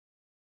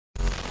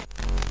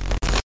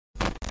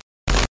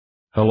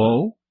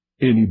Hello?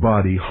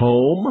 Anybody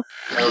home?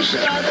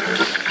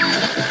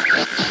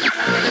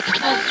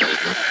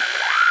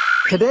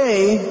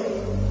 Today,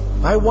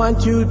 I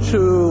want you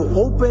to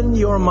open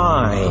your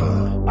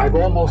mind. I've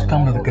almost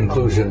come to the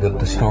conclusion that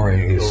the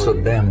story is so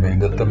damning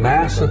that the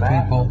mass of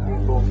people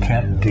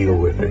can't deal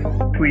with it.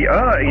 We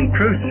are in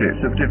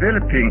process of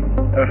developing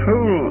a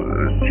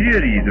whole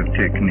series of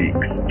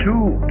techniques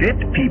to get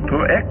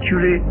people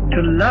actually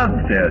to love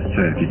their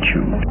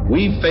servitude.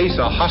 We face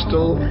a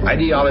hostile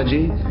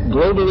ideology,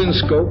 global in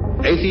scope,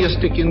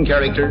 atheistic in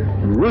character,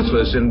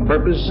 ruthless in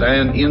purpose,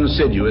 and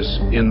insidious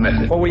in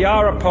method. For we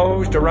are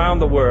opposed around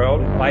the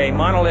world by a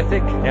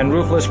monolithic and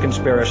ruthless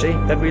conspiracy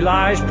that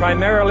relies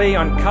primarily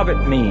on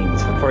covert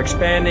means for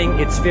expanding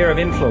its sphere of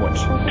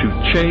influence. To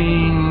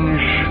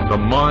change the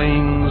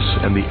minds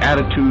and the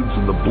attitudes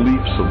and the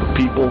beliefs of the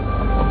people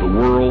of the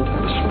world,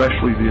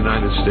 especially the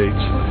United States,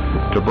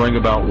 to bring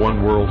about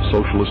one world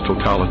socialist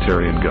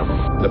totalitarian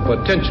government. The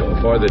potential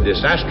for the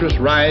disastrous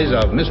rise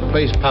of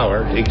misplaced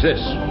power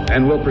exists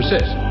and will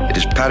persist. It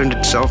has patterned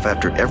itself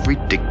after every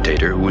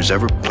dictator who has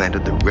ever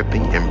planted the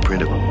ripping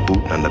imprint of a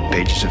boot on the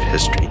pages of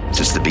history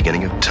since the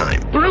beginning of time.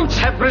 Brutes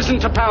have risen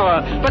to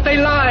power, but they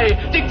lie.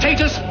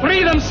 Dictators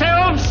free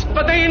themselves,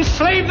 but they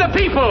enslave the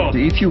people.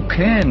 If you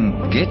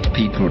can get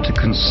people to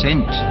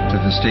consent to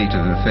the state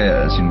of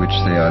affairs in which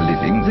they are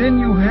living, then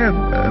you have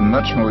a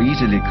much more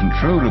easily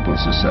controllable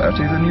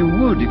society than you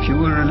would if you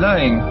were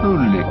relying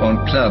wholly on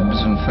clubs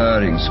and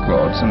firing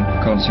squads and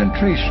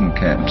concentration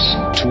camps.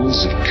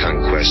 Tools of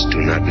conquest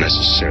do not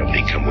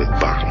necessarily come with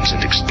bombs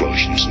and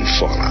explosions and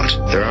fallout.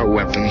 There are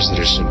weapons that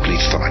are simply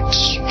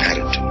thoughts,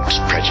 attitudes,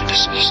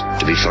 prejudices,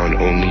 to be found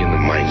only in the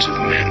minds of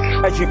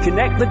men. As you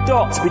connect the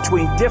dots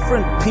between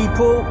different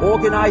people,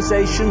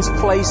 organizations,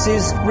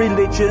 places,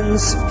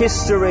 religions,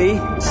 history,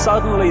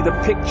 suddenly the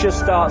picture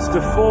starts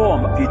to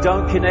form. If you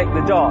don't connect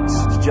the dots,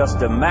 it's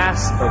just a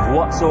mass of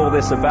what's all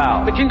this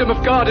about. The kingdom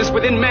of God is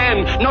within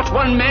man, not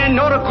one man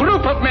nor a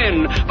group of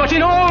men, but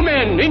in all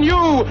men, in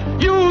you.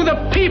 You,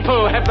 the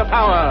people, have the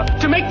power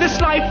to make this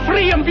life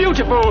free and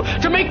beautiful,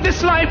 to make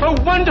this life a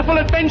wonderful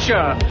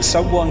adventure.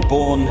 Someone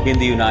born in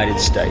the United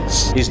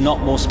States is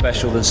not more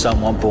special than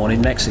someone born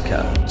in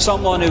Mexico.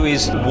 Someone who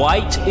is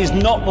white is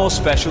not more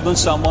special than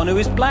someone who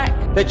is black.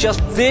 They're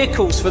just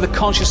vehicles for the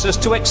consciousness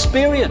to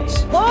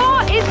experience.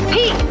 War is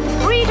peace.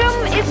 Freedom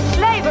is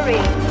slavery.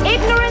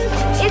 Ignorance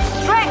is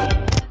strength.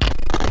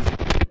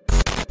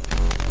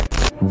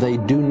 They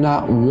do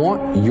not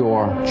want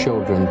your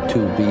children to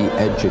be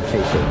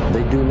educated.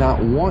 They do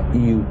not want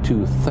you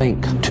to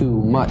think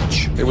too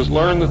much. It was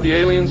learned that the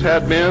aliens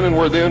had been and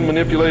were then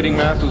manipulating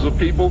masses of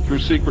people through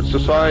secret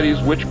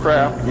societies,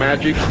 witchcraft,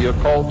 magic, the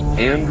occult,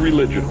 and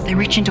religion. They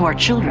reach into our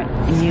children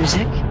in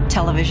music,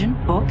 television,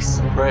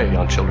 books. Prey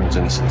on children's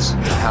innocence.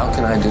 How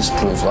can I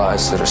disprove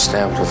lies that are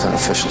stamped with an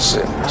official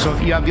seal? So if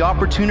you have the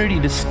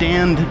opportunity to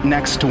stand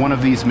next to one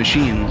of these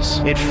machines,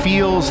 it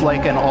feels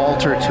like an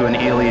altar to an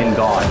alien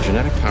god.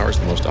 Genetic power is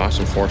the most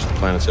awesome force the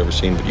planet's ever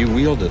seen, but you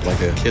wield it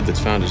like a kid that's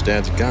found his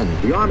dad's gun.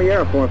 The Army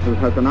Air Forces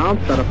has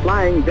announced that a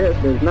flying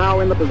disc is now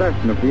in the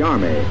possession of the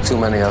Army. Too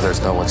many others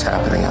know what's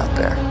happening out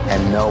there,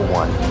 and no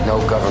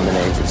government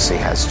agency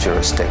has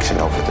jurisdiction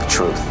over the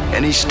truth.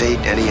 Any state,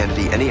 any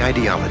entity, any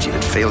ideology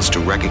that fails to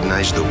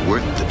recognize the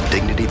worth, the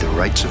dignity, the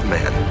rights of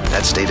man,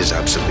 that state is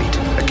obsolete.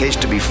 A case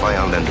to be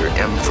filed under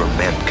M for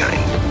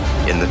Mankind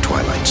in the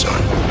Twilight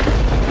Zone.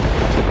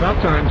 It's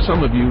about time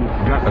some of you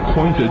got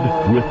acquainted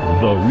with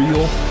the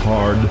real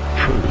hard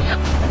truth.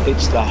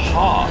 It's the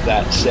heart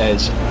that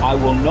says, I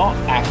will not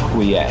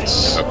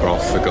acquiesce.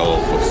 Across the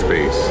gulf of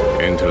space,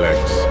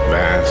 intellects,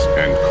 vast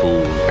and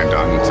cool and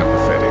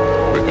unsympathetic,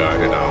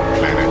 regarded our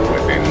planet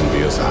with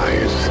envious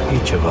eyes.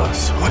 Each of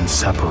us, when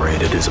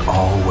separated, is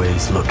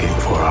always looking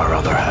for our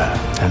other half.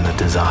 And the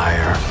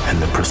desire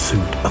and the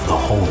pursuit of the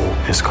whole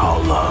is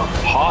called love.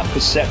 Heart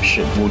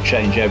perception will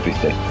change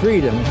everything.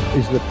 Freedom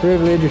is the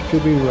privilege to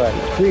be right.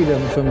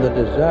 Freedom from the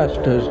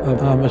disasters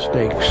of our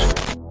mistakes.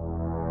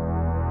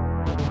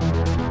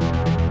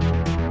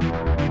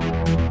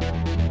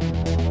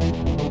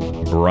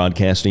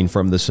 Broadcasting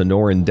from the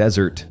Sonoran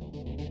Desert,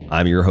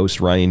 I'm your host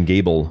Ryan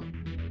Gable,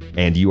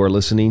 and you are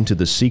listening to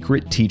The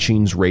Secret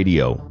Teachings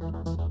Radio.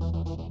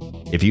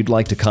 If you'd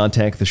like to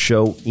contact the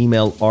show,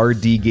 email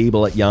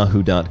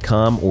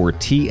rdgable@yahoo.com or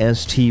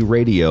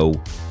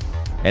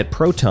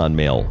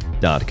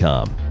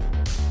tstradio@protonmail.com.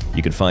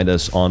 You can find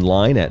us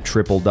online at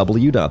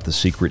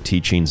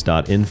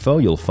www.thesecretteachings.info.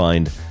 You'll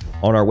find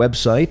on our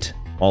website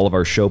all of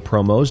our show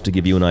promos to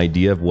give you an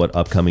idea of what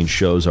upcoming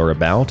shows are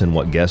about and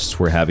what guests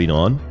we're having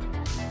on.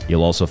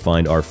 You'll also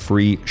find our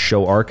free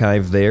show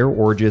archive there,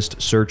 or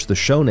just search the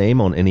show name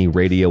on any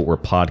radio or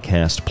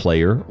podcast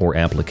player or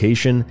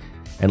application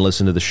and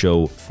listen to the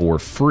show for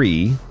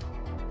free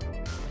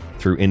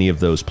through any of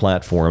those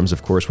platforms.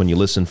 Of course, when you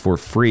listen for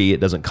free, it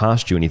doesn't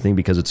cost you anything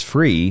because it's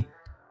free,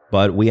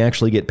 but we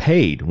actually get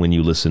paid when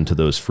you listen to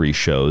those free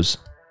shows.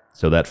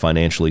 So that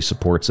financially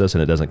supports us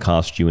and it doesn't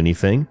cost you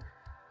anything.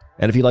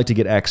 And if you'd like to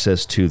get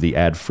access to the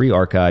ad-free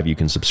archive, you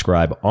can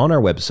subscribe on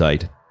our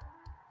website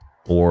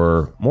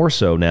or more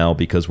so now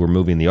because we're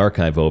moving the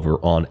archive over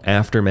on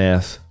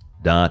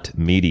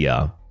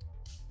aftermath.media.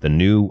 The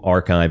new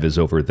archive is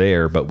over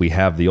there, but we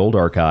have the old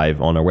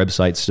archive on our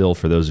website still.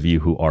 For those of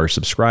you who are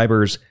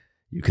subscribers,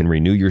 you can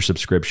renew your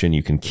subscription.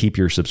 You can keep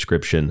your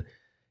subscription.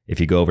 If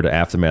you go over to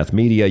Aftermath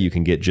Media, you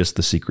can get just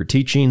the Secret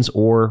Teachings,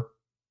 or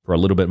for a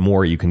little bit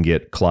more, you can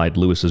get Clyde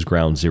Lewis's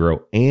Ground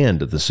Zero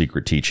and the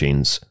Secret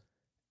Teachings.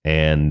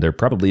 And there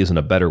probably isn't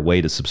a better way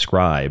to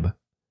subscribe,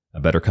 a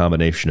better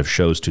combination of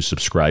shows to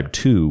subscribe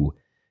to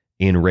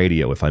in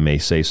radio, if I may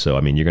say so.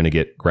 I mean, you're going to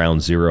get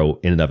Ground Zero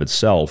in and of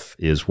itself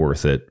is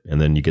worth it. And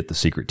then you get the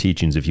Secret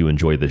Teachings if you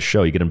enjoy this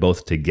show. You get them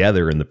both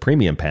together in the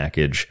premium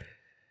package.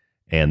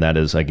 And that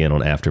is, again,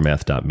 on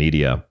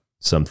aftermath.media,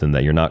 something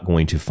that you're not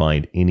going to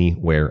find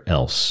anywhere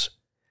else.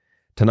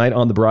 Tonight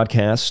on the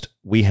broadcast,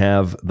 we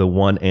have the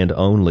one and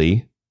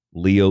only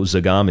Leo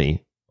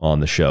Zagami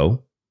on the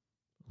show.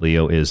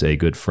 Leo is a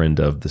good friend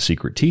of the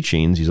Secret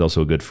Teachings. He's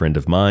also a good friend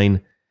of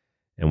mine.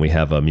 And we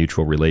have a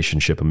mutual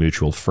relationship, a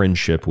mutual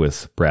friendship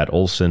with Brad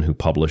Olson, who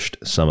published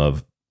some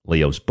of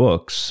Leo's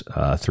books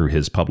through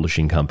his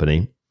publishing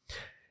company.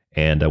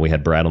 And we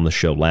had Brad on the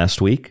show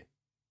last week.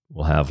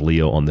 We'll have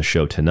Leo on the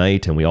show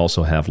tonight. And we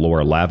also have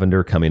Laura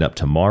Lavender coming up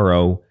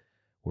tomorrow.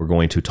 We're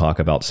going to talk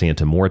about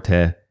Santa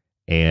Muerte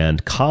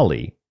and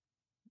Kali,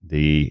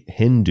 the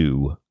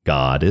Hindu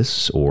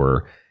goddess,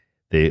 or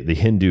the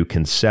Hindu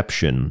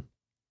conception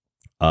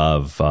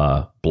of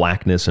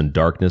blackness and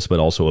darkness,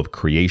 but also of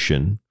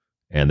creation.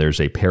 And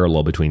there's a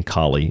parallel between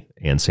Kali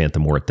and Santa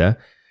Muerte.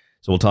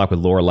 So we'll talk with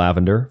Laura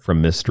Lavender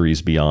from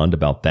Mysteries Beyond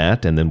about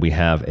that. And then we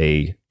have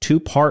a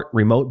 2-part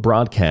remote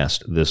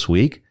broadcast this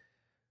week.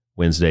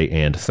 Wednesday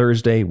and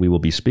Thursday, we will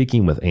be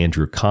speaking with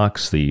Andrew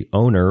Cox, the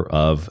owner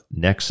of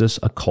Nexus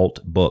Occult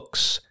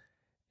Books.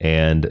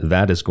 And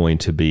that is going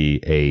to be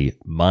a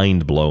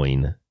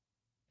mind-blowing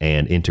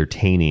and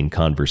entertaining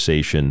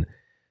conversation.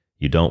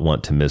 You don't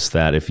want to miss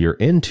that. If you're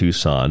in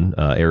Tucson,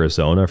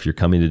 Arizona, if you're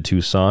coming to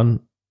Tucson,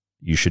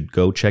 you should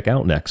go check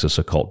out Nexus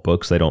Occult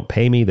Books. They don't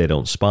pay me. They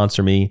don't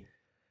sponsor me.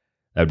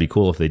 That would be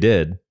cool if they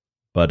did.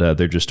 But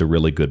they're just a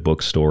really good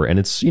bookstore. And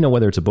it's,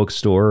 whether it's a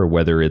bookstore or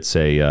whether it's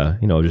a,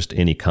 just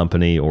any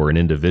company or an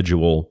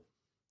individual,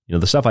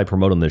 the stuff I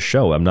promote on this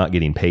show, I'm not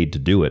getting paid to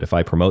do it. If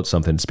I promote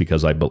something, it's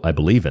because I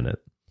believe in it.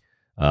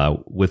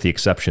 With the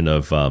exception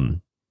of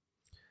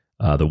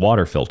the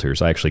water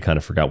filters. I actually kind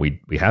of forgot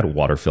we had a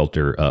water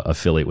filter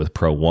affiliate with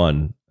Pro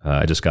One.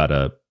 I just got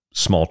a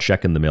small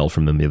check in the mail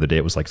from them the other day.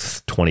 It was like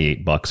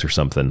 $28 or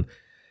something.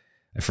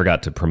 I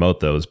forgot to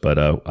promote those, but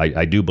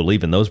I do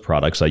believe in those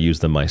products. I use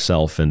them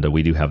myself, and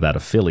we do have that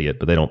affiliate,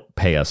 but they don't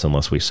pay us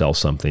unless we sell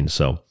something.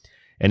 So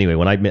anyway,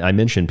 when I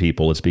mention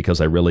people, it's because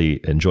I really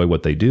enjoy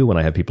what they do. When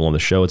I have people on the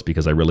show, it's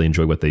because I really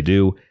enjoy what they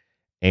do.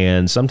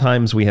 And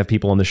sometimes we have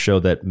people on the show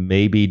that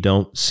maybe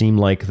don't seem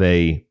like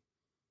maybe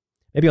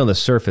on the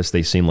surface,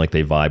 they seem like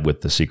they vibe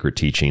with the Secret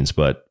Teachings,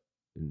 but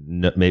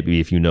maybe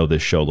if you know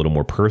this show a little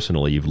more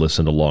personally, you've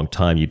listened a long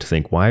time, you'd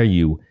think, why are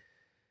you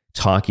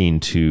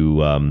talking to,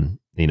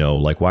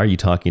 why are you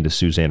talking to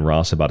Suzanne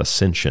Ross about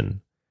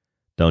ascension?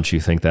 Don't you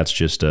think that's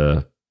just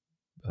a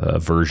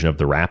version of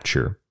the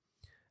rapture?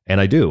 And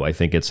I do. I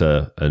think it's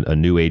a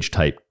new age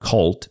type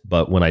cult.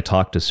 But when I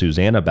talked to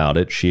Suzanne about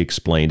it, she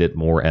explained it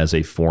more as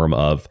a form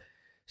of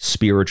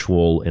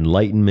spiritual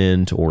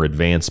enlightenment or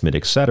advancement,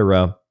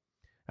 etc.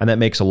 And that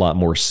makes a lot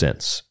more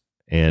sense.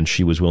 And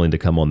she was willing to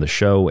come on the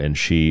show, and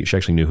she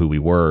actually knew who we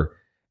were,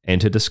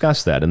 and to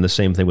discuss that. And the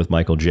same thing with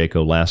Michael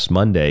Jaco last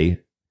Monday.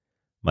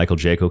 Michael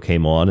Jaco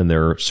came on, and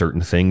there are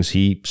certain things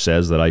he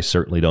says that I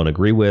certainly don't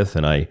agree with.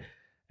 And I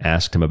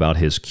asked him about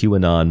his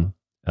QAnon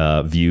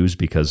views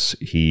because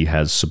he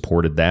has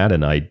supported that.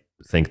 And I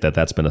think that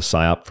that's been a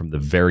psyop from the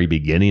very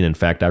beginning. In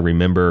fact, I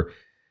remember it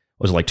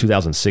was like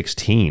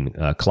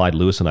 2016. Clyde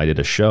Lewis and I did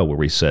a show where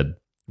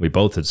we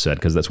both had said,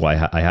 because that's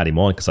why I had him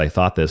on, because I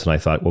thought this, and I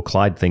thought, well,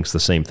 Clyde thinks the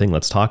same thing.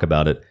 Let's talk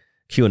about it.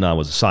 QAnon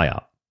was a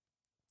psyop.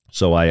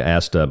 So I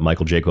asked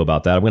Michael Jaco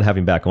about that. I'm going to have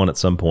him back on at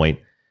some point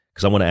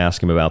because I want to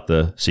ask him about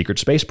the secret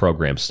space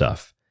program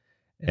stuff.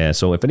 And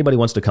so if anybody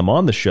wants to come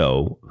on the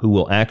show who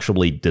will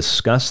actually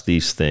discuss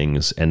these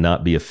things and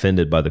not be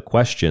offended by the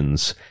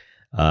questions,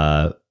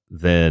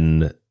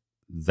 then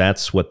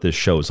that's what this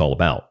show is all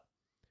about.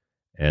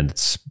 And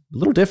it's a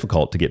little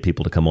difficult to get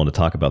people to come on to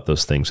talk about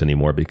those things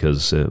anymore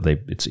because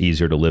it's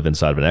easier to live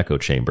inside of an echo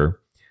chamber.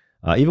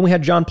 Even we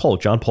had John Polk.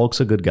 John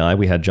Polk's a good guy.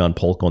 We had John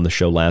Polk on the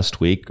show last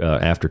week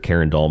after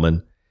Karen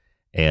Dahlman.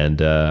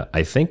 And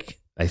I think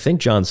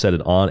John said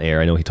it on air.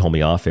 I know he told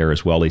me off air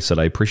as well. He said,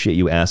 I appreciate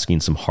you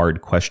asking some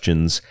hard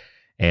questions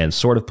and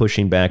sort of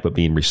pushing back, but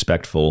being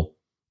respectful.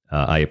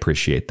 I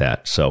appreciate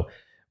that. So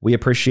we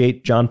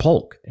appreciate John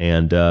Polk.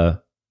 And,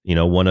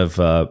 one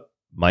of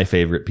my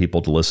favorite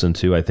people to listen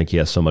to, I think he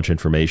has so much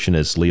information,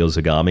 is Leo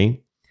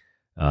Zagami.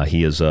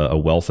 He is a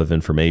wealth of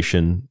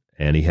information,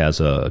 and he has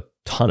a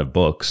ton of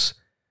books.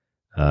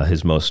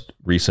 His most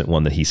recent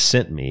one that he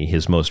sent me,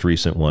 his most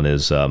recent one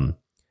is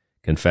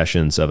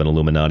Confessions of an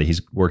Illuminati.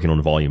 He's working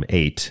on volume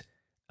 8.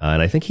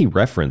 And I think he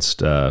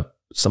referenced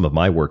some of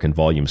my work in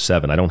Volume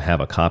 7. I don't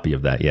have a copy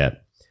of that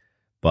yet.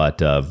 But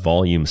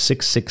Volume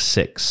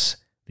 666,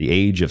 The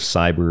Age of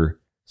Cyber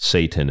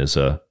Satan, is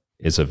a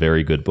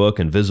very good book.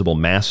 Invisible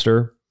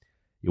Master.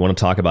 You want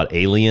to talk about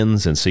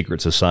aliens and secret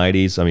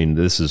societies? I mean,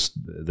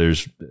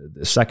 there's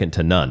second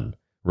to none,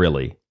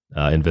 really.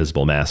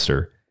 Invisible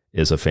Master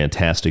is a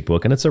fantastic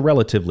book, and it's a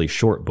relatively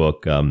short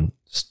book,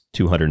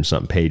 200 and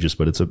something pages,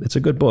 but it's a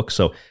good book.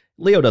 So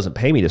Leo doesn't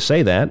pay me to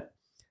say that,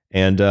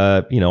 and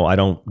I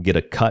don't get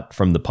a cut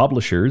from the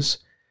publishers,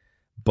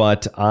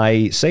 but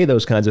I say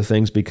those kinds of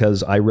things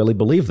because I really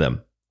believe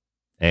them,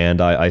 and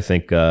I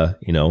think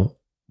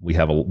we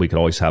could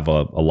always have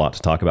a lot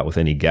to talk about with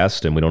any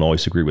guest, and we don't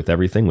always agree with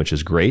everything, which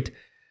is great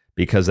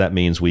because that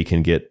means we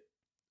can get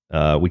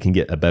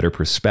a better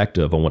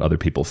perspective on what other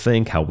people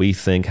think, how we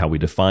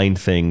define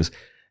things.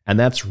 And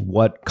that's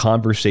what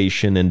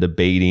conversation and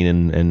debating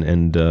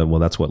and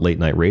that's what late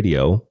night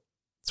radio,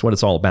 that's what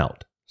it's all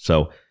about.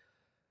 So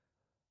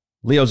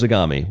Leo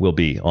Zagami will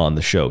be on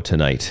the show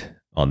tonight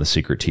on The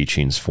Secret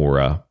Teachings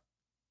for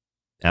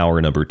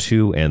hour number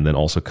 2, and then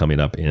also coming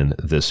up in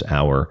this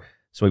hour.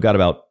 So we've got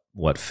about,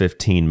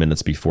 15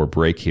 minutes before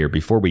break here.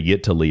 Before we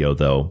get to Leo,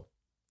 though,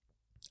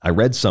 I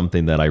read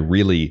something that I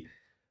really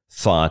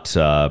thought,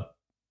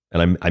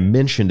 and I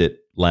mentioned it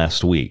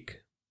last week,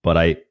 but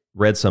I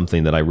read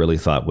something that I really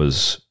thought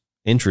was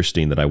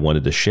interesting that I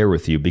wanted to share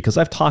with you because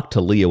I've talked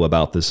to Leo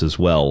about this as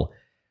well,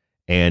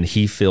 and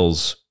he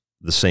feels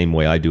the same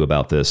way I do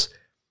about this.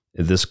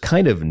 This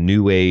kind of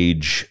new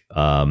age,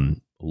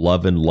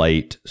 love and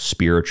light,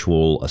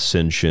 spiritual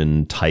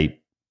ascension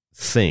type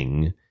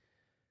thing,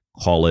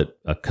 call it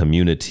a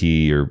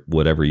community or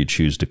whatever you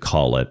choose to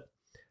call it.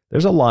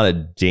 There's a lot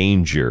of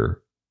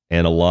danger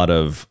and a lot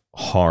of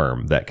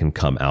harm that can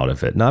come out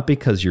of it. Not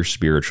because you're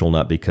spiritual,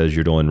 not because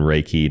you're doing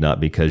Reiki, not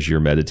because you're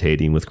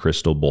meditating with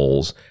crystal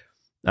bowls.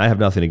 I have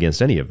nothing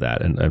against any of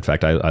that. And in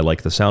fact, I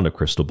like the sound of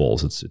crystal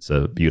bowls. It's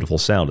a beautiful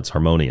sound. It's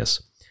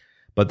harmonious.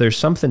 But there's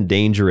something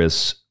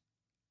dangerous,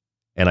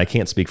 and I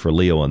can't speak for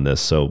Leo on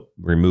this, so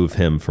remove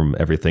him from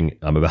everything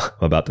I'm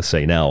about to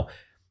say now.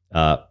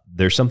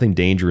 There's something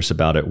dangerous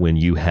about it when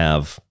you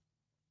have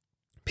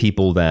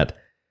people that,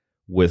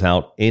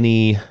 without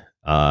any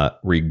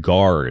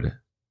regard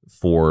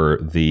for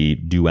the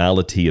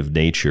duality of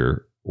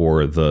nature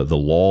or the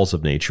laws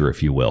of nature,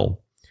 if you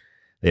will,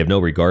 they have no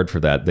regard for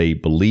that. They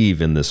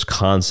believe in this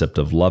concept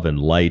of love and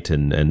light,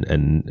 and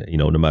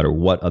no matter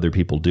what other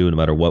people do, no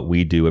matter what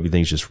we do,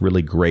 everything's just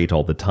really great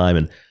all the time.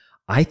 And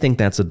I think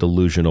that's a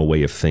delusional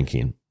way of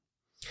thinking.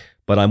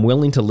 But I'm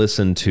willing to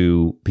listen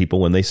to people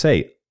when they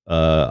say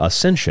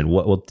ascension.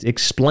 Well,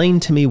 explain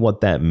to me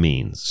what that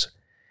means.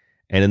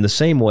 And in the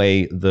same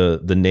way,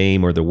 the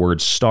name or the word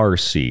star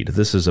seed,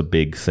 this is a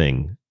big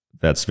thing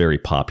that's very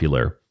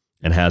popular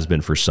and has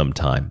been for some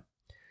time.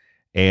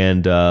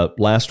 And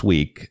last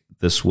week,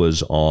 this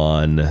was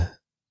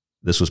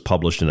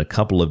published in a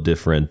couple of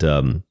different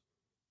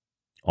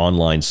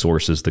online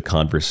sources. The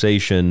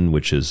Conversation,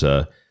 which is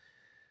an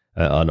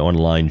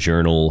online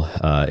journal,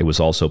 it was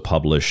also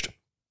published.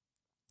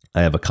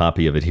 I have a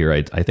copy of it here.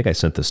 I think I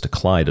sent this to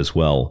Clyde as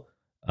well.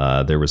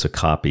 There was a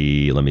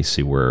copy. Let me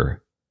see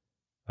where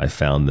I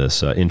found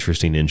this.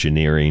 Interesting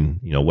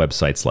Engineering,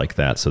 websites like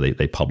that. So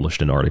they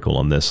published an article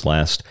on this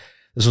This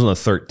was on the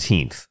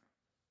 13th.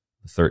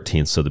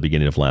 So the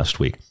beginning of last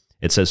week.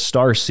 It says,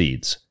 Star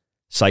Seeds,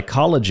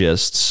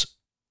 psychologists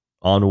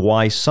on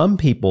why some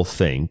people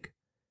think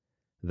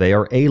they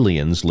are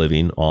aliens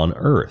living on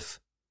Earth.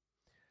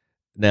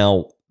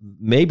 Now,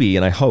 maybe,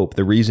 and I hope,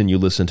 the reason you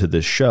listen to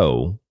this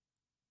show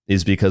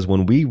is because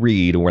when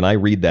I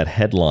read that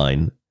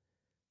headline,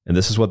 and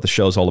this is what the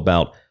show's all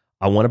about,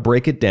 I want to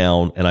break it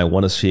down and I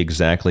want to see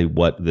exactly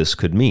what this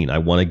could mean. I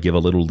want to give a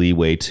little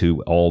leeway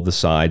to all the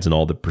sides and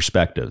all the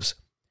perspectives.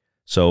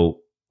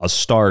 So a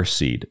star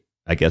seed,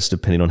 I guess,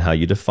 depending on how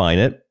you define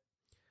it,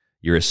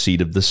 you're a seed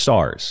of the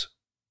stars,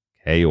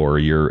 okay? Or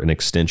you're an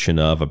extension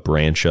of, a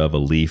branch of, a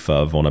leaf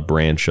of, on a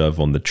branch of,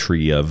 on the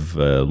tree of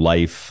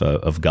life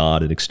of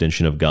God, an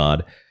extension of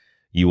God.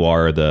 You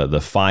are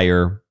the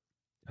fire,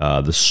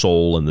 the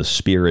soul and the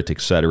spirit,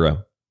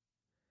 etc.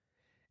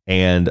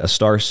 And a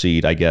star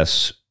seed, I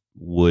guess,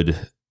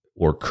 would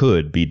or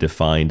could be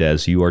defined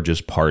as you are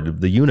just part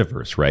of the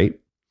universe, right?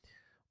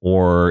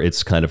 Or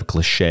it's kind of a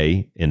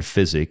cliche in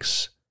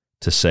physics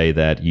to say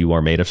that you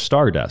are made of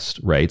stardust,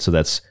 right? So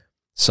that's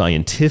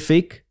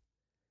scientific.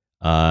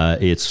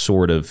 It's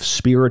sort of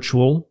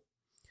spiritual.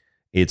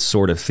 It's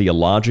sort of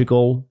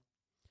theological.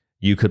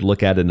 You could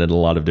look at it in a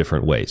lot of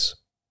different ways.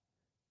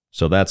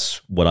 So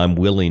that's what I'm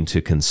willing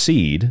to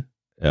concede,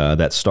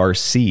 that star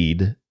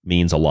seed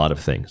means a lot of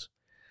things.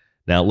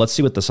 Now, let's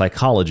see what the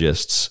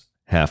psychologists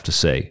have to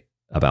say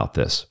about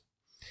this.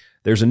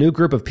 There's a new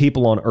group of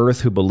people on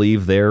Earth who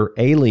believe they're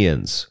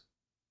aliens.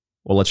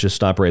 Well, let's just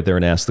stop right there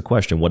and ask the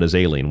question, what is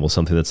alien? Well,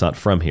 something that's not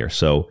from here.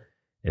 So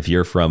if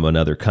you're from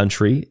another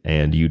country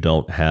and you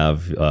don't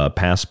have a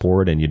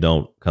passport and you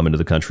don't come into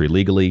the country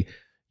legally,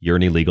 you're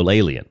an illegal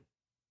alien.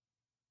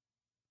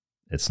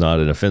 It's not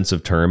an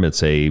offensive term.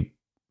 It's a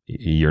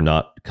You're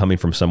not coming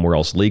from somewhere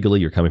else legally.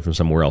 You're coming from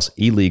somewhere else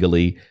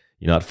illegally.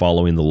 You're not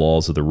following the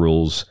laws of the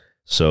rules.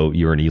 So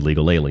you're an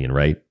illegal alien,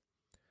 right?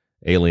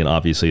 Alien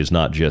obviously is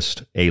not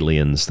just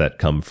aliens that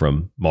come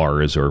from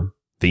Mars or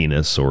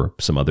Venus or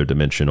some other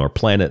dimension or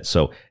planet.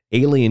 So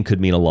alien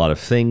could mean a lot of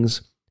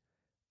things.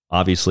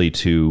 Obviously,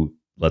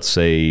 let's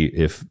say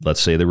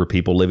there were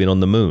people living on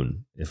the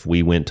moon. If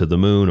we went to the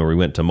moon, or we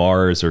went to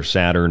Mars or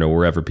Saturn or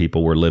wherever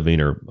people were living,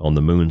 or on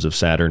the moons of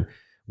Saturn,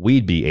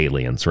 we'd be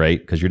aliens, right?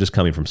 Because you're just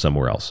coming from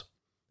somewhere else.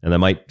 And that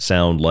might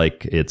sound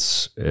like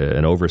it's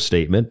an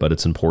overstatement, but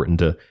it's important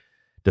to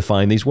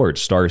define these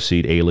words.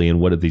 Starseed, alien,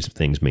 what do these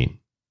things mean?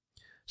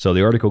 So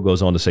the article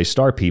goes on to say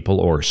star people,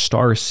 or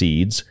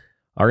starseeds,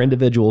 are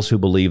individuals who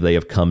believe they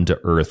have come to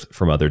Earth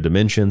from other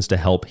dimensions to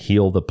help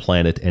heal the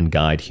planet and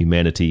guide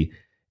humanity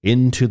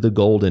into the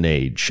golden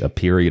age, a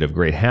period of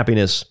great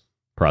happiness,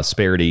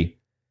 prosperity,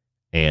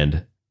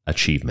 and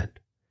achievement.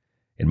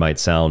 It might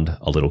sound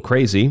a little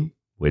crazy,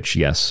 which,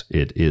 yes,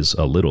 it is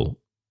a little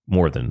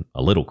more than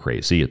a little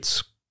crazy.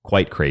 It's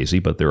quite crazy,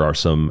 but there are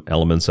some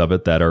elements of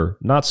it that are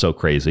not so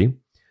crazy.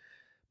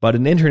 But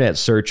an internet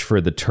search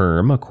for the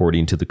term,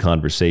 according to The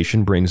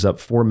Conversation, brings up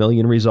 4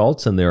 million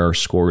results, and there are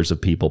scores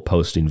of people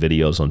posting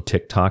videos on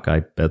TikTok,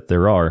 I bet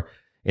there are,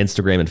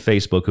 Instagram and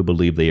Facebook, who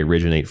believe they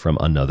originate from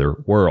another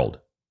world.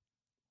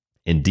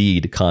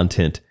 Indeed,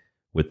 content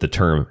with the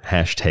term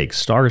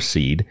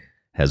 #Starseed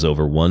has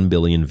over 1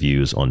 billion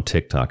views on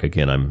TikTok.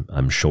 Again,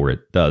 I'm sure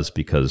it does,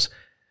 because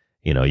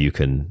you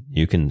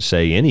can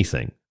say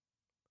anything.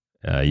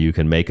 You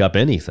can make up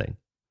anything.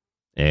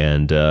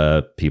 And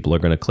people are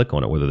going to click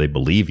on it, whether they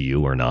believe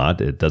you or not.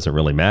 It doesn't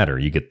really matter.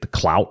 You get the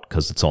clout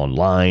because it's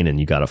online and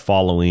you got a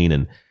following.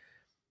 And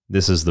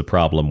this is the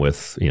problem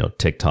with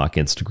TikTok,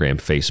 Instagram,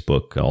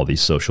 Facebook, all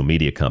these social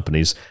media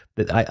companies.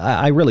 That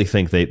I really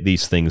think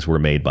these things were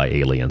made by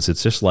aliens.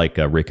 It's just like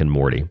Rick and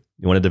Morty.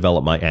 You want to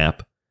develop my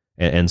app,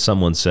 and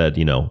someone said,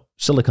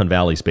 Silicon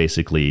Valley's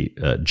basically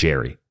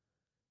Jerry.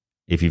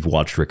 If you've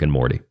watched Rick and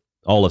Morty,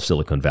 all of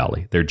Silicon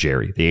Valley, they're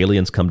Jerry. The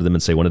aliens come to them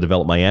and say, want to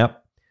develop my app?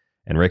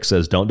 And Rick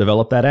says, don't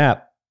develop that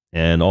app.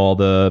 And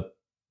all a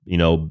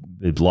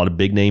lot of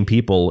big name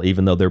people,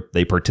 even though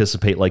they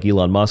participate like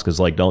Elon Musk, is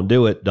like, don't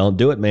do it,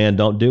 man,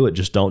 don't do it,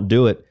 just don't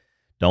do it,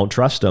 don't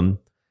trust them.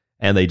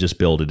 And they just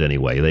build it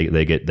anyway.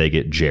 They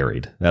get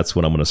jerried. That's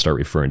what I'm going to start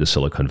referring to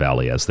Silicon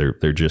Valley as.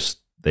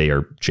 They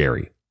are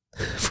Jerry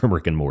from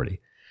Rick and Morty.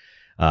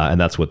 And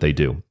that's what they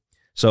do.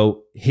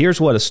 So here's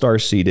what a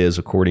starseed is,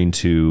 according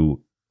to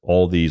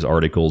all these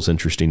articles,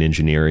 Interesting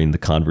Engineering, The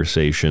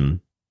Conversation,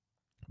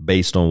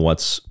 based on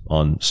what's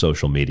on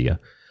social media.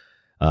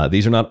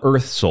 These are not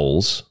Earth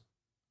souls.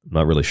 I'm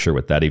not really sure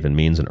what that even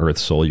means, an Earth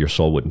soul. Your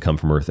soul wouldn't come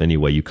from Earth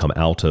anyway. You come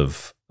out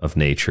of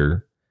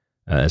nature.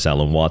 As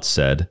Alan Watts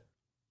said,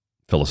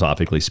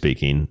 philosophically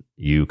speaking,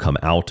 you come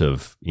out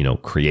of,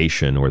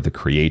 creation, or the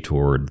creator,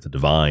 or the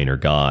divine, or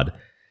God.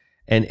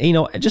 And,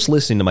 just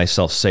listening to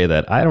myself say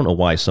that, I don't know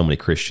why so many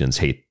Christians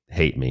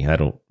hate me. I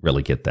don't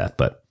really get that.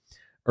 But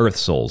Earth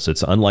souls,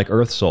 it's unlike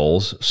Earth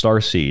souls,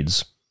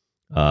 starseeds,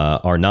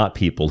 are not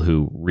people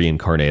who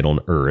reincarnate on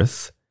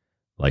Earth,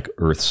 like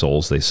Earth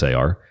souls, they say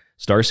are.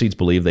 Starseeds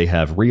believe they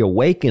have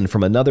reawakened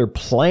from another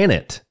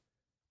planet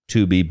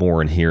to be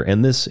born here.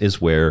 And this is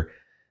where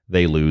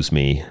they lose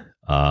me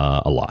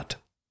a lot.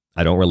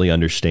 I don't really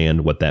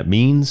understand what that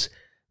means.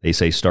 They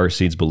say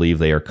starseeds believe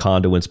they are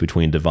conduits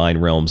between divine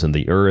realms and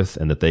the Earth,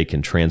 and that they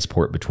can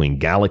transport between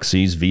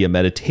galaxies via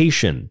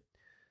meditation.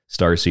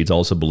 Starseeds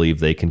also believe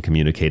they can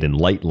communicate in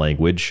light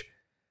language.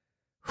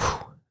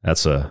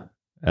 That's a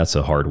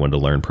hard one to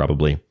learn,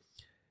 probably.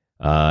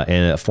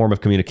 And a form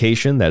of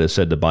communication that is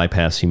said to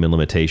bypass human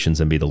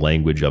limitations and be the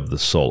language of the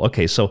soul.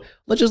 Okay, so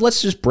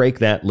let's just break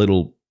that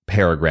little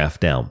paragraph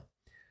down.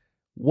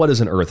 What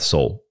is an Earth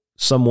soul?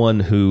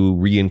 Someone who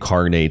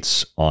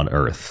reincarnates on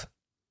Earth.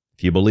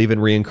 If you believe in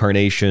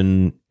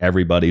reincarnation,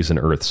 everybody's an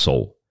Earth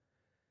soul.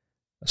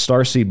 A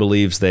starseed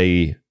believes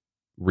they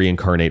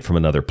reincarnate from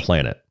another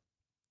planet.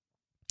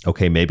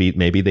 Okay, maybe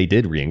they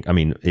did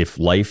if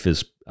life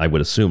is, I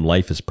would assume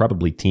life is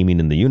probably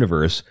teeming in the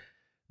universe,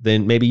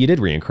 then maybe you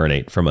did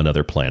reincarnate from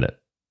another planet.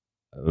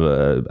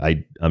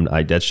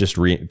 That's just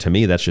to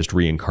me, that's just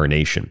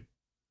reincarnation.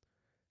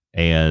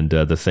 And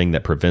the thing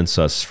that prevents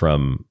us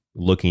from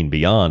looking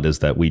beyond is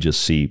that we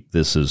just see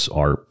this is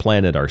our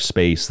planet, our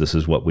space. This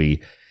is what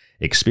we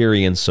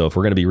experience. So if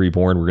we're going to be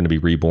reborn, we're going to be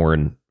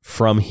reborn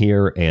from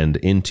here and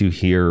into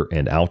here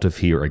and out of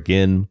here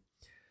again.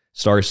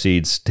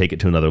 Starseeds take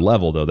it to another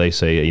level, though. They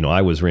say,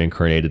 I was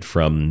reincarnated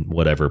from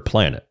whatever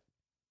planet.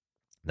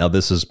 Now,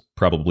 this is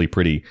probably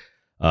pretty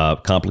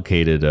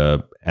complicated,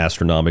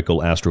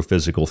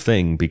 astrophysics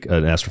thing,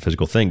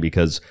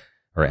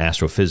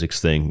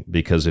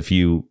 because if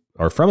you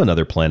are from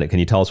another planet, can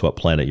you tell us what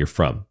planet you're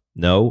from?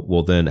 No?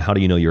 Well, then how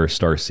do you know you're a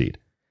starseed?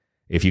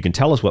 If you can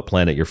tell us what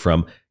planet you're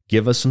from,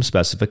 give us some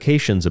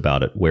specifications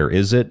about it. Where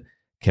is it?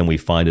 Can we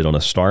find it on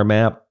a star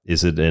map?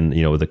 Is it in,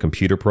 the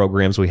computer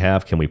programs we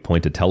have? Can we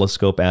point a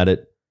telescope at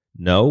it?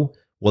 No?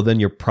 Well, then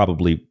you're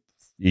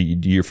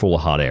full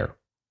of hot air.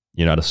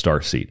 You're not a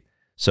starseed.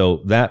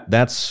 So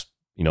that's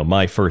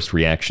my first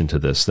reaction to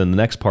this. Then the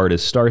next part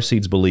is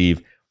starseeds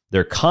believe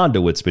they're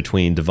conduits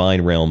between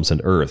divine realms and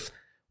earth.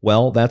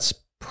 Well, that's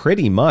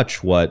pretty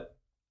much what,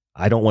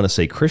 I don't want to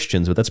say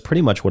Christians, but that's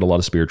pretty much what a lot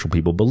of spiritual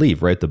people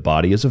believe, right? The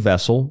body is a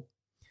vessel,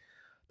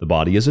 the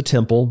body is a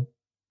temple,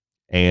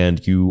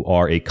 and you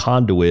are a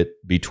conduit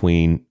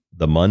between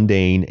the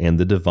mundane and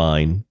the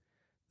divine.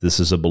 This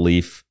is a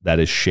belief that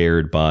is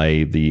shared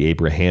by the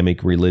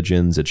Abrahamic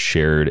religions. It's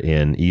shared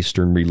in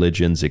Eastern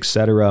religions,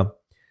 etc.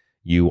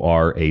 You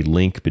are a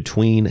link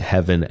between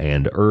heaven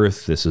and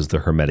earth. This is the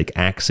Hermetic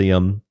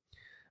axiom.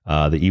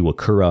 The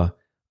Iwakura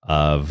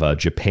of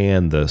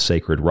Japan, the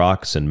sacred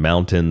rocks and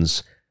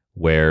mountains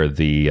where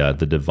the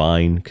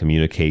divine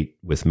communicate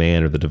with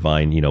man, or the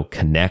divine,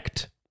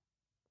 connect.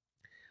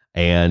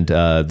 And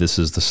this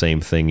is the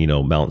same thing,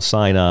 Mount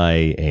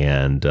Sinai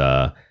and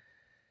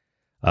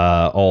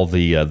all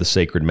the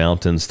sacred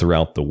mountains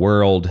throughout the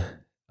world.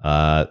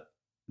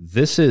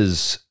 This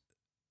is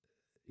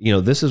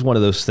one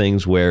of those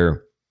things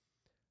where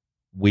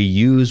we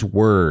use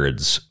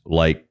words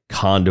like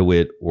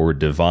conduit or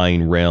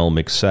divine realm,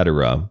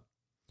 etc.,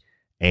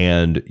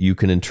 and you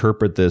can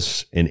interpret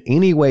this in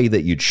any way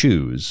that you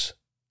choose.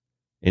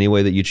 Any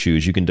way that you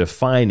choose. You can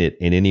define it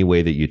in any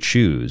way that you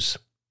choose.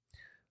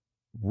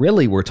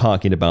 Really, we're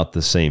talking about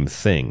the same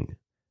thing.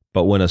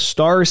 But when a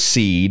star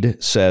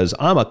seed says,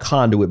 I'm a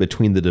conduit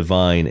between the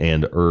divine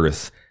and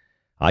earth,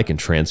 I can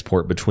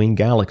transport between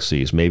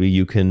galaxies. Maybe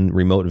you can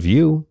remote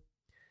view.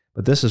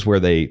 But this is where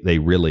they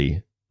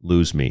really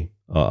lose me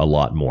a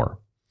lot more.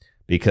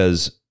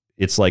 Because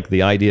it's like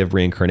the idea of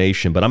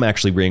reincarnation, but I'm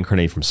actually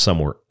reincarnated from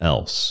somewhere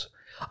else.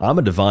 I'm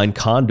a divine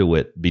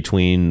conduit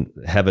between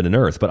heaven and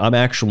earth, but I'm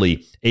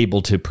actually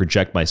able to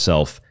project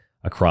myself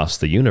across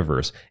the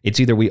universe.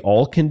 It's either we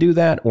all can do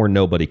that or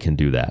nobody can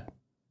do that.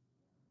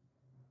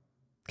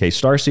 Okay,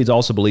 starseeds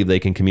also believe they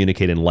can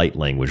communicate in light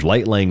language.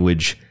 Light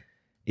language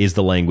is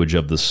the language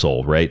of the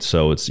soul, right?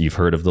 So you've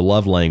heard of the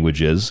love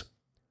languages.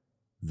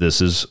 This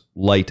is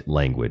light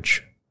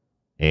language.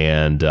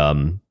 And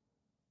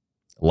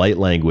light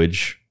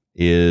language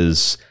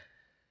is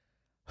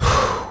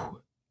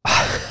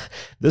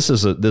this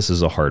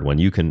is a hard one.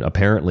 You can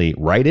apparently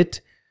write it,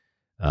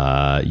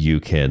 you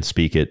can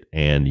speak it,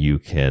 and you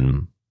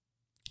can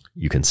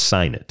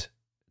sign it.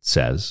 It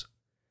says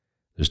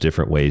there's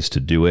different ways to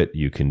do it.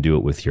 You can do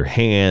it with your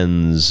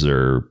hands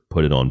or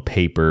put it on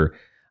paper.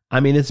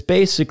 I mean, it's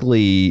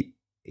basically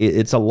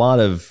it's a lot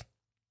of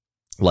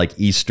like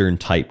Eastern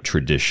type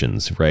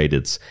traditions, right?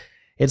 It's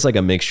like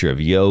a mixture of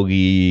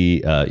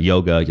yoga,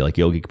 like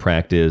yogic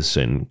practice,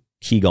 and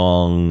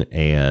qigong,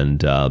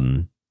 and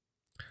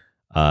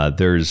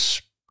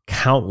there's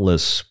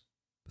countless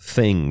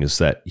things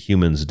that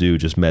humans do,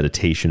 just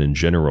meditation in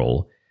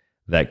general,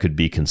 that could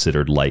be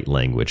considered light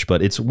language.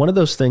 But it's one of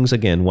those things,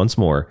 again, once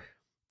more,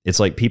 it's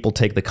like people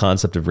take the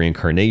concept of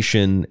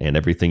reincarnation and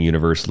everything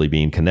universally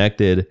being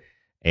connected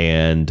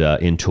and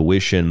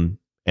intuition,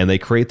 and they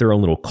create their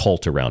own little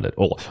cult around it.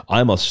 Oh,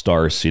 I'm a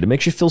starseed. It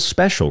makes you feel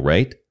special,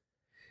 right?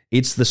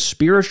 It's the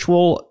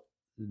spiritual,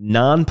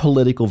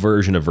 non-political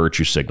version of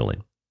virtue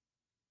signaling.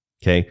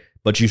 Okay,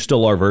 but you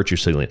still are virtue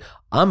signaling.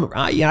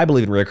 I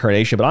believe in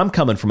reincarnation, but I'm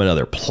coming from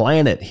another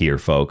planet here,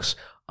 folks.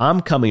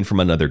 I'm coming from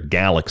another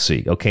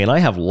galaxy. Okay, and I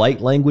have light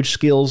language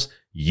skills.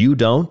 You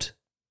don't.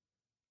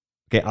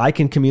 Okay, I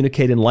can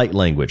communicate in light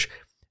language.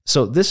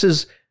 So this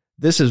is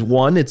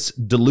one, it's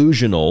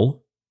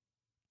delusional.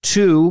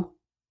 Two,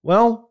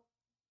 well,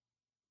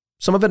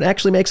 some of it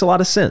actually makes a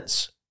lot of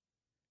sense.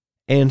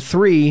 And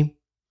three,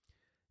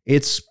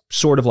 it's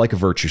sort of like a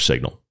virtue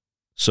signal.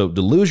 So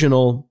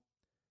delusional,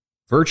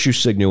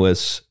 virtuous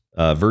signaling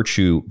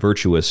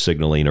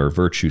or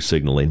virtue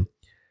signaling.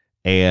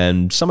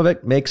 And some of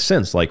it makes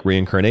sense, like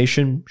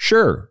reincarnation,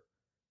 sure.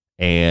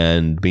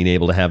 And being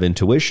able to have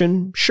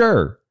intuition,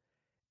 sure.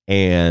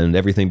 And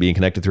everything being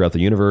connected throughout the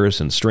universe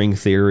and string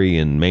theory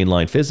and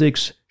mainline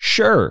physics,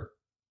 sure.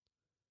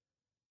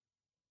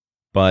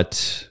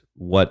 But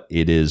what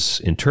it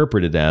is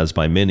interpreted as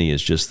by many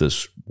is just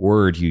this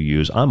word you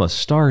use. I'm a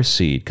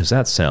starseed, because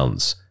that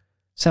sounds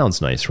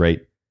nice,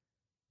 right?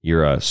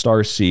 You're a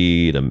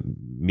starseed, a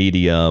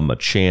medium, a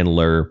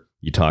channeler.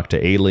 You talk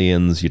to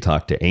aliens, you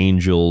talk to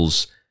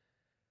angels,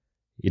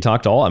 you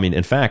talk to all. I mean,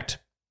 in fact,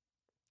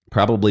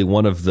 probably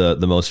one of the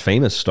most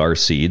famous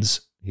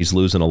starseeds, he's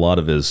losing a lot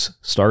of his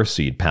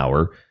starseed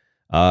power,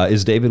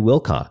 is David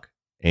Wilcock.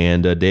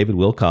 And David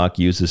Wilcock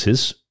uses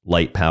his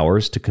light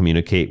powers to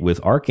communicate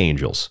with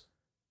archangels.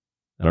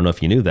 I don't know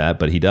if you knew that,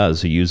 but he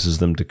does. He uses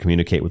them to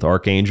communicate with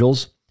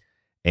archangels.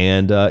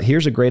 And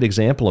here's a great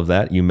example of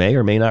that. You may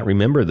or may not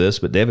remember this,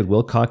 but David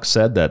Wilcock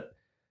said that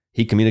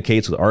he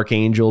communicates with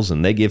archangels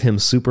and they give him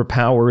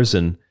superpowers.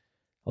 And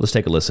I'll just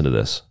take a listen to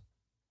this.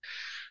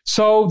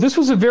 So this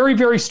was a very,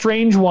 very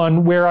strange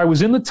one where I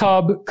was in the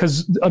tub,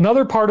 because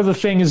another part of the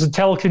thing is a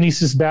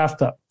telekinesis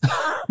bathtub.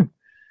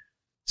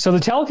 So the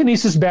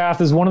telekinesis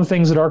bath is one of the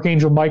things that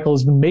Archangel Michael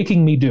has been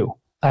making me do.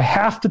 I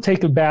have to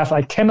take a bath.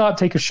 I cannot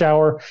take a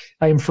shower.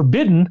 I am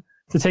forbidden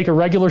to take a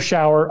regular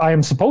shower. I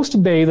am supposed to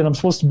bathe, and I'm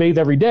supposed to bathe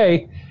every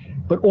day,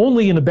 but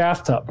only in a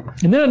bathtub.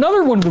 And then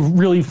another one of the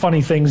really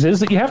funny things is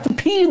that you have to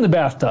pee in the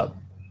bathtub.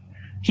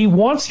 He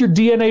wants your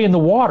DNA in the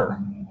water.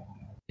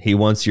 He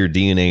wants your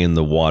DNA in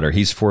the water.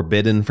 He's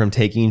forbidden from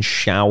taking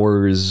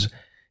showers.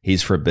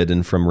 He's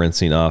forbidden from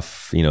rinsing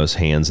off, his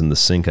hands in the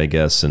sink, I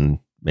guess, and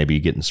maybe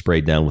getting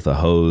sprayed down with a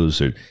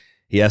hose. Or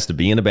he has to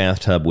be in a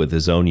bathtub with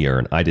his own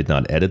urine. I did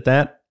not edit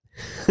that.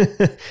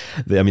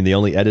 The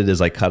only edit is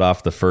I cut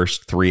off the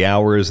first 3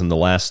 hours and the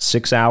last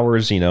 6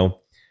 hours,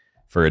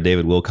 for a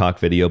David Wilcock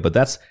video. But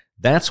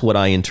that's what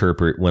I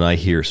interpret when I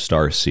hear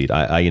Starseed.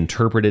 I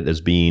interpret it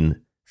as being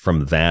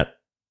from that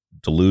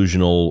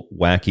delusional,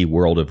 wacky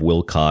world of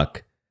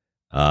Wilcock,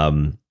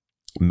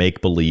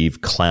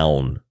 make-believe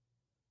clown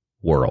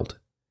world.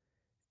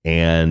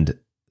 And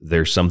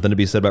there's something to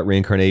be said about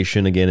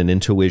reincarnation, again, and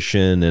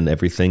intuition and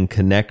everything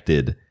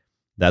connected.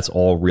 That's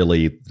all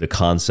really the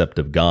concept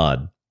of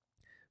God.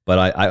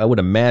 But I would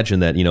imagine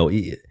that,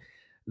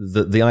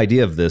 the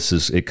idea of this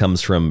is it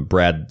comes from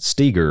Brad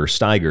Steiger,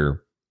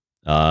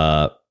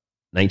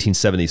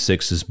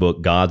 1976, his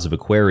book, Gods of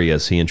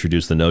Aquarius. He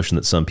introduced the notion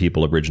that some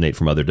people originate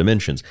from other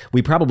dimensions.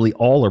 We probably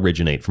all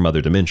originate from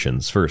other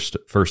dimensions,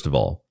 first of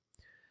all.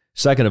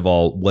 Second of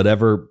all,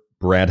 whatever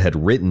Brad had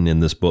written in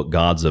this book,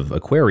 Gods of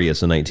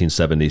Aquarius in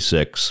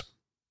 1976,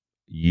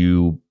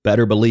 you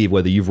better believe,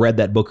 whether you've read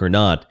that book or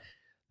not,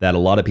 that a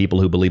lot of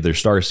people who believe they're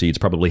starseeds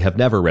probably have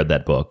never read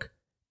that book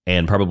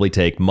and probably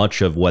take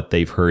much of what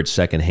they've heard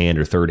secondhand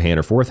or thirdhand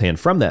or fourthhand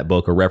from that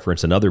book or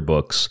reference in other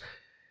books.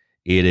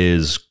 It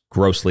is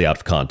grossly out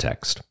of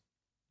context.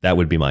 That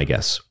would be my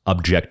guess,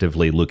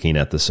 objectively looking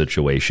at the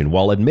situation,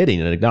 while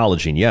admitting and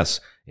acknowledging, yes,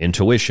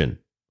 intuition,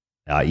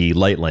 i.e.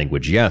 light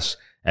language, yes,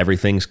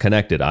 everything's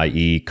connected,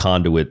 i.e.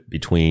 conduit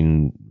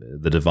between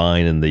the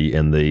divine and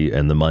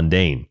the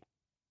mundane,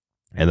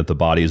 and that the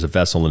body is a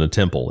vessel in a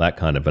temple, that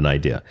kind of an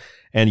idea.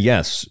 And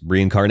yes,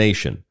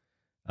 reincarnation.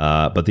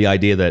 But the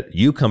idea that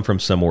you come from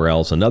somewhere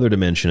else, another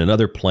dimension,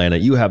 another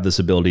planet, you have this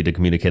ability to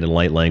communicate in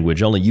light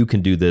language, only you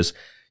can do this,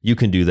 you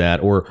can do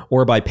that,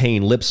 or by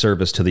paying lip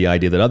service to the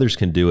idea that others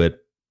can do it,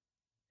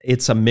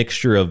 it's a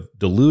mixture of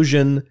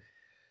delusion,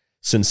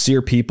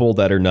 sincere people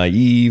that are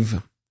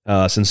naive,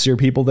 sincere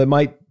people that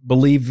might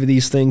believe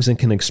these things and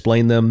can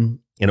explain them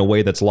in a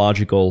way that's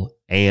logical,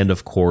 and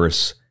of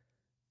course,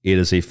 it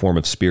is a form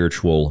of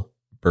spiritual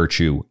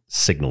virtue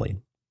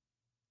signaling.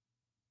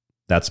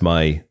 That's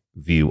my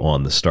view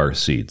on the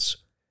starseeds.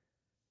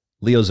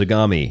 Leo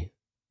Zagami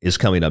is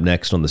coming up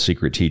next on The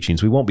Secret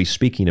Teachings. We won't be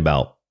speaking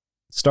about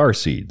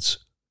starseeds,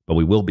 but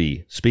we will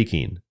be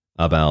speaking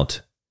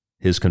about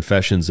his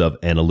confessions of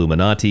an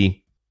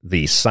Illuminati,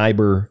 the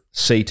cyber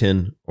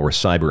Satan or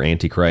cyber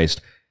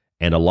Antichrist,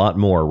 and a lot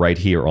more right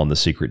here on The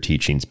Secret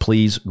Teachings.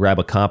 Please grab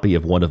a copy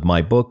of one of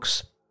my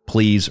books.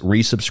 Please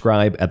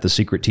resubscribe at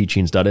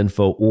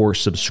thesecretteachings.info or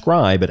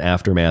subscribe at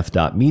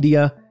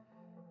aftermath.media.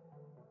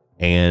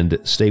 And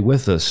stay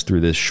with us through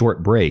this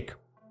short break.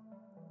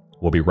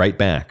 We'll be right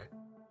back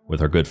with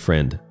our good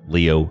friend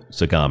Leo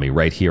Zagami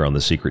right here on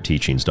The Secret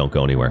Teachings. Don't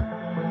go anywhere.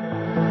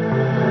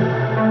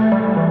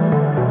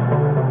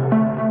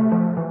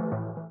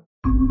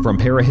 From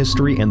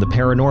parahistory and the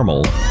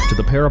paranormal to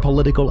the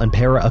parapolitical and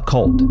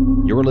para-occult,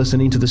 you're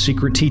listening to The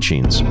Secret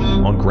Teachings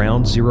on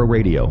Ground Zero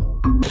Radio.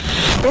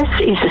 This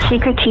is The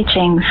Secret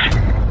Teachings.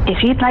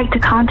 If you'd like to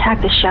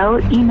contact the show,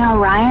 email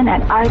Ryan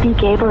at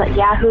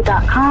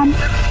rdgable@yahoo.com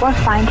or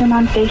find him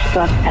on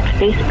Facebook at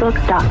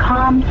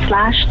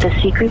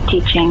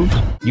facebook.com/thesecretteachings.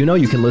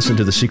 You can listen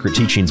to The Secret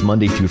Teachings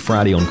Monday through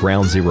Friday on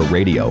Ground Zero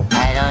Radio.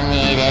 I don't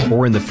need it.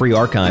 Or in the free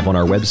archive on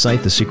our website,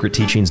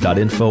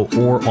 thesecretteachings.info,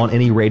 or on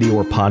any radio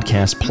or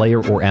podcast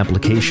player or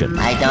application.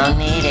 I don't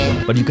need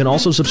it. But you can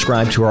also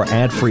subscribe to our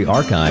ad-free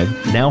archive,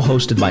 now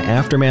hosted by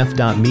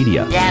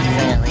aftermath.media.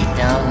 Definitely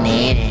don't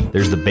need it.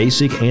 There's the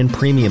basic and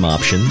premium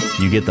option.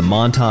 You get the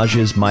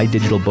montages, my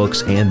digital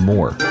books, and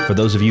more. For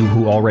those of you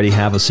who already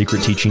have a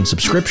Secret Teaching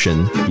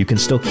subscription, you can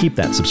still keep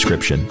that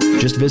subscription.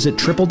 Just visit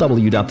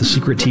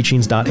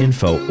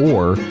www.thesecretteachings.info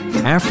or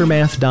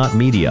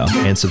aftermath.media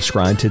and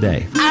subscribe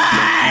today.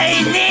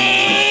 I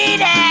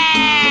need it!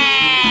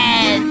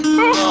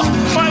 Oh,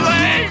 my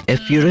leg!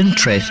 If you're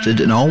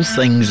interested in all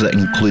things that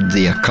include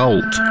the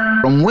occult,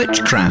 from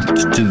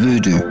witchcraft to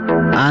voodoo,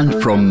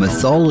 and from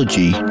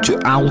mythology to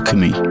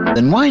alchemy,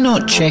 then why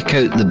not check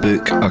out the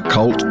book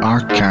Occult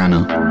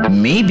Arcana?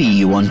 Maybe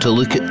you want to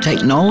look at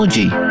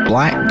technology,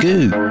 black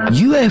goo,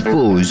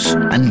 UFOs,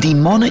 and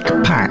demonic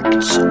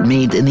pacts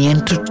made in the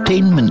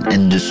entertainment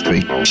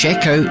industry.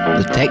 Check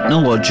out The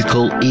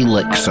Technological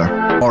Elixir.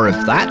 Or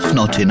if that's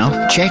not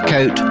enough, check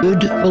out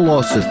Good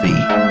Philosophy.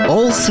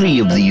 All 3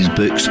 of these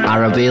books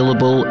are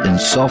available in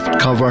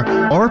softcover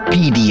or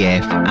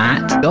PDF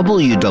at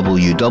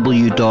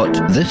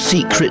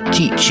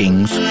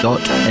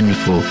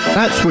www.thesecretteachings.info.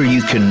 That's where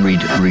you can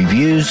read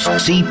reviews,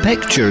 see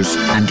pictures,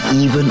 and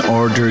even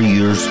order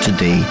yours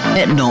today.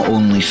 It not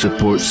only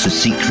supports The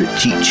Secret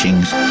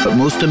Teachings, but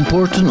most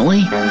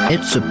importantly,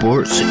 it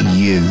supports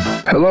you.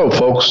 Hello,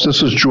 folks.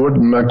 This is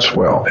Jordan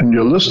Maxwell, and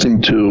you're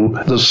listening to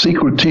The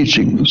Secret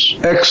Teachings.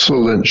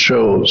 Excellent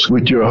shows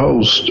with your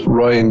host,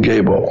 Ryan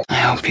Gable. I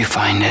hope you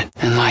find it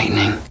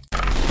enlightening.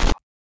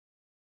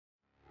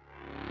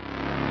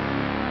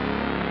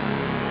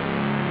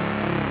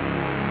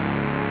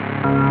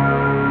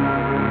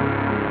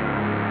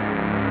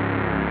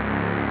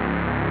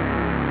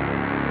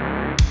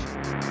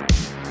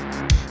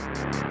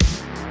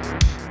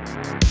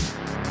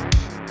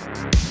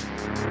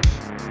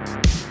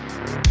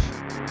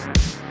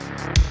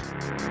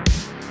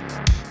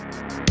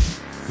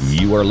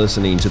 You are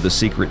listening to The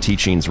Secret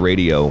Teachings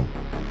Radio.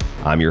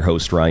 I'm your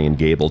host, Ryan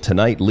Gable.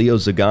 Tonight, Leo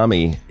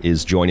Zagami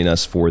is joining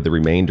us for the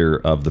remainder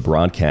of the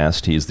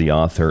broadcast. He is the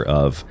author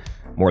of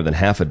more than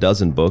half a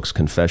dozen books,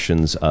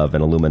 Confessions of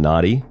an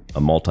Illuminati, a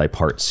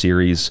multi-part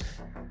series,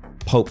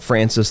 Pope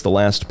Francis, the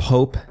Last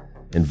Pope,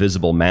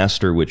 Invisible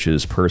Master, which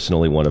is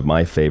personally one of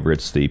my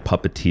favorites, The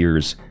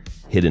Puppeteer's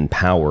Hidden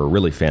Power,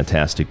 really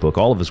fantastic book.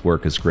 All of his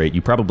work is great.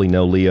 You probably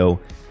know Leo,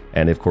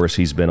 and of course,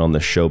 he's been on the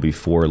show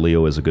before.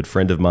 Leo is a good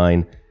friend of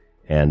mine.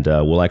 And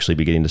we'll actually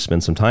be getting to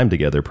spend some time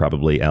together,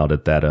 probably out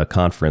at that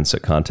conference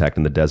at Contact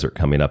in the Desert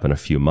coming up in a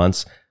few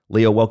months.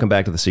 Leo, welcome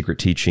back to The Secret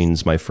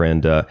Teachings, my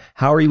friend.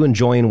 How are you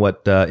enjoying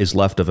what is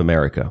left of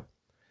America?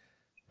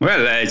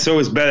 Well, it's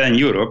always better than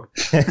Europe.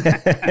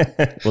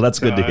 Well, that's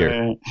good to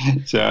hear.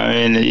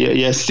 I mean,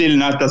 you're still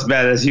not as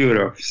bad as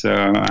Europe. So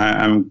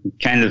I'm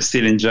kind of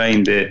still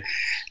enjoying the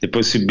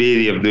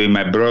possibility of doing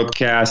my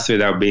broadcast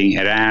without being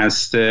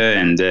harassed.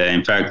 And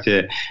in fact,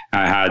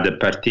 I had a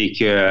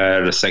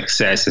particular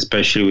success,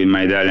 especially with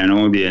my Italian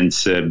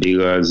audience,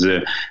 because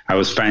I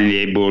was finally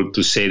able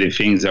to say the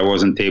things I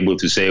wasn't able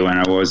to say when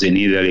I was in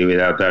Italy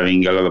without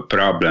having a lot of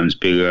problems,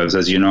 because,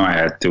 as you know, I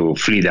had to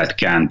flee that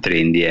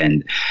country in the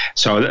end.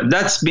 So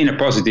that's been a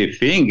positive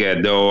thing,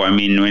 though. I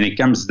mean, when it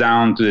comes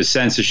down to the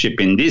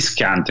censorship in this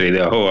country,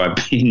 though, I've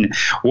been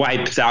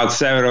wiped out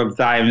several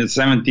times,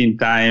 17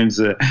 times.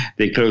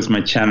 They closed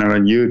my channel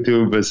on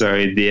YouTube. So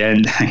in the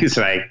end, it's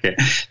like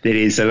there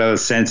is a lot of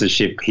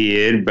censorship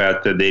here,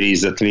 but there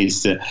is at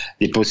least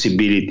the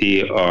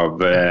possibility of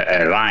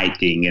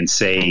writing and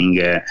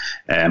saying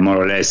more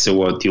or less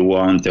what you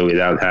want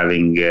without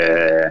having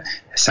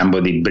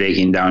somebody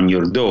breaking down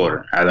your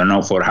door. I don't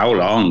know for how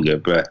long,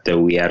 but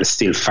we are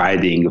still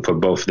fighting for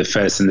both the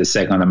First and the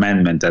Second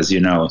Amendment, as you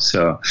know.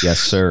 So yes,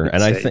 sir.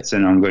 And I think it's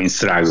an ongoing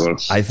struggle.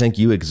 I think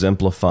you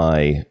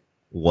exemplify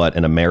what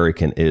an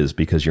American is,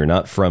 because you're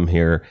not from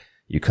here.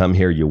 You come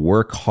here, you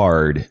work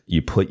hard,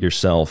 you put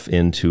yourself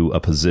into a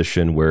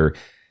position where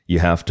you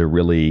have to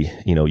really,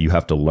 you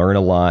have to learn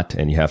a lot,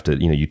 and you have to,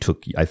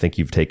 I think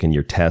you've taken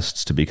your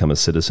tests to become a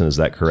citizen. Is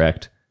that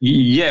correct?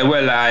 Yeah,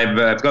 well,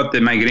 I've got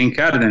my green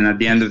card, and at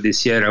the end of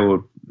this year, I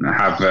will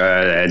have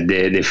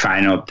the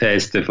final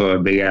test for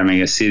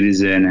becoming a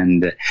citizen,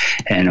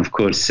 and of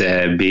course,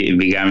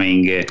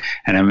 becoming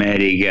an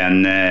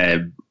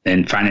American.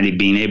 And finally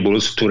being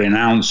able to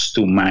renounce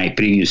to my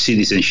previous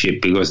citizenship,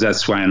 because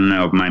that's one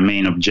of my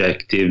main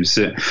objectives.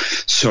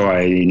 So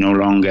I no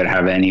longer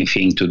have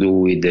anything to do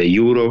with the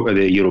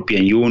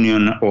European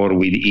Union, or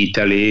with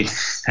Italy.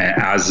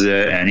 As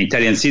an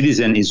Italian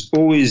citizen is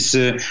always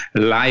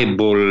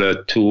liable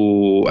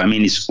to,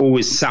 is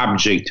always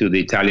subject to the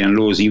Italian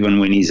laws,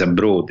 even when he's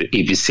abroad,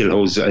 if he still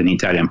holds an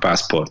Italian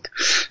passport.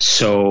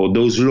 So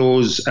those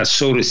laws are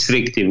so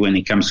restrictive when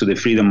it comes to the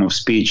freedom of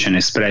speech and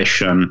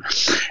expression,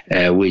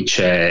 and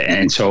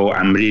so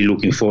I'm really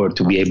looking forward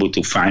to be able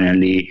to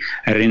finally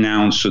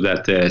renounce to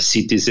that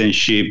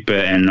citizenship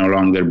and no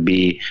longer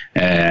be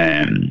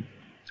liable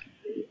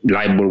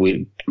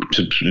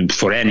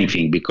for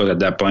anything, because at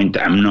that point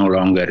I'm no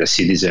longer a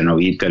citizen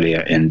of Italy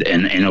and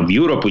of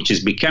Europe, which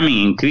is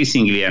becoming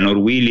increasingly an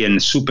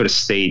Orwellian super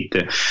state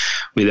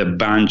with a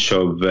bunch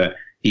of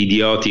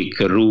idiotic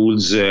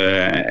rules.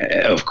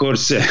 Of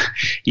course,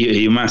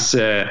 you must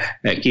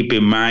keep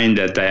in mind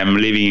that I am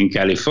living in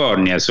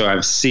California, so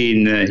I've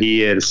seen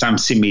here some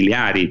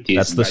similarities.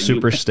 That's the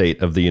super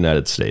state of the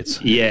United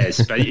States.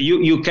 Yes, but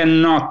you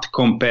cannot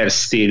compare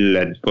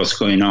still what's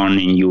going on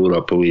in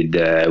Europe with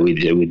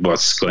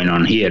what's going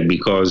on here,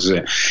 because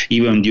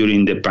even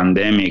during the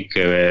pandemic,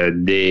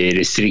 the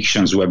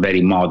restrictions were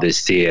very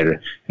modest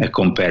here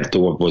compared to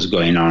what was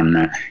going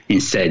on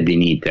instead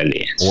in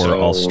Italy. Or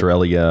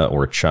Australia,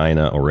 or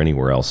China, or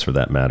anywhere else for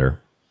that matter.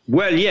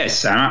 Well,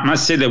 yes, I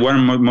must say that one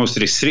of the most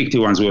restrictive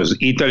ones was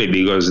Italy,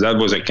 because that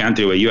was a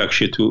country where you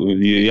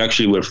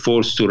actually were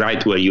forced to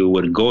write where you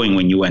were going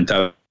when you went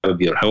out of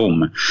your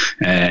home,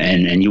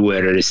 and you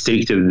were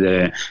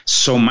restricted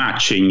so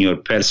much in your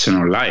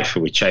personal life,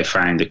 which I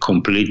find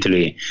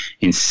completely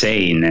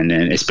insane, and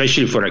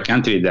especially for a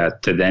country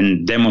that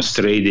then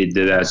demonstrated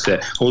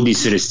that all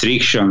these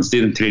restrictions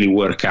didn't really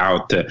work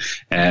out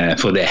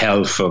for the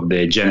health of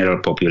the general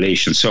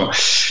population. So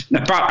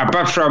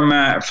apart from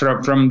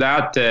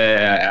that,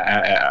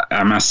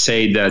 I must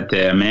say that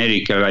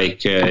America,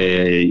 like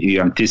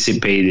you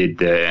anticipated,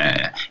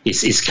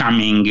 is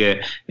coming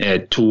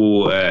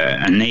to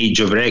an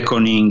age of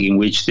reckoning in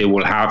which they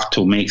will have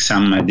to make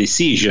some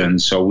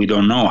decisions. So we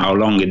don't know how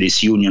long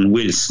this union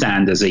will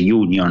stand as a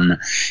union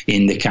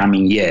in the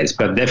coming years.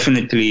 But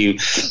definitely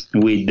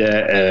with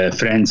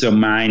friends of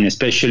mine,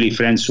 especially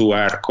friends who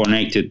are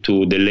connected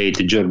to the late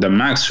Jordan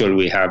Maxwell,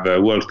 we have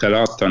worked a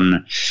lot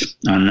on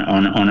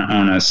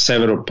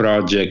several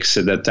projects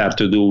that have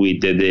to do with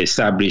the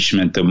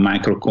establishment of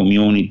micro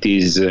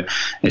communities,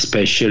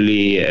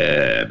 especially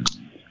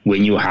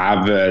when you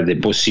have the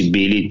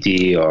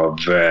possibility of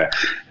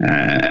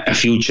a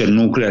future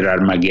nuclear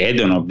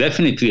Armageddon, or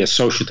definitely a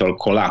societal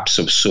collapse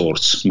of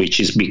sorts,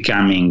 which is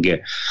becoming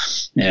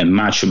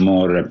much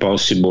more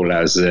possible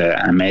as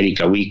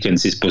America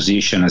weakens its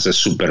position as a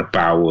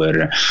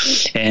superpower.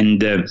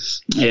 And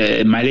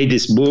my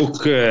latest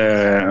book,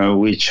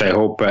 which I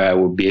hope I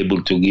will be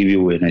able to give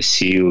you when I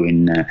see you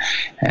in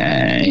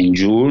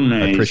June,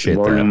 is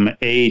volume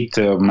 8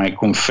 of my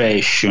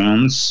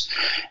Confessions,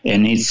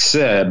 and it's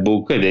a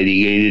book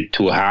dedicated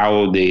to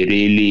how they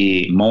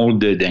really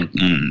molded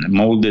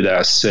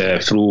us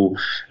through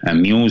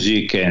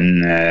music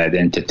and the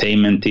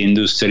entertainment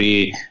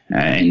industry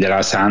in the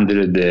last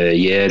 100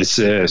 years,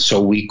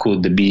 so we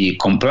could be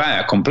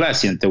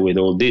complacent with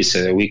all this.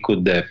 We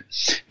could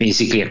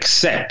basically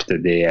accept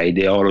the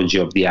ideology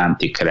of the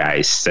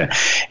Antichrist.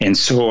 And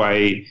so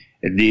I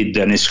did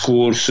an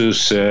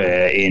excursus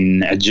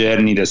in a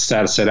journey that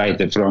starts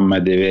right from the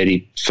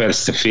very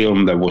first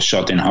film that was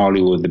shot in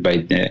Hollywood by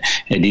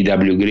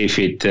D.W.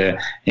 Griffith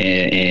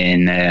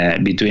in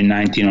between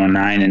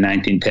 1909 and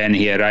 1910.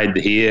 He arrived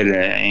here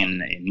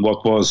in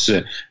what was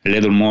a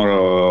little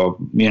more,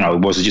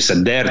 it was just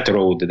a dirt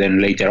road, then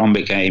later on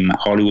became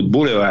Hollywood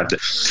Boulevard.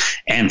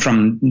 And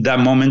from that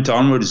moment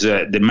onwards,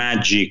 the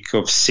magic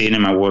of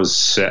cinema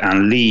was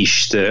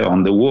unleashed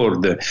on the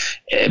world.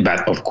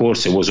 But of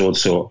course, it was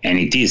also, and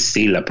it is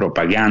still, a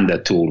propaganda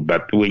tool.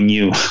 But when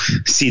you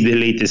see the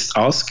latest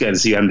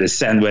Oscars, you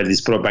understand where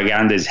this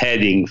propaganda is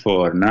heading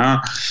for. No,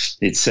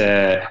 it's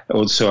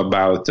also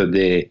about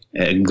the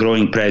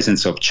growing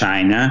presence of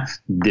China,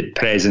 the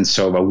presence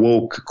of a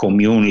woke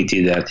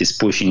community that is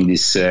pushing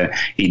these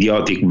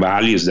idiotic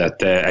values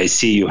that I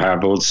see you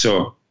have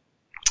also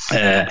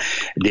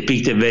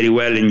depicted very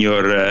well in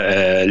your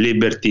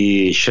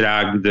Liberty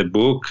Shrugged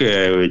book,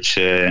 which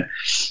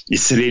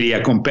is really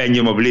a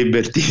compendium of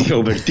liberty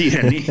over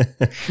tyranny.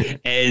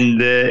 and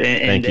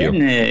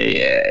then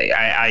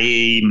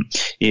I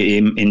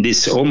in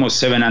this almost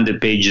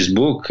 700 pages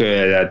book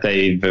that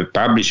I've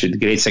published with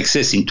great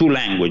success in 2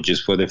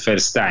 languages for the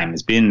first time.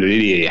 It's been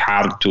really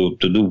hard to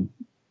do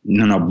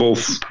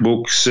both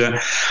books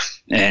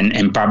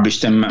and publish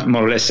them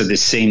more or less at the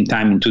same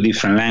time in 2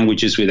 different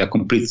languages with a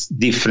complete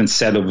different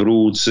set of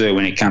rules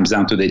when it comes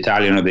down to the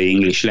Italian or the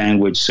English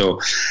language. So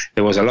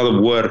there was a lot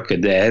of work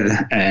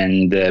there,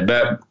 and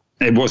but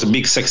it was a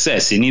big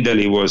success. In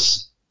Italy, it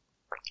was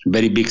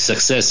very big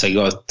success. I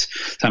got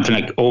something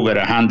like over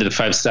 100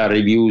 5-star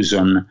reviews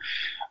on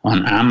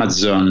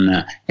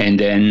Amazon, and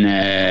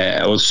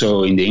then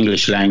also in the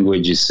English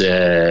language is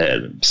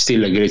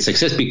still a great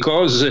success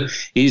because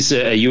it's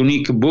a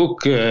unique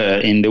book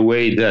in the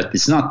way that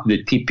it's not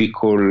the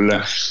typical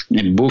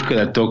book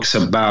that talks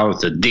about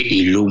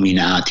the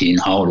Illuminati in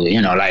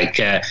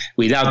Hollywood,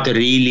 without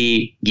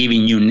really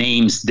giving you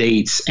names,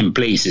 dates, and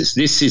places.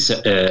 This is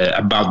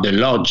about the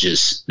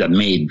lodges that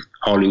made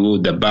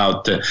Hollywood,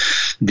 about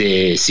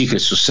the secret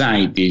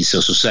societies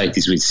or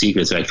societies with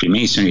secrets like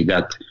Freemasonry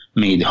that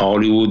made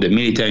Hollywood, the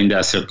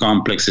military-industrial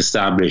complex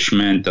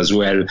establishment, as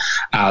well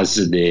as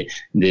the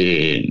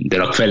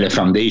Rockefeller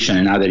Foundation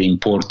and other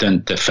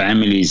important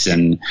families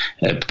and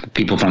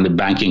people from the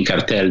banking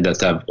cartel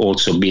that have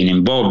also been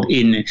involved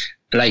in,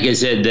 like I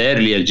said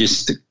earlier,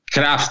 just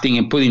crafting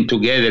and putting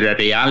together a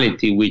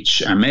reality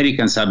which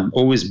Americans have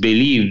always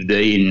believed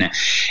in.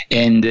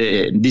 And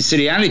this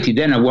reality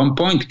then at one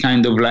point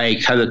kind of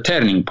like had a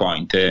turning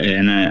point.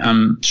 And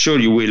I'm sure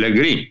you will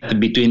agree.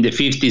 Between the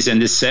 50s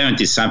and the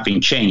 70s, something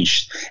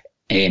changed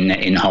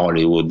in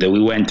Hollywood.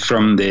 We went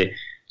from the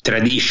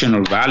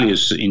traditional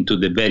values into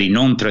the very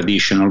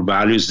non-traditional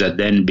values that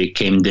then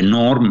became the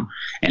norm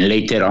and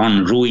later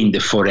on ruined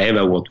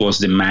forever what was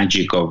the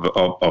magic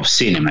of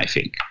cinema, I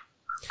think.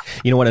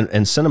 You know what?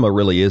 And cinema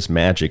really is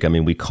magic. I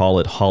mean, we call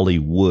it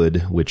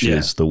Hollywood, which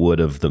is the wood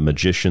of the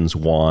magician's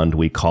wand.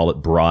 We call it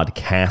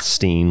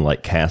broadcasting,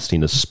 like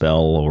casting a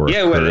spell or a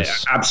curse. Well,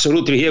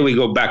 absolutely. Here we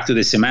go back to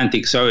the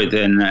semantics of it.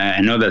 And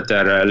I know that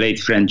our late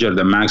friend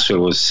Jordan Maxwell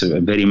was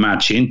very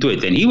much into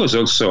it. And he was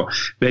also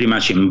very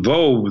much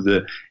involved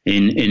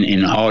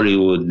in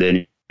Hollywood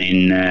and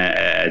in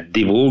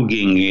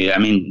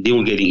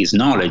divulgating his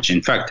knowledge.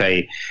 In fact,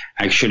 I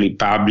actually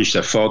published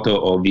a photo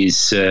of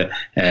his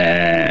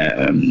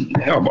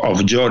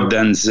of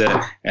Jordan's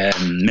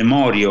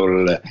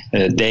memorial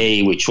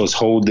day, which was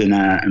held in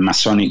a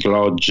Masonic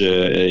lodge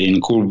in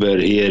Culver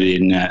here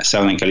in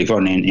Southern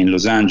California, in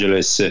Los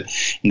Angeles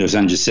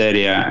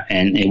area,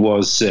 and it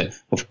was,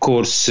 of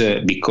course,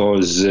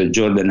 because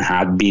Jordan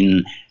had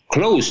been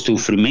close to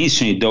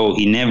Freemasonry, though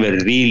he never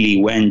really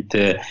went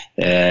through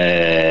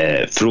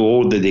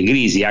all the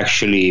degrees. He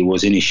actually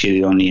was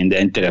initiated only in the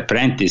Enter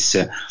Apprentice,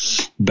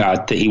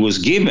 but he was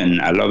given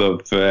a lot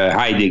of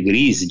high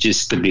degrees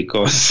just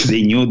because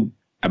they knew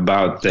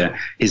about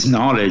his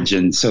knowledge,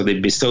 and so they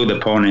bestowed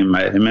upon him.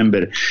 I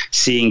remember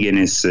seeing in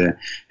his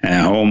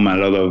home a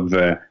lot of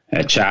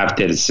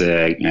charters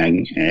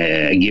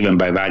given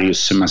by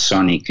various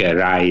Masonic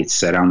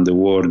rites around the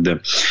world,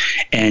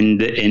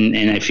 and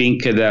I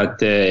think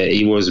that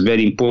it was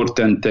very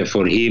important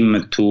for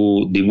him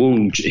to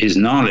divulge his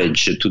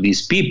knowledge to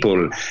these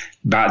people.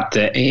 But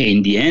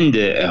in the end,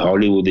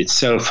 Hollywood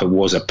itself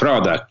was a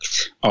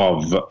product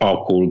of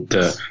occult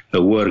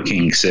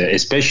workings,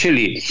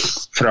 especially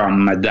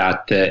from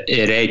that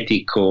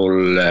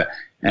heretical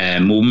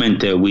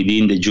movement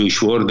within the Jewish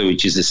world,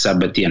 which is the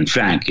Sabbatean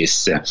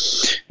Frankists.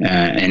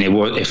 And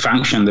it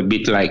functioned a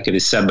bit like the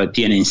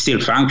Sabbatean, and still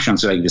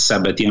functions like the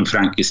Sabbatean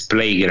Frankist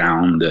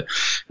playground.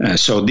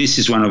 So this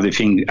is one of the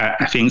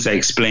things I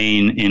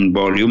explain in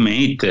Volume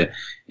 8,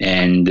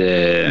 and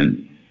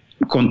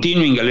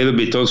continuing a little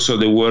bit also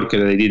the work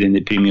that I did in the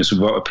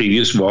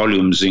previous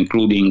volumes,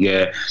 including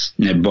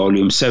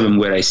Volume 7,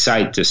 where I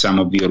cite some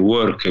of your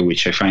work,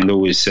 which I find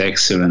always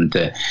excellent,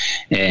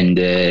 and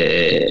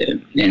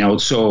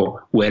also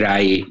where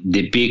I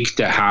depict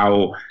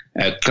how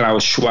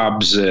Klaus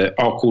Schwab's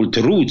occult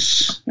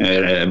roots,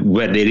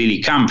 where they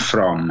really come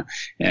from,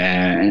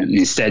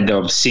 instead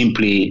of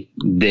simply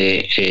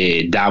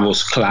the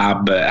Davos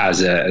Club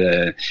as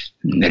a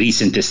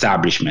recent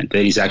establishment.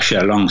 There is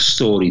actually a long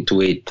story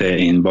to it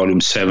in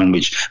Volume 7,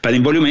 but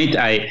in Volume 8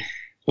 I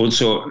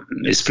also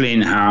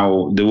explain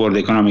how the World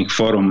Economic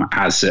Forum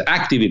has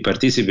actively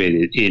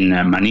participated in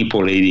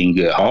manipulating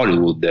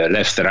Hollywood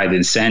left, right,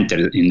 and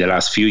center in the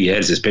last few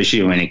years,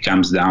 especially when it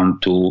comes down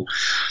to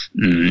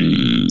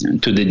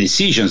the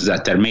decisions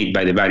that are made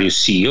by the various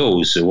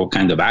CEOs, what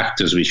kind of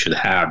actors we should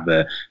have,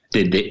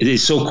 the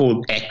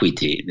so-called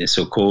equity, the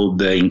so-called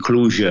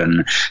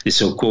inclusion, the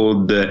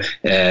so-called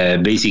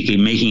basically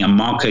making a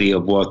mockery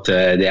of what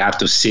the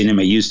art of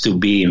cinema used to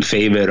be in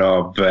favor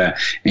of.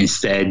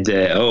 Instead,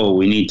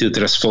 we need to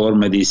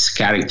transform this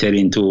character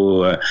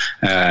into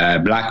a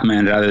black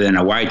man rather than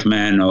a white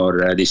man,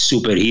 or this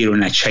superhero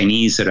in a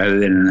Chinese rather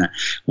than a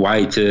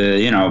white.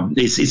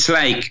 It's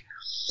like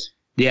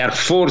they are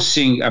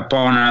forcing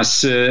upon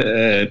us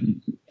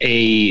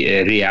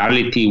a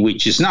reality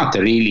which is not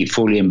really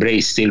fully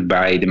embraced still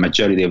by the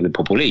majority of the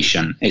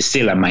population. It's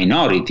still a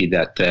minority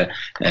that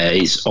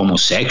is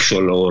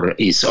homosexual or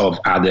is of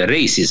other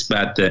races.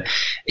 But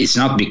it's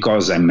not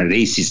because I'm a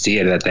racist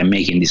here that I'm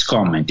making this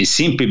comment. It's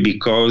simply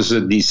because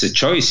these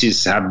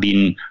choices have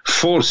been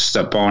forced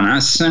upon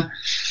us,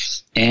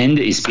 and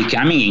it's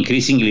becoming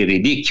increasingly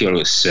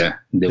ridiculous.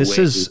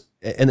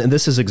 And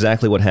this is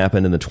exactly what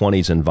happened in the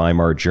 20s in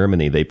Weimar,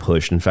 Germany. They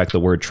pushed, in fact, the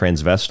word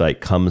transvestite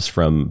comes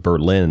from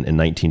Berlin in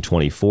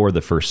 1924,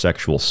 the first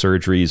sexual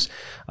surgeries.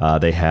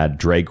 They had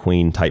drag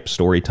queen type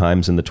story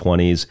times in the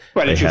 20s.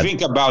 Well, if you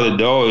think about it,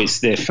 though, it's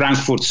the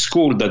Frankfurt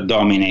School that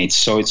dominates,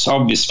 so it's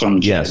obvious from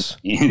Germany.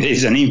 Yes.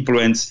 There's an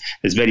influence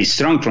that's very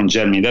strong from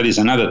Germany. That is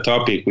another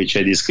topic which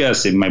I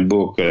discuss in my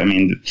book. I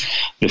mean,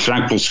 the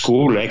Frankfurt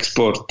School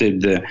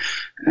exported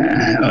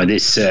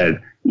this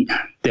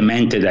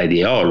demented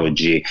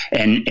ideology,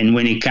 and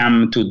when it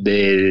comes to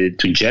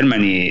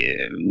Germany,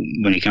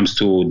 when it comes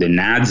to the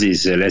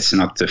Nazis, let's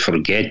not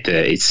forget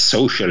it's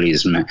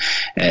socialism.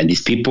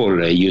 These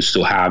people used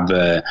to have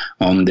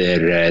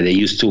they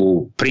used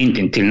to print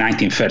until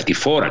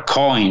 1934 a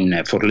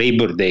coin for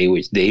Labor Day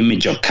with the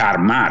image of Karl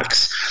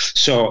Marx.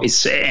 So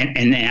it's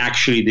and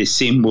actually the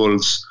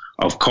symbols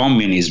of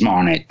communism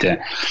on it.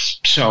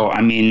 So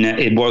I mean,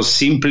 it was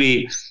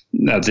simply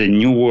that the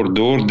New World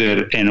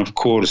Order, and of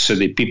course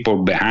the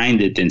people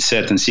behind it in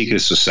certain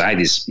secret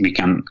societies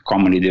become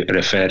commonly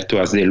referred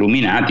to as the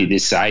Illuminati,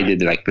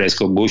 decided, like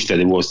Prescott Bush, that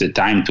it was the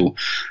time to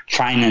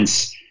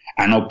finance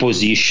an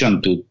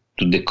opposition to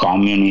the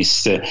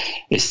communist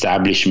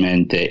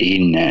establishment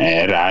in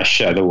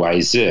Russia.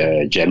 Otherwise,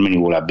 Germany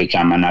would have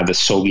become another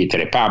Soviet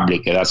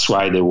republic. That's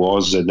why there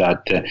was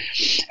that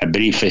a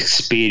brief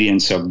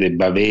experience of the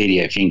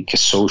Bavaria, I think,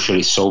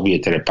 socialist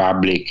Soviet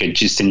republic,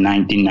 just in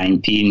between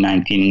 1918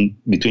 and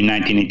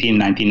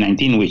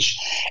 1919, which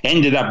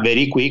ended up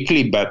very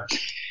quickly, but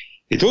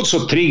it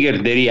also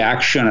triggered the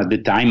reaction at the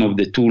time of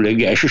the Thule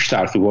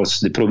Gesellschaft, was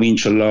the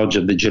provincial lodge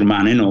of the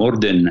Germanen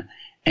Orden,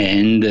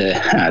 And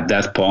at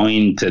that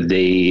point,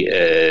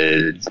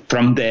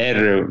 from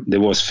there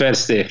was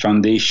first the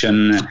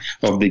foundation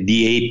of the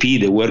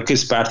DAP, the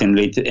Workers' Party, and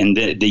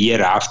the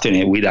year after,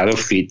 with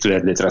Adolf Hitler,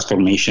 the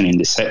transformation in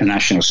the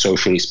National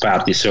Socialist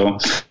Party. So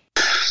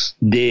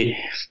the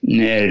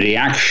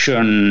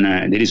reaction,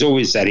 there is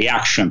always a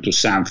reaction to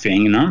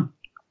something,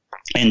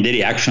 And the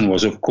reaction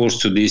was, of course,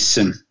 to this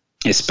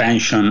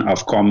expansion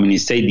of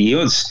communist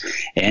ideals.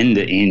 And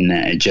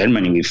in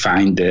Germany, we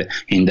find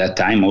in that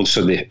time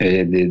also the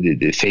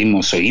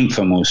famous or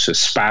infamous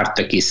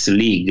Spartacist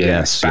League.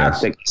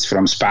 Spartacus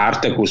from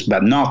Spartacus,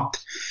 but not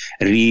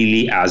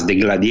really as the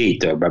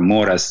gladiator, but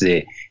more as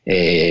the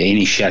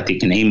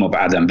initiatic name of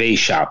Adam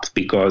Weishaupt,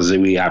 because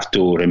we have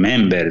to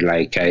remember,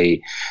 like I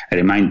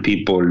remind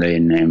people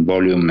in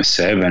volume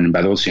 7,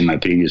 but also in my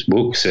previous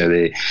books,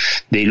 the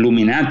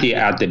Illuminati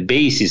are the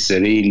basis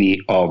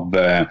really of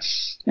a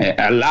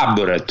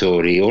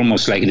laboratory,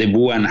 almost like the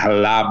Wuhan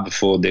lab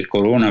for the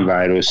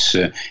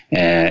coronavirus.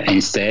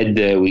 Instead,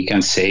 we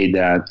can say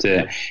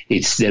that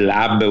it's the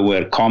lab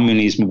where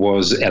communism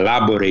was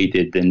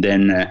elaborated, and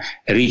then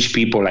rich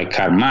people like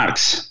Karl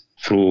Marx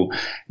through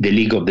the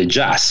League of the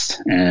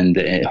Just, and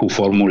who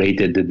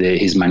formulated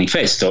his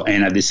manifesto,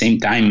 and at the same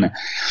time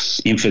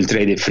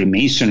infiltrated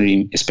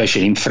Freemasonry,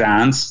 especially in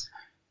France,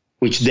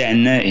 which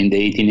then in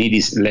the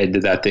 1880s led to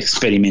that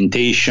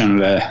experimentation,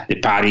 the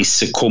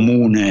Paris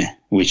Commune,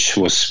 which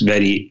was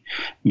very,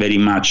 very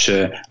much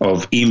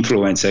of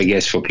influence, I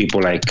guess, for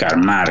people like Karl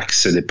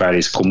Marx, the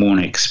Paris Commune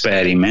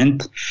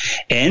experiment.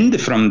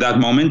 And from that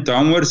moment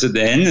onwards,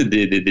 then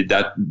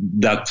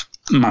that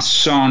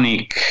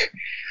Masonic,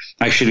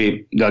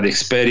 actually, that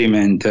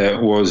experiment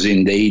was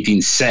in the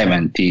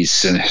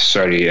 1870s.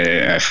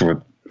 I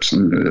forgot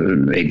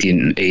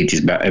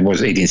 1880s, but it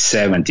was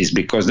 1870s,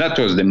 because that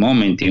was the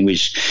moment in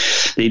which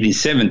the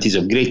 1870s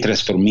of great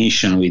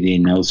transformation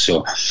within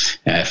also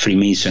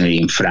Freemasonry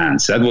in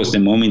France. That was the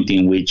moment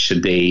in which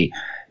they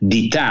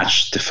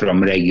detached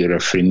from regular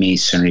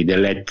Freemasonry. They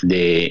let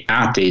the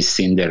atheists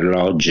in their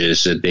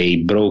lodges. They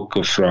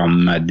broke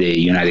from the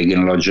United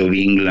Grand Lodge of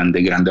England,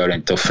 the Grand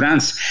Orient of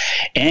France,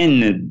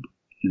 and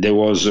there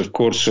was, of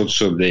course,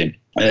 also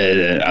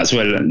as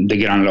well the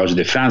Grand Lodge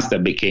de France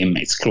that became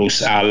its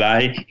close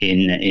ally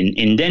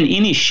in then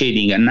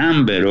initiating a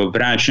number of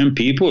Russian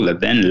people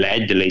that then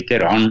led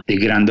later on the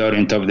Grand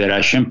Orient of the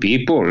Russian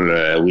people,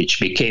 which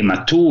became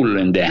a tool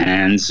in the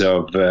hands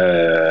of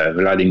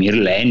Vladimir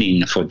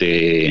Lenin for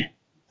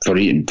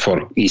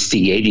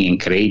instigating and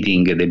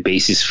creating the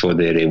basis for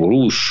the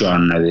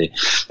revolution.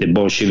 The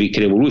Bolshevik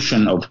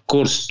revolution, of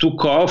course,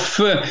 took off,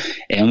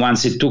 and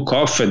once it took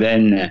off,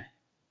 then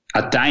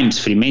at times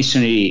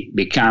Freemasonry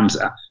becomes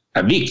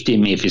a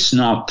victim if it's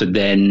not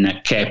then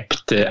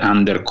kept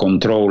under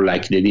control,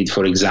 like they did,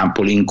 for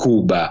example, in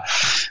Cuba,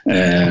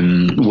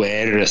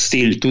 where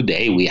still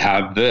today we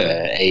have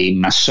a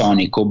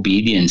Masonic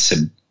obedience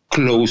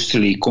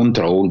closely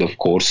controlled, of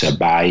course,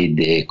 by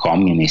the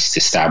communist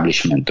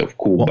establishment of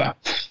Cuba. Well,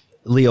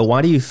 Leo,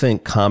 why do you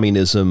think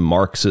communism,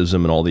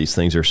 Marxism, and all these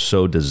things are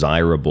so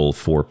desirable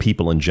for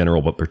people in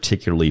general, but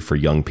particularly for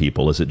young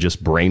people? Is it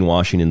just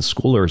brainwashing in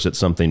school, or is it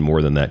something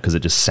more than that? Because it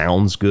just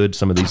sounds good,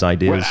 some of these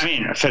ideas? Well, I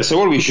mean, first of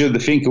all, we should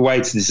think why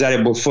it's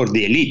desirable for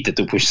the elite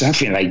to push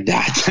something like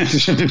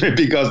that,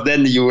 because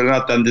then you will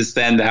not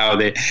understand how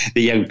the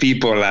young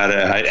people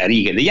are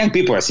eager. The young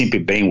people are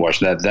simply brainwashed.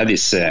 That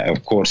is,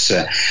 of course,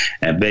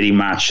 very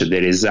much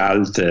the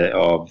result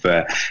of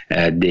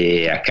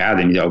the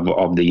academy,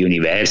 of the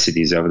university,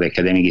 of the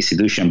academic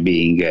institution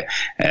being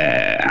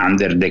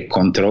under the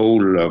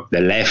control of the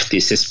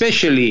leftists,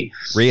 especially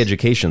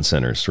re-education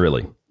centers,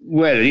 really.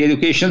 Well,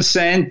 re-education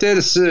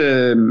centers,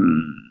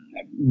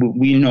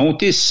 we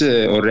notice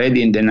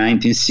already in the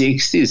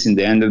 1960s, in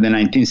the end of the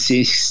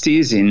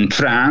 1960s in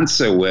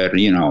France, where,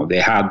 they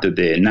had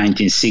the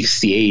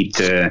 1968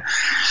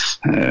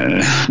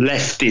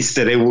 leftist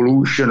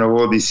revolution of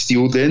all these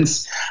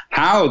students,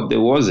 how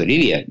there was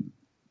really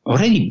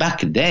already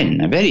back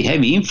then a very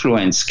heavy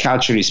influence,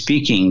 culturally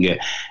speaking,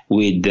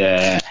 with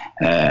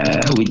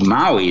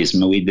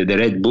Maoism, with the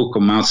Red Book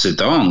of Mao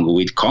Zedong,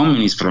 with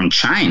communists from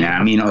China.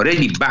 I mean,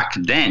 already back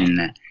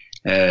then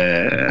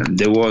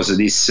there was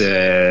this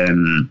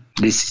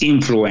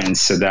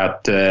influence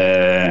that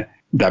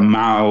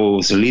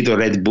Mao's Little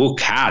Red Book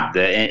had,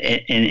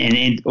 and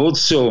it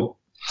also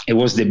it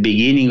was the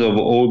beginning of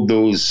all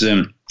those.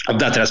 Of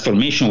that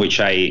transformation, which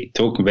I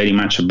talk very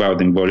much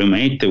about in Volume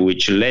 8,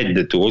 which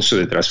led to also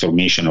the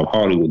transformation of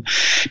Hollywood,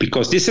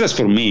 because this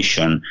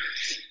transformation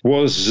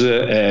was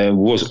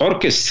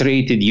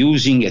orchestrated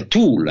using a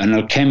tool, an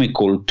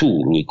alchemical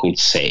tool, we could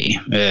say,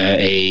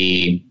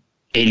 a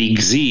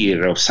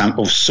elixir of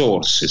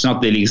sorts. It's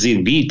not the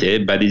elixir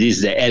vitae, but it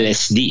is the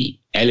LSD.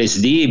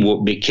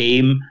 LSD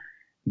became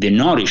the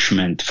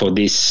nourishment for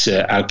this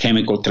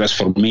alchemical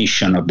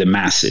transformation of the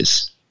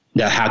masses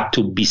that had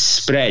to be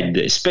spread,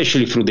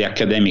 especially through the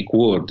academic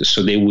world,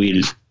 so they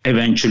will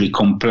eventually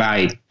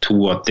comply to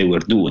what they were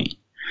doing.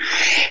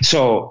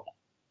 So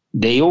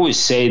they always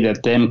say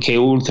that the MK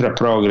Ultra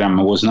program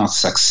was not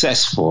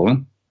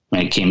successful,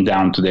 when it came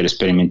down to their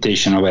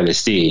experimentation of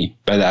LSD,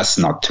 but that's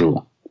not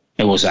true.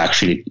 It was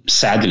actually,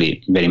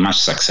 sadly, very much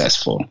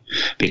successful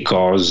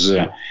because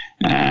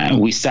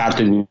we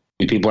started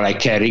with people like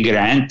Cary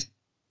Grant,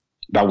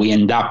 but we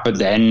end up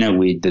then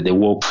with the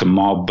woke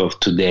mob of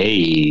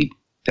today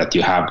that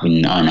you have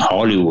in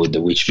Hollywood,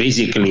 which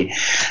basically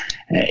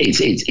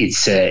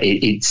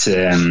it's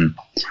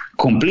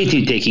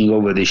completely taking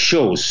over the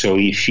show. So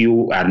if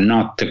you are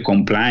not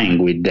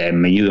complying with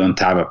them, you don't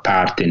have a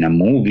part in a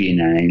movie,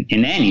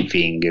 in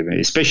anything,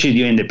 especially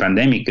during the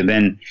pandemic.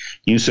 Then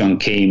Newsom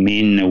came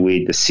in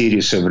with a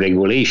series of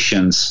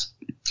regulations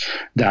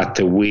that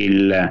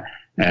will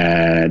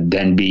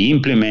then be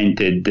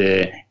implemented,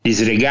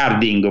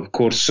 disregarding, of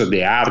course,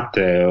 the art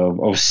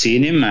of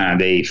cinema.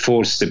 They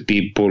forced the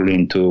people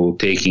into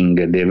taking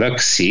the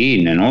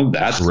vaccine and all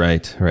that.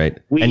 Right.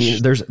 And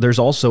there's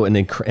also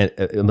a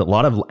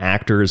lot of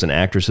actors and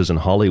actresses in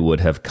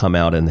Hollywood have come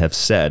out and have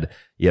said,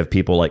 you have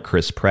people like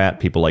Chris Pratt,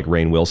 people like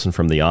Rainn Wilson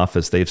from The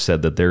Office. They've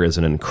said that there is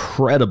an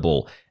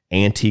incredible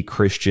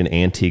anti-Christian,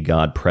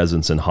 anti-God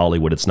presence in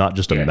Hollywood. It's not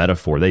just a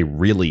metaphor. They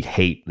really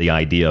hate the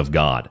idea of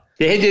God.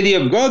 They hate the idea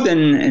of God,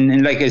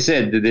 and like I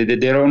said,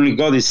 their only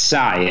God is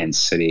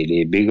science,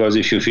 really. Because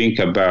if you think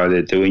about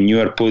it, when you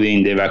are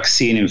putting the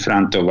vaccine in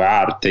front of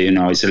art,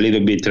 it's a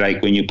little bit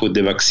like when you put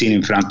the vaccine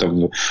in front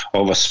of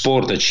a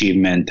sport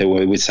achievement.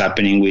 What's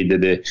happening with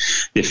the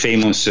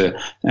famous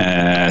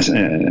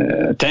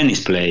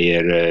tennis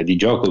player,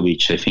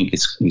 Djokovic? I think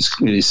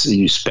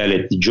you spell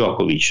it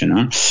Djokovic,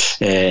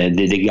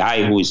 the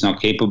guy who is not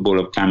capable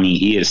of coming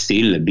here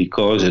still,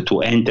 because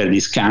to enter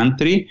this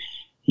country,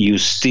 you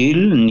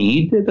still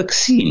need a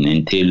vaccine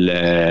until,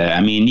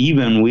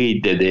 even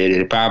with the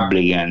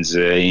Republicans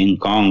in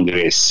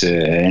Congress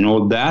and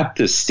all that,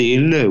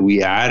 still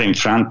we are in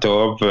front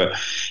of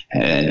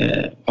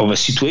a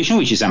situation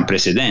which is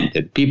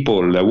unprecedented.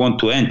 People that want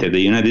to enter the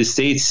United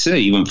States,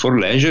 even for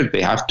leisure,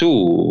 they have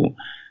to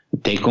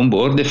take on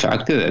board the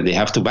fact that they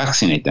have to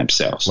vaccinate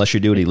themselves. Unless you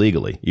do it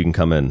illegally, you can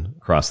come in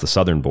across the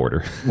southern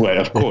border. Well,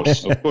 of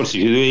course, if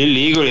you do it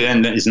illegally,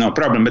 then it's no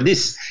problem. But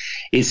this,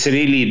 it's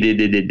really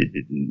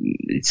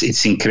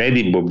it's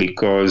incredible,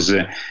 because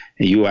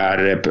you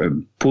are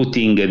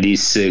putting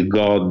this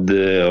God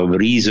of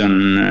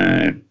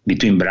reason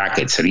between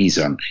brackets,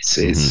 reason.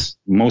 It's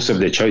most of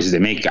the choices they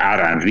make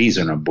are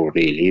unreasonable,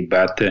 really.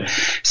 But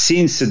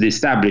since the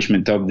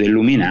establishment of the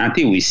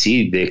Illuminati, we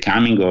see the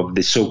coming of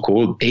the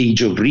so-called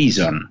age of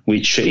reason,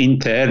 which in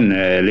turn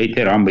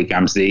later on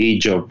becomes the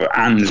age of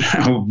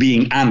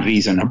being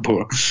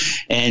unreasonable.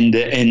 And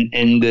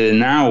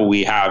now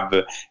we have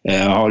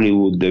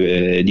Hollywood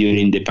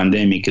during the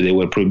pandemic. They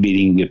were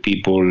prohibiting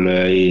people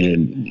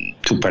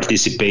to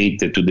participate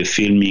to the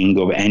filming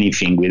of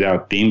anything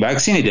without being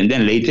vaccinated. And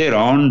then later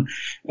on,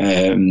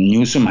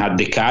 Newsom had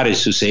the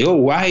courage to say,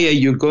 why are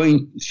you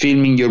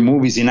filming your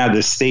movies in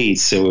other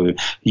states? So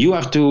you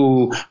have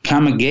to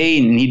come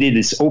again. And he did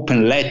this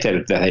open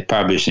letter that I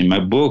published in my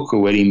book,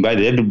 where he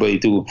invited everybody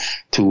to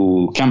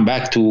come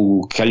back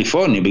to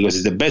California because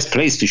it's the best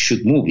place to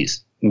shoot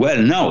movies.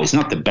 Well, no, it's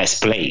not the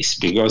best place,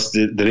 because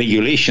the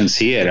regulations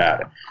here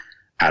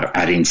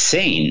are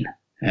insane.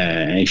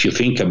 If you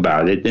think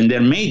about it, and they're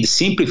made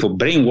simply for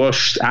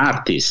brainwashed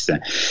artists.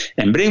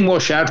 And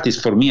brainwashed artists,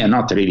 for me, are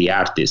not really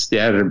artists. They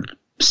are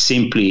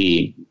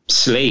simply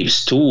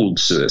slaves,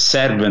 tools,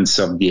 servants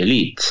of the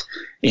elite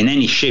in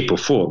any shape or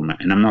form.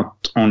 And I'm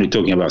not only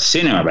talking about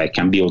cinema, but it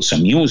can be also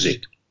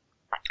music.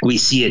 We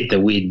see it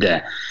with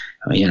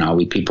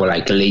people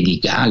like Lady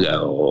Gaga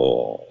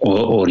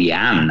or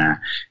Rihanna.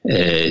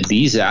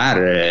 These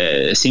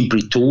are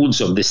simply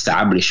tools of the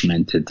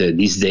establishment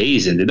these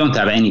days, and they don't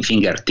have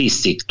anything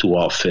artistic to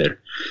offer.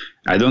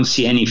 I don't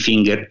see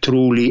anything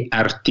truly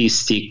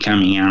artistic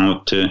coming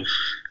out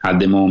at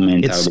the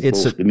moment out of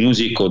both the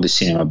music or the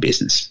cinema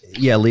business.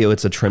 Yeah, Leo,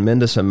 it's a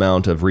tremendous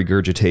amount of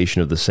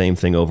regurgitation of the same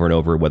thing over and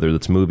over, whether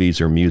it's movies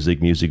or music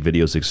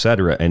videos,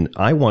 etc. And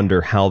I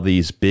wonder how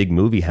these big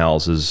movie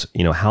houses,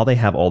 how they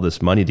have all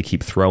this money to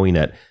keep throwing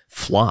at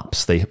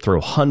flops. They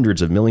throw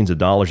hundreds of millions of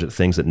dollars at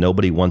things that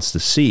nobody wants to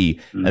see.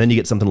 And then you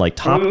get something like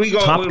Top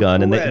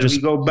Gun, and it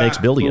just makes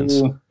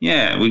billions.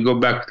 We go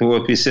back to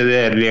what we said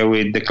earlier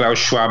with the Klaus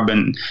Schwab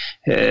and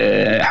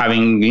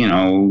having,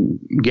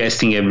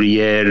 guesting every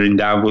year in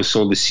Davos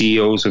all the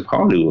CEOs of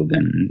Hollywood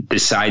and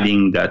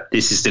deciding that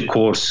this is the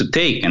course to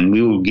take, and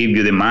we will give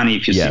you the money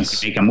if you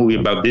simply make a movie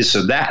about this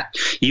or that,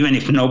 even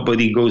if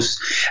nobody goes.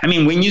 I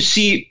mean, when you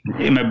see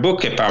in my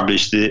book I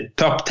published the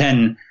top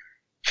 10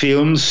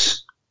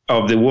 films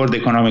of the World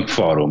Economic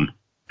Forum,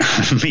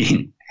 I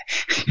mean,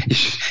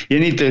 you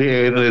need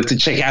to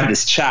check out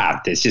this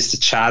chart. It's just a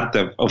chart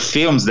of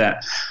films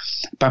that,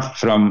 apart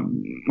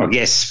from, I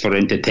guess, for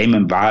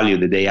entertainment value,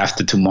 The Day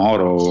After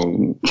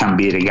Tomorrow can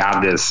be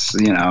regarded as,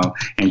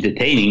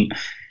 entertaining.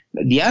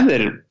 The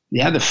other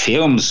the other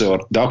films or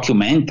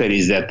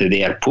documentaries that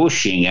they are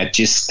pushing are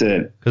just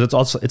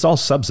because it's all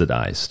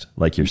subsidized,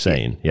 like you're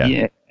saying.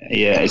 Yeah.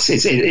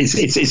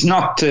 It's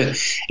not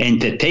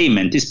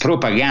entertainment. It's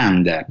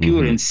propaganda,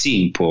 pure and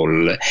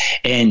simple.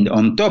 And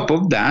on top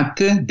of that,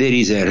 there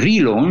is a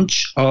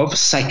relaunch of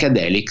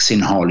psychedelics in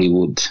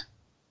Hollywood,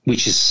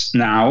 which is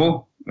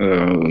now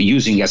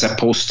using as a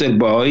poster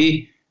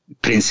boy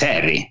Prince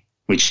Harry,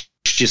 which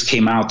just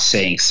came out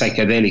saying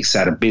psychedelics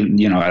are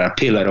a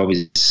pillar of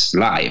his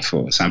life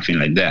or something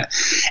like that.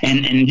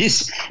 And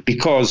this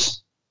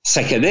because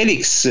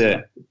psychedelics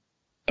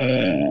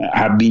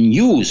are being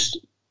used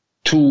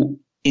to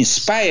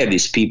inspire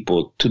these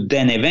people to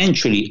then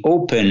eventually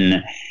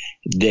open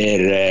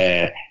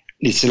their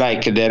it's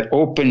like they're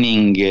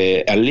opening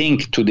a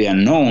link to the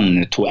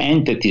unknown, to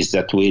entities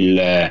that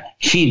will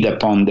feed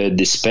upon the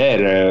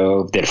despair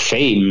of their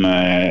fame.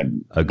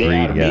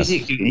 Agreed,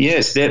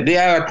 yes. They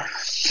are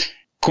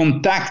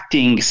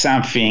contacting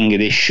something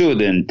they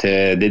shouldn't.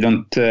 They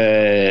don't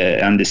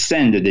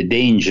understand the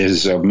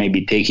dangers of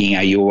maybe taking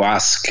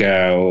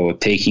ayahuasca or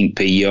taking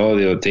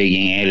peyote or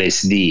taking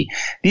LSD.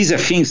 These are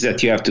things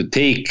that you have to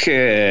take,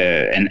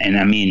 and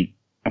I mean,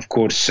 of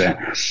course,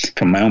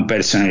 from my own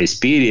personal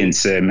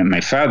experience, my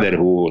father,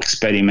 who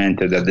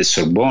experimented at the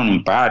Sorbonne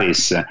in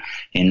Paris,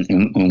 in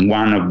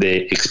one of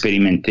the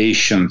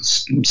experimentation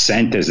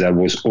centers that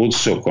was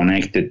also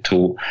connected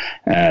to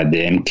the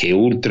MK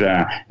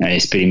Ultra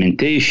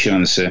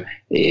experimentations,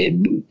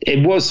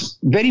 it was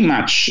very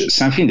much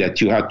something that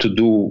you had to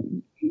do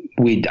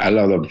with a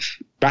lot of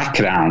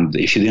background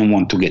if you didn't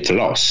want to get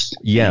lost.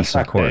 Yes,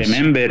 of course. I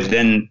remember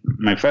then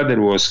my father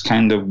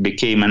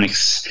became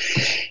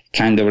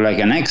like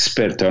an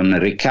expert on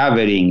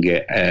recovering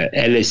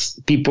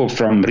people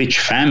from rich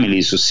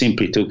families who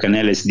simply took an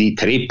LSD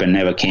trip and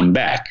never came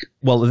back.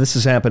 Well, this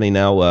is happening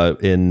now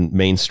in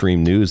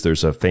mainstream news.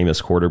 There's a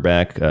famous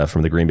quarterback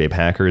from the Green Bay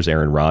Packers,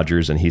 Aaron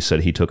Rodgers, and he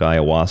said he took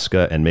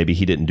ayahuasca, and maybe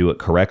he didn't do it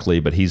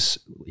correctly, but he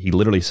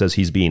literally says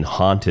he's being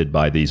haunted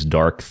by these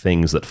dark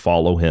things that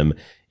follow him,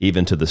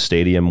 even to the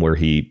stadium where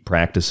he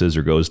practices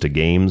or goes to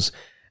games.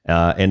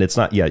 And it's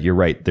not, you're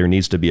right. There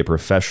needs to be a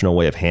professional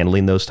way of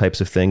handling those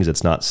types of things.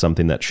 It's not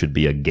something that should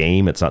be a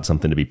game. It's not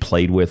something to be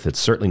played with. It's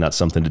certainly not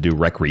something to do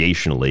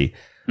recreationally.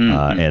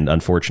 And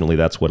unfortunately,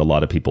 that's what a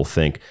lot of people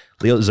think.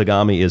 Leo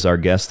Zagami is our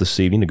guest this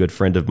evening, a good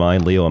friend of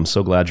mine. Leo, I'm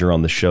so glad you're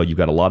on the show. You've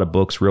got a lot of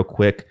books. Real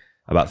quick,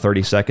 about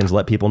 30 seconds.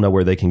 Let people know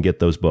where they can get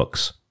those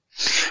books.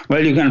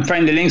 Well, you can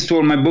find the links to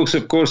all my books,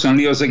 of course, on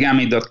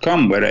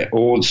leozagami.com, where I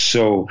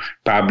also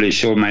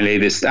publish all my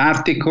latest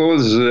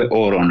articles,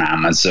 or on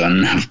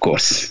Amazon, of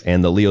course.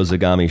 And the Leo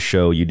Zagami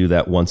Show, you do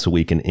that once a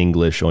week in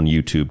English on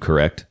YouTube,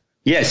 correct?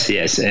 Yes.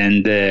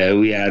 And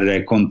we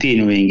are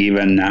continuing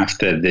even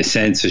after the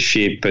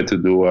censorship to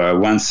do a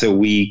once a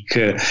week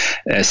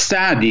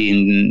study.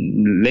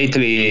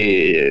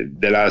 Lately,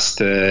 the last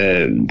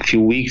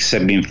few weeks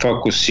have been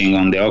focusing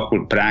on the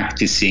occult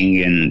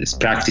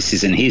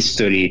practices and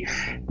history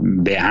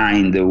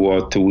behind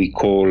what we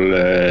call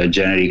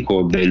generally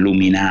called the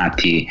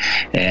Illuminati,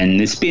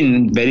 and it's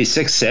been very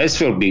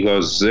successful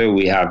because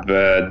we have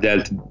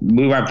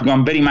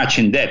gone very much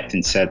in depth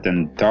in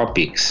certain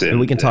topics. And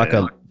we can talk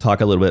a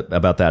little bit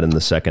about that in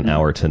the second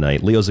hour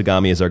tonight. Leo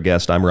Zagami is our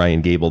guest. I'm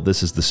Ryan Gable.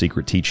 This is The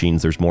Secret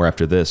Teachings. There's more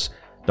after this.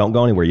 Don't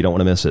go anywhere. You don't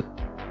want to miss it.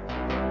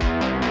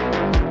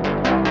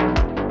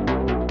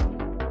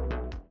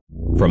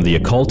 From the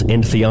occult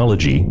and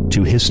theology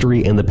to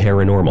history and the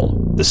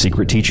paranormal, The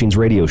Secret Teachings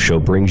radio show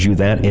brings you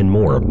that and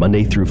more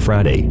Monday through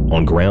Friday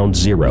on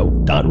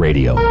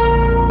groundzero.radio.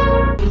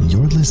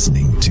 You're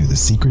listening to The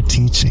Secret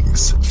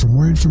Teachings. For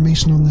more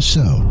information on the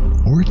show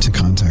or to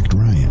contact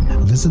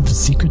Ryan, visit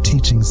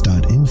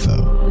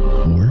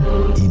thesecretteachings.info or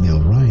email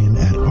Ryan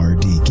at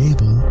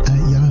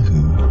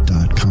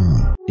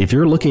rdgable@yahoo.com. If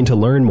you're looking to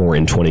learn more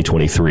in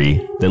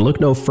 2023, then look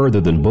no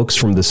further than books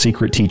from The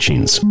Secret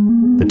Teachings.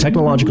 The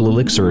Technological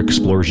Elixir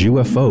explores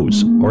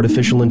UFOs,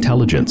 artificial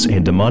intelligence,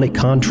 and demonic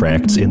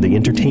contracts in the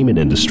entertainment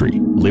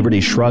industry.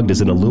 Liberty Shrugged is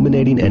an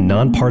illuminating and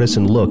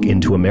nonpartisan look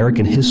into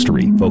American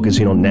history,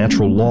 focusing on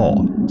natural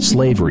law,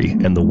 slavery,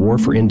 and the war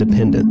for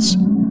independence.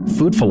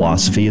 Food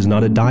Philosophy is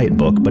not a diet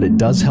book, but it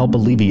does help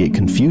alleviate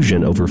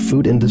confusion over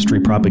food industry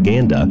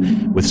propaganda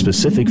with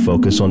specific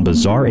focus on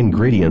bizarre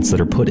ingredients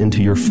that are put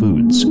into your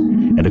foods.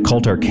 And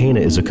Occult Arcana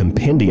is a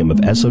compendium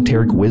of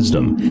esoteric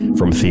wisdom,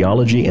 from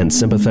theology and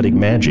sympathetic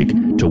magic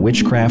to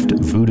witchcraft,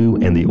 voodoo,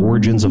 and the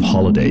origins of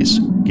holidays.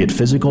 Get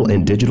physical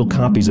and digital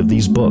copies of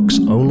these books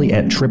only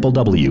at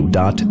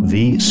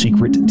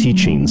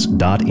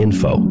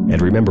www.thesecretteachings.info.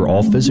 And remember,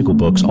 all physical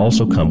books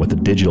also come with a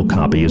digital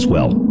copy as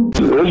well.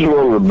 This is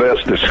one of the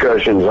best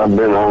discussions I've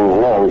been on in a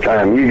long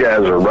time. You guys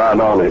are right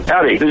on it.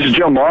 Howdy, this is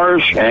Joe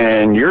Mars,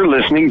 and you're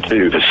listening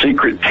to The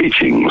Secret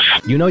Teachings.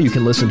 You know you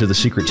can listen to The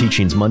Secret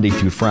Teachings Monday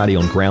through Friday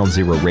on Ground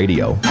Zero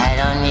Radio. I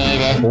don't need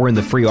it. Or in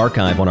the free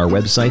archive on our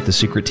website,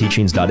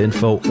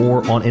 thesecretteachings.info,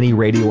 or on any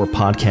radio or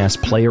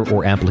podcast player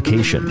or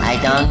application.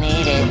 I don't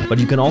need it. But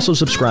you can also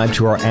subscribe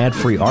to our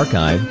ad-free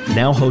archive,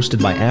 now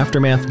hosted by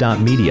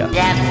Aftermath.media.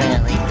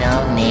 Definitely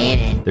don't need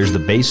it. There's the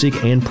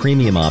basic and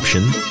premium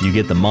option. You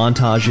get the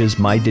montages,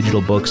 my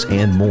digital books,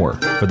 and more.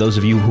 For those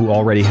of you who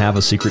already have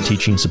a Secret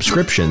Teaching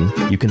subscription,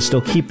 you can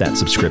still keep that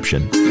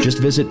subscription. Just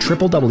visit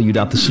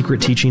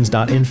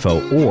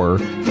www.thesecretteachings.info or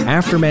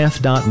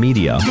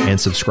aftermath.media and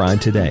subscribe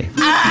today.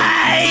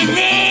 I need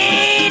it!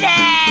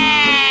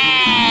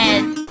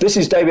 This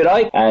is David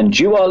Icke, and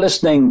you are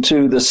listening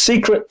to The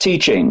Secret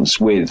Teachings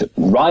with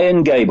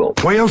Ryan Gable.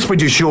 Why else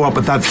would you show up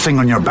with that thing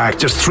on your back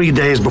just 3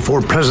 days before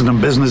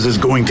President Business is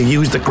going to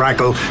use the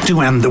crackle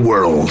to end the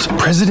world?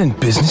 President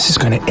Business is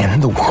going to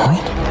end the world?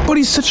 But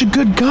he's such a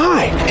good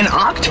guy. And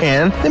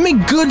Octan, they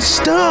make good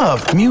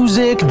stuff.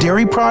 Music,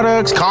 dairy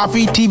products,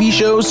 coffee, TV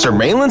shows,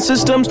 surveillance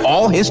systems,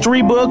 all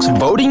history books,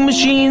 voting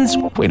machines.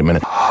 Wait a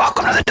minute.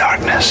 Welcome to the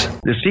darkness.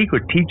 The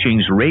Secret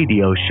Teachings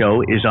radio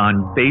show is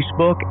on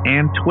Facebook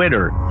and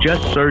Twitter.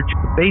 Just search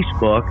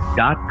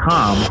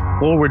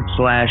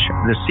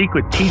facebook.com/The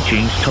Secret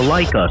Teachings to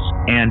like us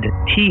and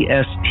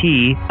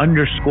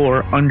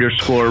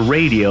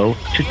TST__radio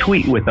to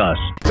tweet with us.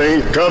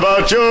 Think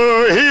about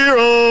your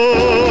hero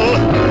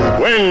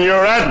when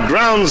you're at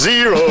ground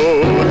zero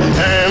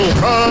and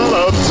crawl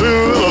up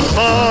through the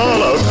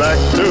fall back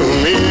to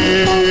me.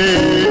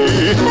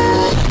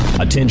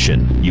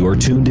 Attention, you are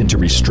tuned into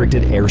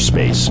restricted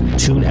airspace.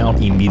 Tune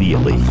out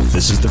immediately.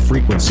 This is the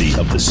frequency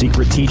of The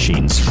Secret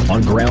Teachings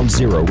on Ground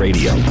Zero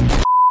Radio.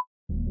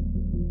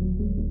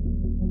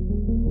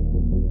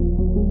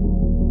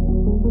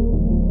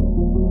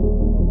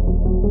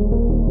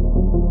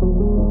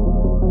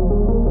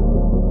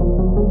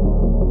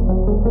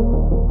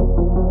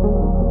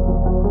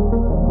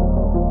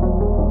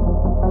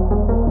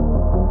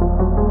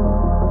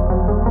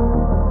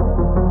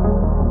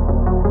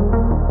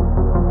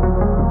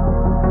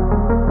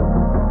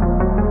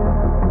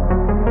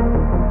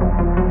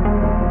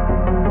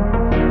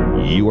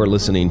 You are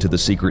listening to The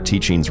Secret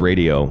Teachings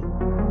Radio.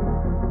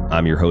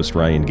 I'm your host,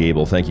 Ryan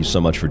Gable. Thank you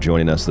so much for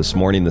joining us this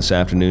morning, this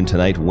afternoon,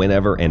 tonight,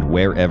 whenever and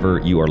wherever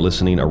you are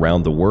listening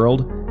around the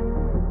world,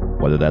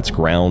 whether that's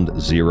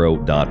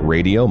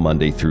groundzero.radio,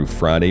 Monday through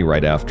Friday,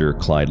 right after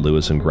Clyde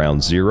Lewis and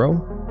Ground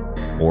Zero,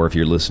 or if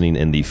you're listening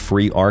in the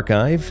free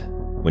archive.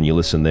 When you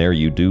listen there,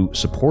 you do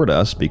support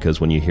us, because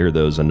when you hear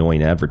those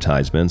annoying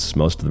advertisements,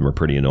 most of them are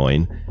pretty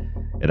annoying,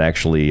 it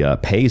actually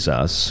pays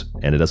us,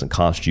 and it doesn't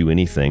cost you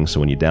anything. So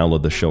when you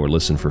download the show or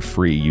listen for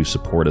free, you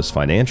support us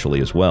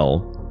financially as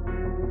well.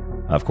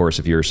 Of course,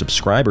 if you're a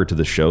subscriber to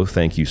the show,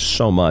 thank you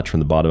so much from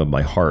the bottom of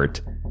my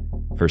heart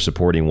for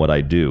supporting what I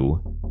do.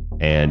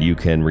 And you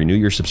can renew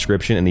your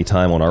subscription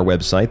anytime on our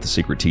website,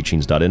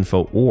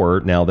 thesecretteachings.info, or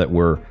now that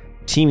we're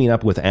teaming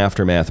up with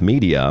Aftermath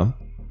Media,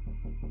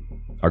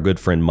 our good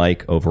friend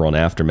Mike over on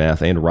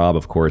Aftermath, and Rob,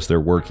 of course, they're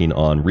working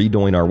on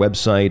redoing our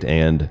website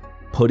and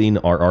putting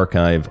our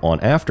archive on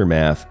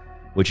Aftermath,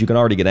 which you can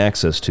already get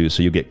access to.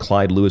 So you get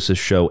Clyde Lewis's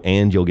show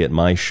and you'll get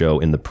my show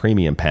in the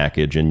premium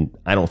package. And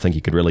I don't think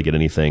you could really get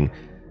anything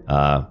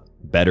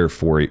better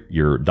for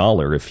your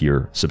dollar if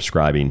you're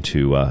subscribing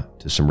to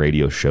some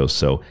radio shows.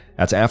 So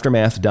that's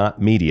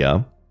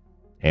aftermath.media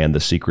and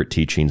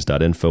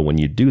thesecretteachings.info. When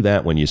you do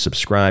that, when you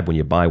subscribe, when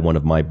you buy one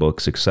of my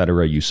books,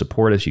 etc., you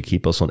support us, you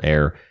keep us on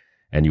air,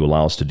 and you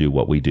allow us to do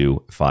what we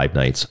do 5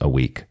 nights a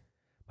week.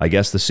 My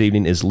guest this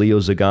evening is Leo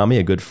Zagami,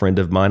 a good friend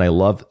of mine. I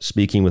love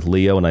speaking with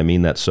Leo, and I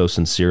mean that so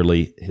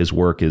sincerely. His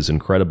work is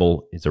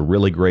incredible. He's a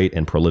really great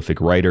and prolific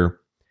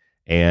writer.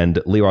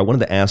 And Leo, I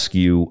wanted to ask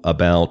you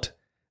about,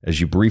 as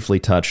you briefly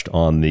touched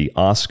on the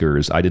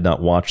Oscars, I did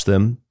not watch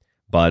them,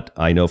 but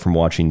I know from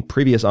watching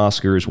previous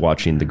Oscars,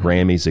 watching the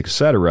Grammys,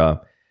 etc.,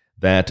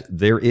 that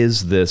there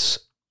is this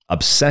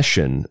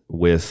obsession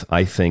with,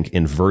 I think,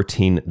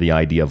 inverting the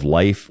idea of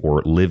life,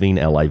 or living,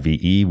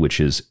 L-I-V-E, which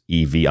is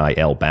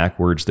E-V-I-L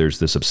backwards. There's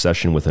this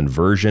obsession with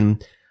inversion,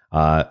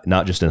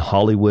 not just in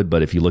Hollywood,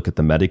 but if you look at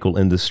the medical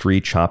industry,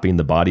 chopping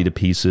the body to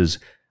pieces.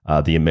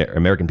 The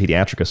American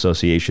Pediatric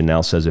Association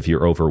now says if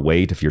you're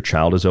overweight, if your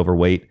child is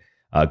overweight,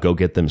 go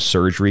get them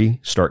surgery,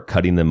 start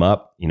cutting them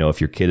up. You know, if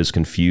your kid is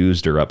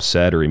confused or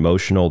upset or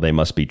emotional, they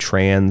must be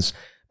trans,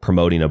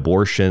 promoting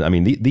abortion. I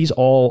mean, these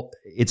all,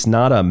 it's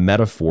not a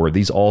metaphor.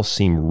 These all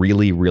seem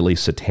really, really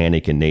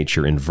satanic in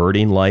nature,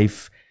 inverting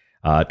life,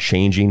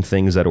 changing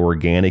things that are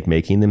organic,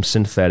 making them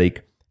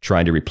synthetic,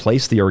 trying to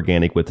replace the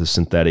organic with the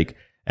synthetic.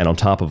 And on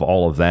top of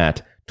all of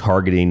that,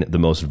 targeting the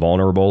most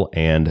vulnerable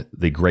and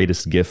the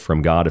greatest gift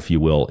from God, if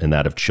you will, in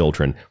that of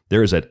children.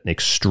 There is an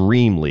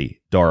extremely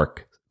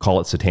dark,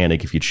 call it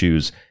satanic if you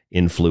choose,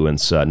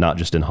 influence, not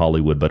just in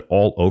Hollywood, but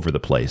all over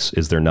the place,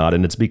 is there not?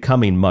 And it's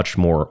becoming much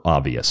more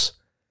obvious.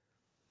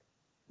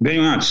 Very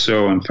much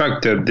so. In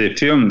fact, the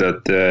film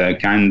that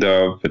kind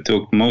of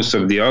took most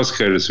of the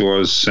Oscars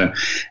was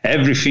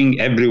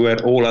Everything, Everywhere,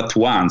 All at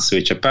Once,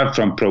 which, apart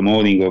from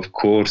promoting, of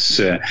course,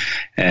 the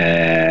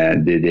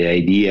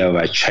idea of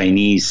a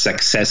Chinese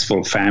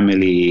successful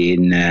family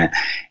in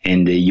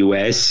the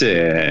U.S.,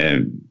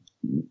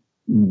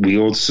 we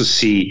also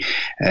see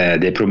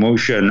the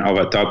promotion of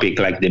a topic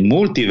like the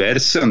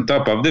multiverse, on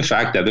top of the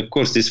fact that, of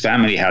course, this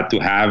family had to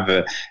have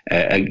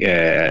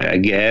a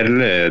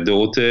girl, a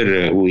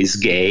daughter who is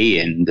gay,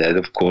 and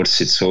of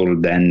course it's all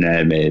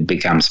then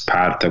becomes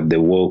part of the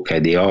woke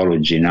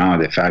ideology,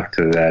 the fact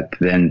that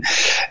then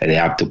they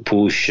have to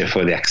push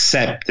for the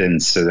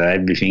acceptance of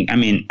everything. I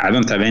mean, I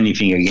don't have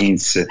anything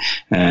against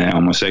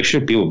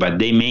homosexual people, but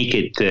they make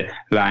it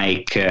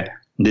like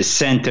the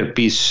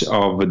centerpiece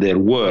of their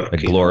work.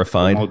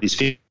 Glorified. All these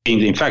things.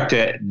 In fact,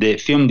 the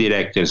film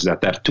directors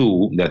that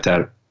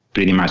are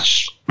pretty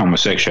much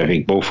homosexual, I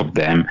think both of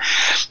them,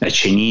 a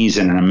Chinese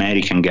and an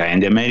American guy.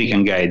 And the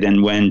American guy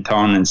then went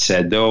on and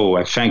said,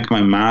 I thank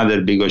my mother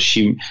because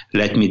she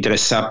let me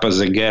dress up as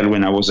a girl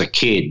when I was a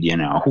kid.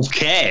 Who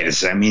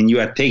cares? I mean,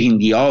 you are taking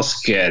the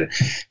Oscar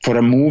for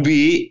a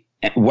movie.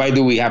 Why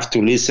do we have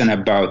to listen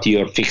about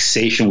your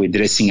fixation with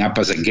dressing up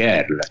as a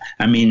girl?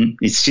 I mean,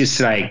 it's just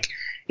like,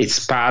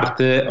 it's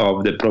part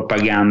of the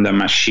propaganda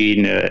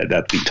machine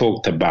that we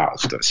talked about.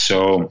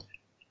 So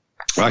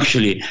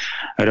actually,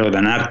 I wrote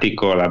an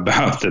article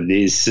about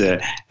this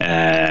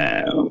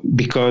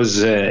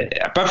because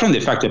apart from the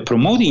fact that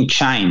promoting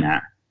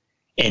China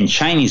and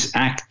Chinese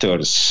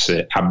actors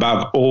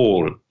above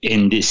all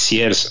in this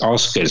year's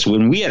Oscars,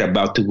 when we are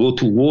about to go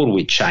to war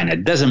with China,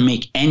 doesn't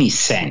make any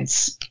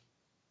sense.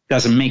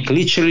 Doesn't make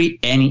literally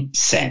any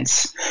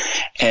sense.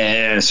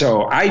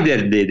 So either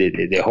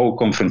the whole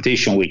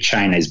confrontation with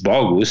China is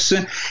bogus,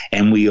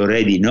 and we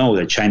already know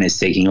that China is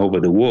taking over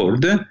the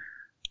world,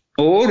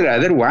 or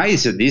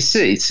otherwise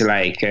it's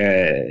like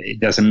it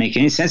doesn't make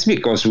any sense,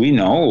 because we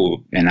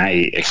know, and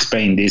I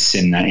explained this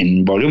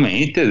in volume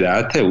 8,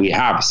 that we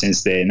have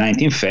since the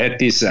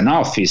 1930s an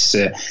office,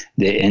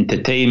 the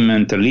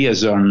Entertainment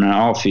Liaison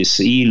Office,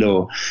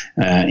 ELO,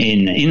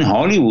 in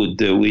Hollywood,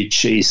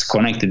 which is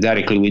connected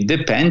directly with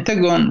the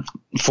Pentagon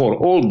for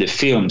all the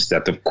films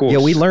that, of course... Yeah,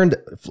 we learned,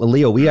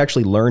 Leo, we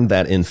actually learned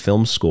that in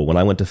film school. When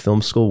I went to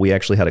film school, we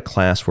actually had a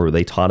class where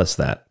they taught us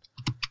that.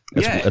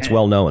 That's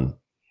well known.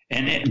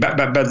 But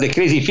the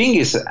crazy thing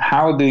is,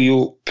 how do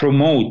you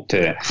promote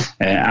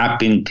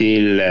up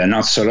until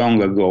not so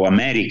long ago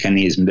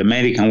Americanism, the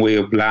American way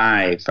of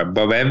life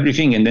above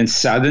everything, and then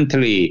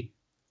suddenly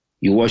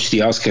you watch the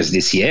Oscars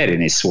this year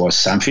and it was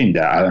something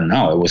that, I don't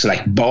know, it was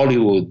like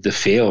Bollywood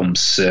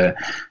films,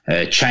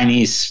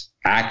 Chinese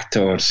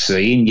actors,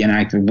 Indian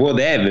actors,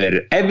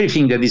 whatever,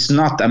 everything that is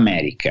not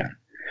American.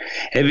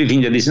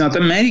 Everything that is not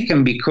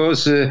American,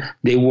 because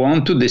they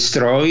want to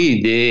destroy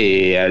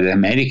the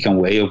American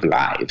way of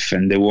life,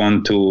 and they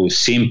want to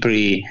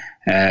simply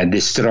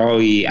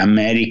destroy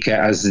America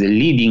as the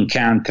leading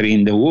country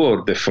in the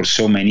world for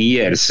so many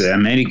years.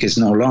 America is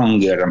no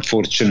longer,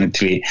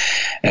 unfortunately,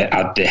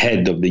 at the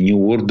head of the New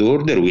World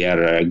Order. We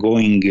are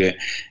going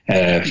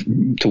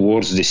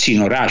towards the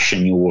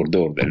Sino-Russian New World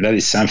Order. That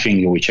is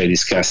something which I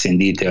discuss in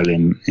detail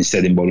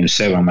instead in Volume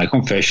 7 of my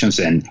Confessions,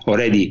 and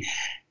already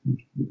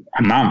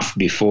a month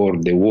before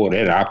the war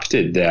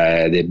erupted,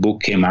 the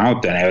book came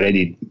out, and I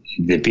already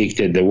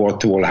depicted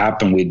what will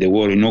happen with the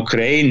war in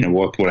Ukraine,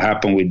 what will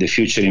happen with the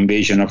future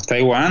invasion of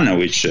Taiwan,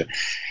 which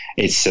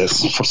it's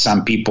for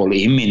some people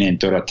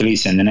imminent, or at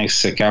least in the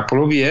next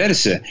couple of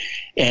years.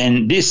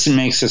 And this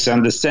makes us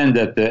understand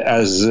that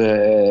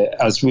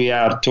as we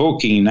are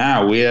talking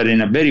now, we are in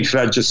a very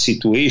fragile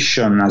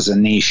situation as a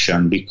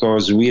nation,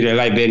 because we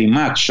rely very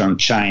much on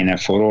China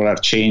for all our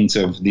chains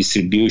of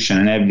distribution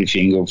and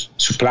everything, of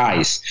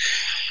supplies.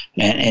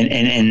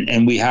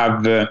 And we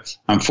have,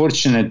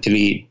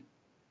 unfortunately,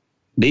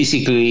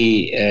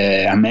 basically,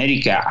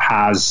 America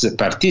has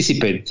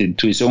participated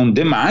to its own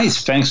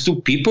demise thanks to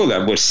people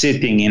that were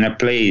sitting in a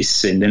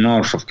place in the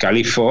north of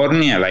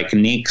California, like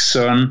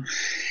Nixon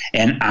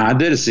and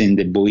others, in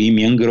the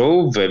Bohemian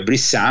Grove every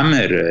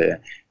summer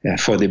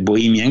for the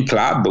Bohemian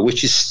Club,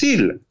 which is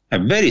still a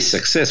very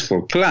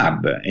successful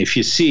club. If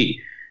you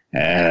see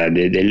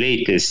the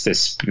latest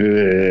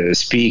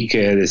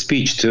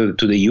speech to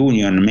the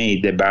union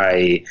made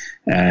by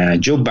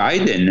Joe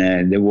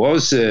Biden, there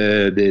was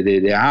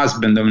the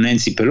husband of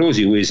Nancy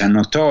Pelosi, who is a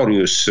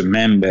notorious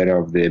member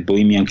of the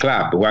Bohemian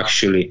Club, who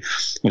actually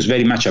was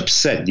very much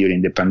upset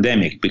during the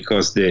pandemic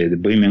because the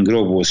Bohemian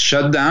Grove was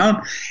shut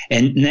down,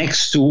 and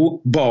next to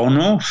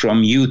Bono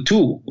from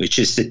U2, which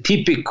is the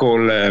typical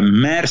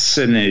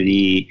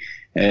mercenary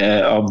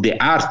of the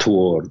art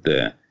world.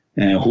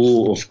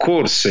 Who, of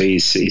course,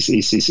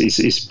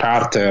 is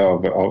part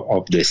of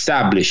the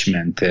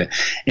establishment,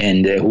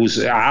 and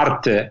whose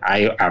art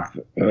I have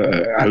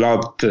a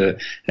lot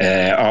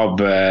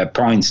of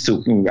points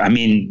to. I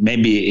mean,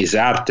 maybe his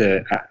art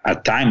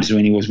at times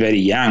when he was very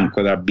young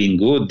could have been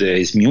good.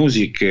 His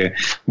music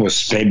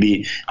was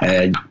maybe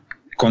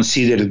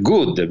considered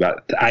good,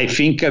 but I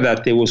think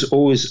that it was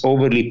always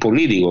overly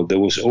political. There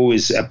was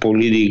always a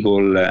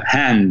political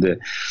hand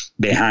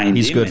behind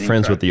He's him. good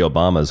friends with the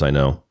Obamas, I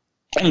know.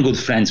 And good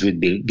friends with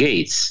Bill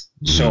Gates.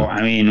 So,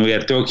 I mean, we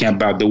are talking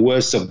about the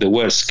worst of the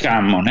worst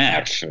scum on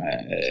earth.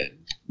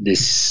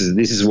 This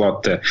is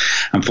what,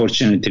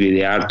 unfortunately,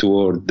 the art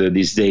world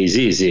these days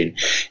is.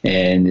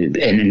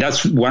 And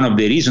that's one of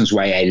the reasons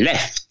why I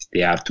left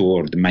the art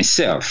world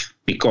myself,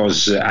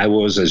 because I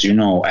was, as you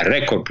know, a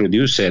record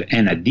producer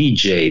and a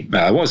DJ.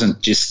 But I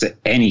wasn't just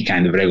any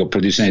kind of record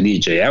producer and a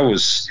DJ. I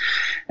was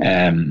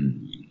a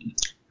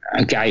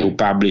guy who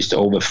published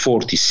over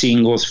 40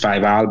 singles,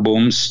 5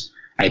 albums.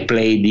 I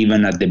played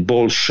even at the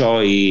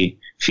Bolshoi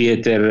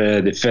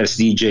Theater, the first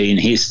DJ in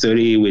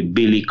history, with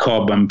Billy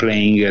Cobham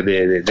playing for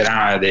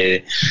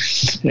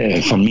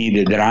me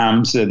the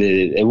drums.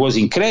 It was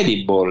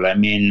incredible. I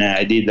mean,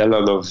 I did a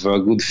lot of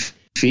good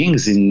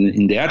things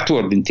in the art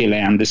world until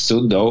I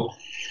understood, though,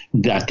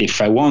 that if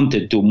I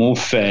wanted to move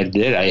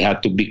further, I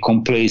had to be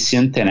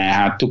complacent and I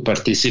had to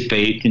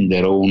participate in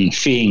their own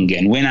thing.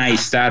 And when I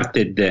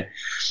started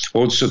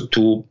also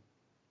to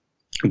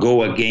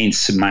go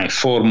against my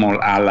formal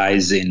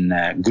allies in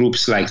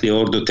groups like the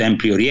Ordo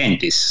Templi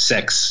Orientis,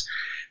 sects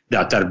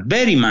that are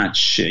very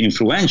much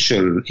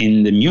influential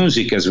in the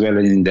music as well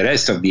as in the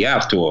rest of the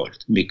art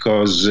world,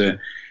 because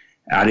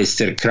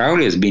Aleister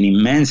Crowley has been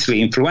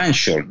immensely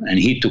influential, and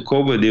he took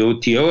over the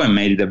OTO and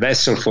made it a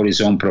vessel for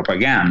his own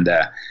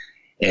propaganda.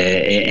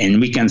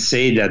 And we can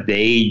say that the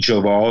age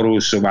of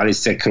Horus of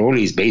Aleister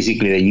Crowley is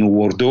basically the New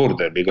World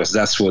Order, because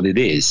that's what it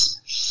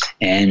is.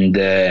 And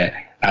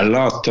a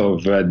lot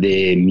of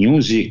the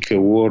music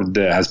world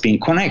has been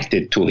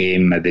connected to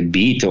him, the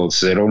Beatles,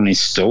 the Rolling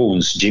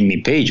Stones,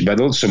 Jimmy Page, but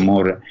also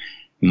more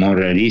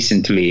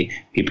recently,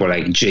 people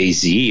like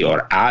Jay-Z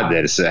or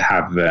others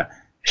have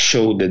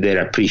showed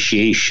their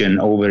appreciation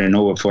over and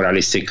over for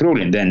Aleister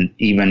Crowley. And then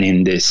even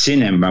in the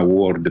cinema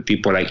world,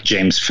 people like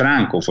James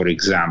Franco, for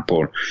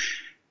example,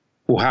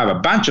 who have a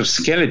bunch of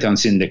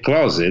skeletons in the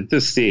closet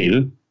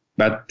still,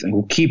 but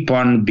who keep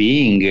on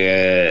being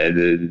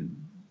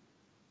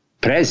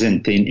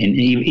present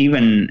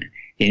even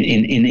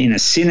in a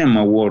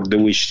cinema world,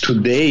 which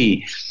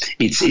today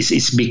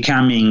it's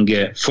becoming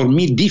for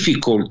me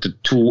difficult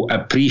to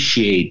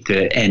appreciate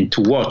and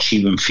to watch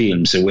even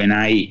films. When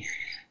I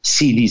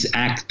see these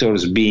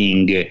actors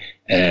being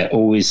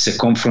always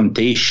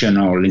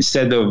confrontational,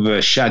 instead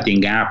of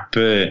shutting up,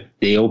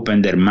 they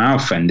open their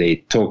mouth and they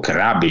talk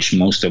rubbish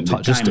most of the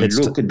time and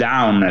look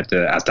down at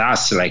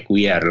us like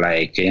we are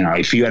like,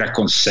 if you are a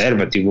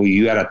conservative or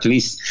you are at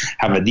least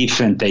have a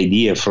different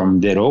idea from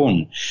their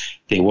own,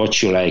 they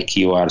watch you like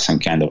you are some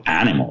kind of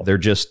animal. They're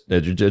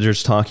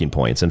just talking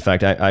points. In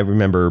fact, I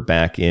remember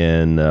back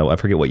in, I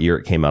forget what year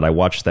it came out, I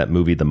watched that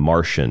movie, The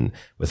Martian,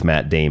 with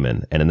Matt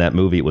Damon. And in that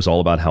movie, it was all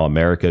about how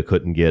America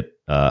couldn't get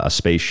a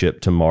spaceship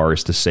to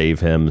Mars to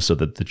save him, so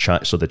that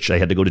they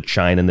had to go to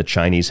China, and the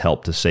Chinese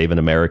helped to save an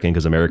American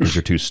because Americans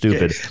are too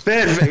stupid.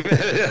 Perfect.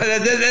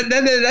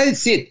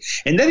 That's it.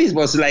 And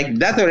was like,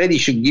 that already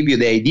should give you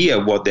the idea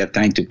of what they're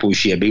trying to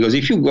push here. Because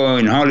if you go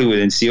in Hollywood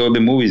and see all the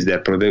movies they're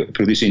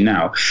producing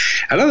now,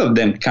 a lot of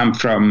them come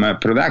from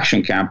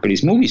production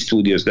companies, movie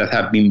studios that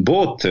have been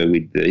bought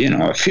with,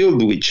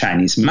 filled with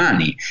Chinese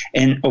money.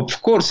 And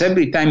of course,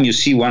 every time you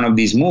see one of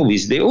these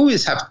movies, they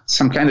always have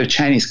some kind of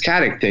Chinese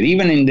character,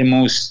 even in the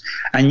most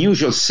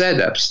unusual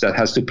setups that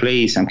has to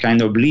play some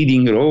kind of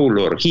leading role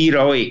or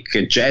heroic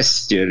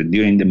gesture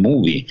during the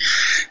movie.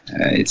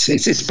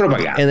 It's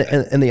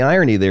propaganda. And the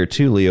irony there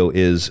too, Leo,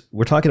 is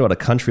we're talking about a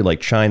country like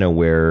China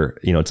where,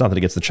 it's nothing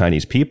against the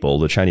Chinese people.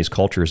 The Chinese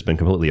culture has been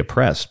completely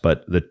oppressed,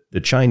 but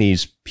the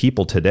Chinese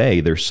people today,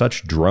 they're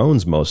such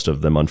drones, most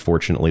of them,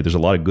 unfortunately. There's a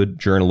lot of good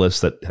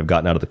journalists that have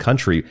gotten out of the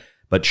country,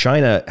 but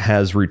China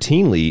has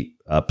routinely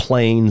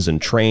planes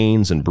and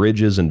trains and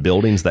bridges and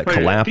buildings that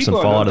collapse and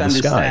fall out of the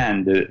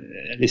sky.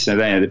 Listen,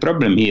 Ryan, the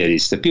problem here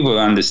is that people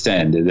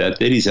understand that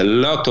there is a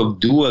lot of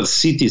dual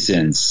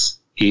citizens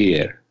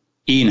here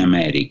in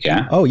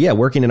America. Oh, yeah,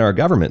 working in our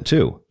government,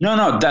 too.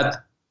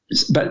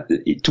 But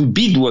to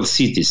be dual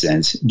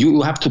citizens,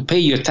 you have to pay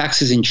your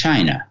taxes in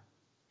China.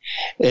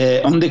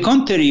 On the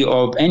contrary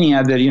of any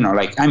other,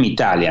 like I'm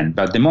Italian,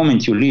 but the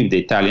moment you leave the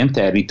Italian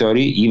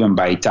territory, even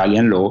by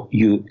Italian law,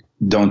 you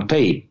don't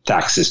pay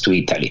taxes to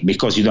Italy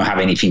because you don't have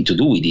anything to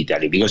do with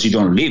Italy, because you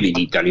don't live in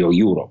Italy or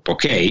Europe,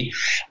 okay?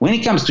 When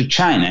it comes to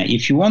China,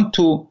 if you want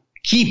to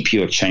keep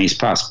your Chinese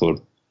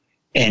passport,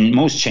 and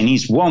most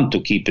Chinese want to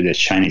keep their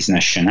Chinese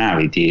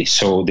nationality,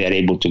 so they're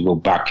able to go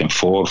back and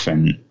forth,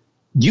 and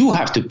you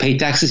have to pay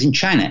taxes in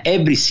China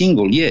every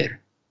single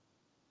year.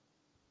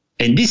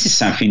 And this is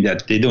something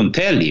that they don't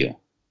tell you.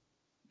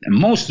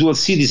 Most dual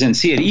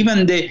citizens here,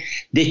 even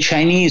the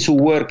Chinese who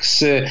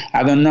works,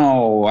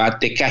 at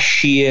the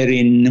cashier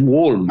in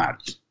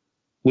Walmart,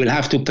 will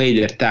have to pay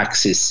their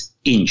taxes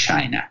in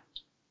China.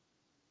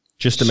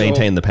 Just to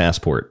maintain the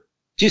passport.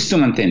 Just to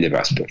maintain the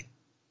passport.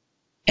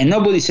 And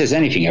nobody says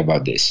anything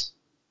about this.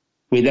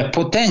 With a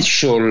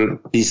potential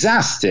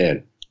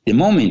disaster the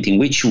moment in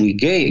which we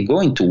go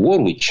into war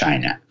with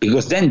China,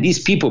 because then these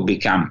people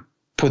become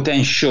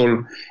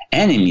potential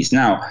enemies.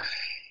 Now,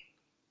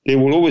 they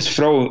will always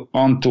throw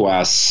onto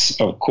us,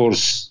 of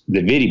course,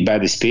 the very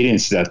bad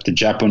experience that the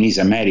Japanese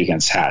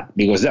Americans had,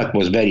 because that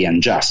was very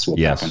unjust what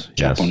happened to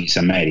Japanese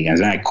Americans.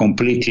 And I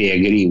completely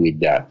agree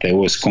with that. It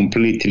was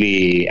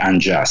completely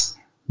unjust.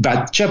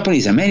 But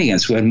Japanese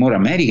Americans were more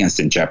Americans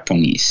than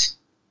Japanese.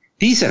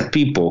 These are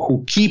people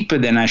who keep the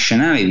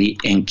nationality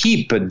and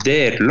keep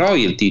their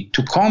loyalty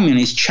to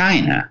communist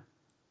China.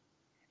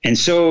 And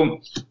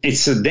so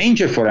it's a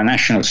danger for our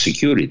national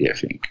security, I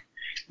think,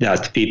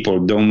 that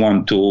people don't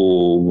want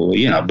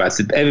to, but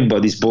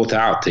everybody's bought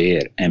out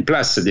here. And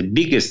plus, the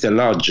biggest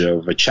lodge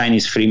of a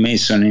Chinese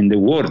Freemason in the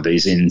world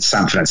is in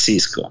San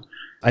Francisco.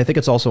 I think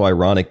it's also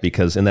ironic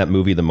because in that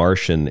movie, The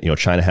Martian,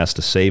 China has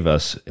to save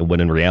us,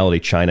 when in reality,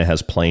 China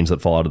has planes that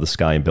fall out of the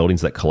sky and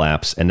buildings that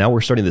collapse. And now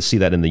we're starting to see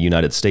that in the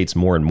United States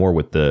more and more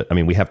with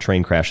we have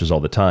train crashes all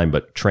the time,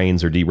 but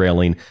trains are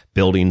derailing,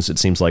 buildings, it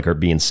seems like, are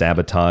being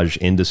sabotaged,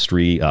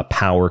 industry,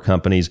 power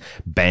companies,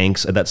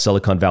 banks. That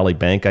Silicon Valley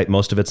Bank,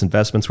 most of its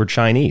investments were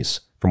Chinese,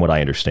 from what I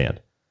understand.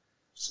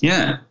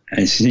 Yeah,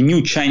 it's the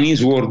new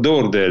Chinese world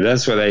order.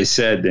 That's what I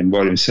said in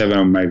Volume 7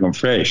 of my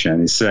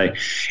confession. It's like,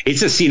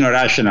 it's a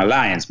Sino-Russian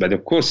alliance, but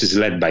of course it's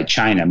led by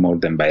China more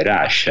than by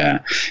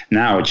Russia.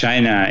 Now,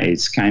 China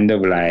is kind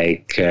of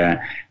like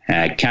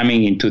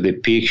coming into the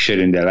picture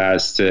in the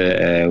last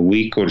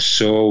week or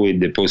so with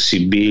the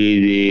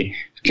possibility.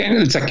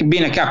 It's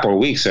been a couple of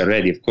weeks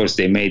already. Of course,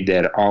 they made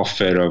their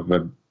offer of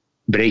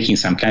breaking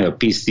some kind of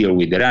peace deal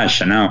with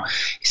Russia. Now,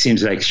 it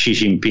seems like Xi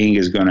Jinping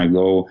is going to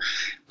go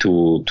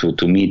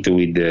to meet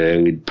with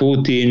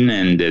Putin,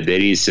 and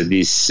there is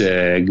this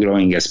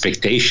growing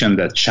expectation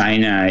that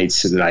China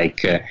it's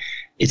like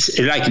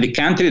the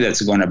country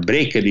that's going to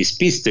break this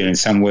peace deal in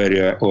some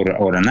way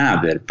or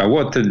another. But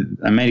what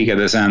America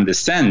doesn't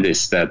understand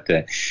is that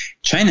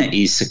China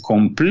is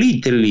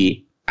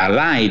completely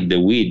allied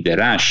with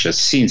Russia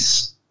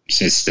since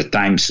the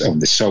times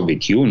of the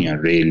Soviet Union,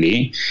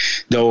 really.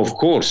 Though, of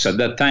course, at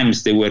that time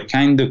they were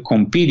kind of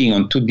competing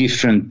on two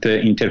different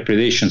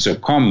interpretations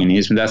of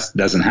communism. That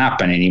doesn't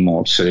happen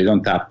anymore, so they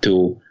don't have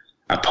to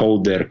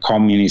uphold their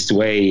communist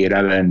way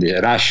rather than the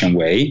Russian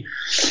way.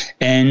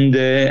 And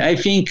I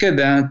think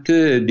that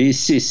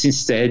this is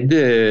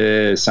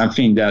instead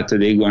something that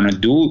they're going to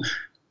do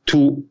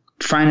to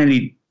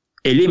finally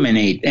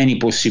eliminate any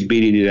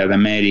possibility that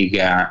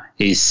America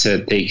is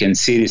taken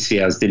seriously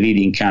as the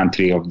leading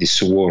country of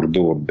this world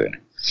order.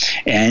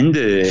 And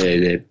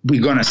we're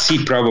going to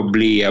see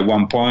probably at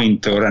one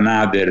point or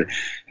another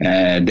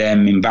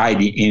them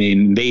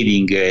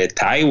invading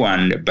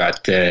Taiwan,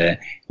 but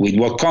with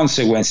what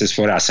consequences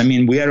for us? I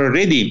mean, we are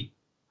already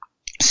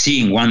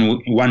seeing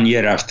one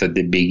year after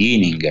the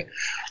beginning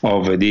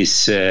of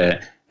this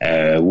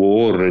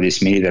war,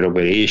 this military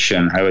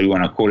operation, however you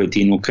want to call it,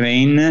 in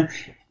Ukraine,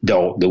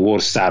 though the war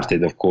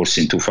started, of course,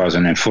 in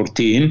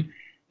 2014.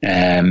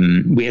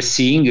 We are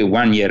seeing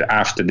 1 year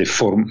after the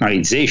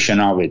formalization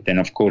of it, and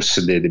of course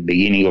the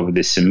beginning of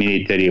this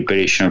military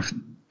operation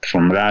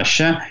from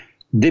Russia,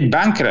 the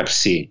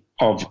bankruptcy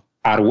of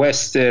our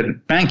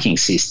Western banking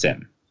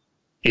system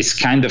is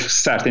kind of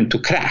starting to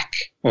crack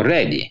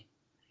already.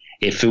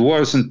 If it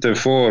wasn't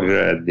for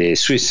the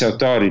Swiss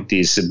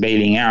authorities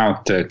bailing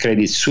out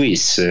Credit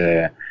Suisse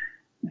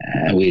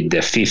with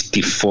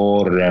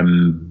 54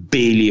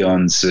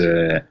 billions,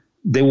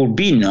 there will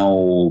be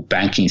no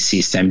banking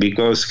system,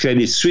 because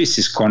Credit Suisse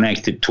is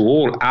connected to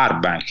all our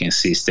banking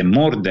system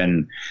more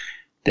than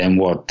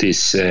what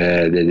is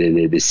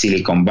the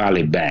Silicon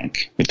Valley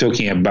Bank. We're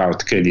talking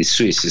about Credit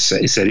Suisse.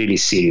 It's a really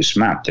serious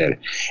matter,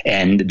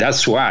 and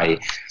that's why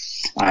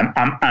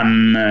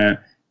I'm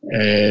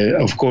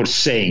of course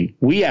saying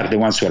we are the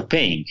ones who are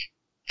paying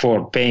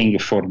for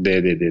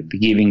the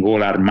giving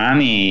all our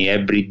money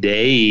every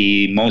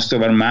day. Most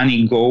of our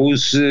money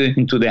goes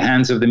into the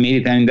hands of the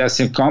military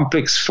industrial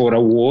complex for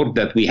a war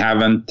that we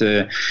haven't,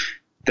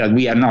 that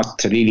we are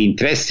not really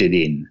interested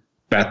in.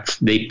 But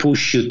they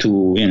push you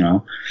to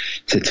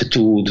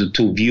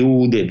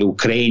view the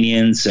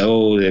Ukrainians,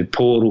 the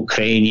poor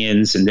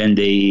Ukrainians, and then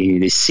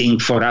they sing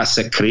for us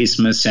at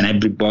Christmas, and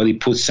everybody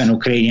puts an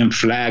Ukrainian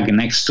flag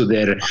next to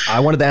their. I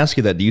wanted to ask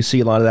you that. Do you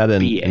see a lot of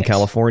that in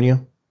California?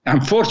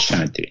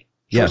 Unfortunately.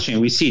 Yeah.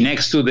 We see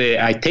next to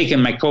I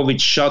taken my COVID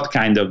shot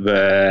kind of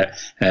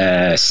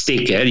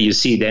sticker, you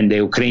see then the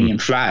Ukrainian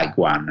flag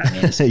one. I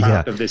mean, it's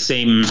part of the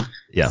same,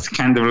 it's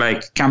kind of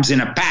like comes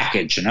in a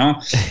package,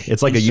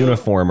 It's like a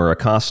uniform or a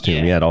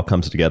costume. Yeah, it all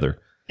comes together.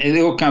 It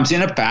all comes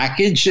in a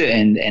package,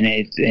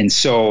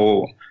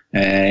 so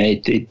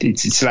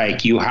it's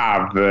like you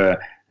have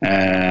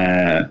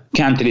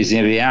countries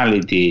in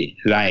reality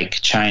like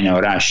China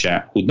or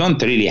Russia who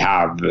don't really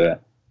have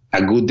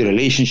a good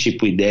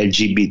relationship with the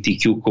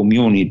LGBTQ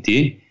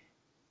community,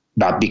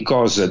 but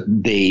because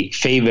they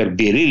favor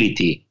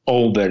virility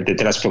over the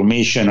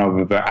transformation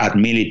of our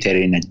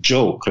military in a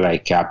joke,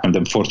 like happened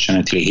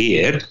unfortunately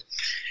here.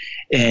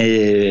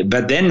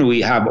 But then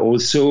we have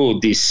also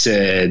this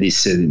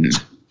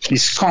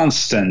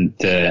constant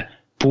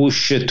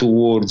push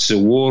towards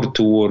war,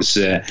 towards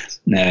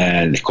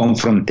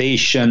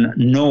confrontation,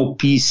 no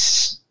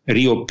peace,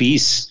 real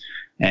peace.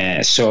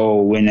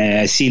 So when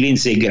I see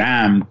Lindsey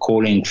Graham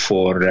calling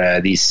for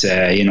this,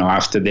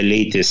 after the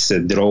latest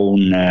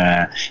drone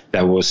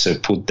that was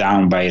put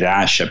down by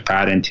Russia,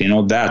 apparently, and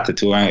all that,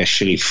 to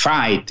actually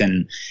fight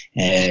and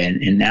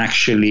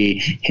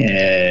actually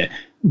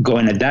go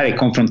in a direct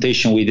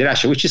confrontation with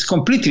Russia, which is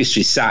completely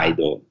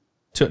suicidal.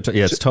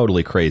 Yeah, it's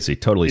totally crazy,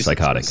 totally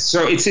psychotic.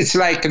 So it's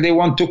like they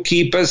want to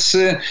keep us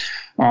in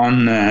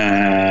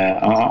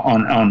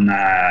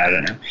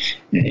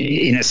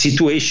a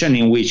situation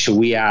in which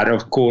we are,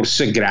 of course,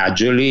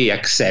 gradually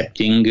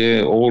accepting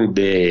all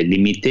the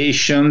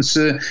limitations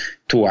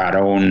to our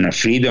own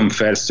freedom,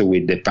 first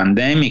with the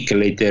pandemic,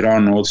 later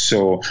on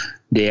also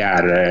they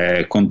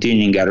are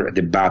continuing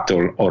the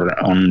battle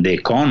on the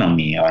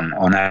economy,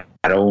 on our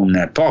own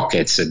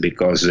pockets,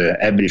 because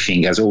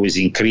everything has always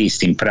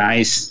increased in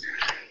price.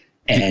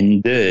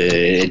 And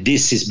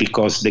this is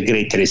because the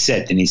Great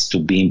Reset needs to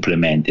be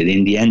implemented.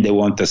 In the end, they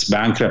want us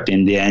bankrupt.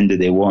 In the end,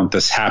 they want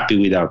us happy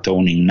without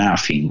owning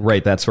nothing.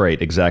 Right, that's right,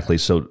 exactly.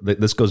 So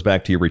this goes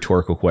back to your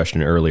rhetorical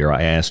question earlier.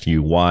 I asked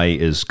you, why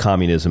is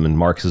communism and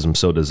Marxism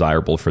so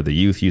desirable for the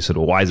youth? You said,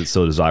 well, why is it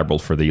so desirable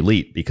for the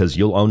elite? Because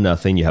you'll own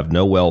nothing. You have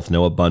no wealth,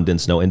 no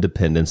abundance, no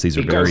independence. These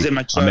are because very the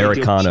majority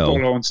Americano. Of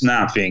people owns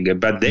nothing,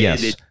 but the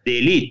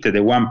elite, the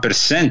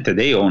 1%,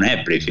 they own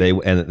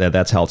everything. And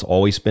that's how it's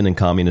always been in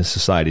communist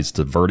societies. It's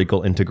a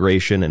vertical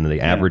integration, and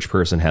the average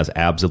person has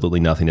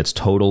absolutely nothing. It's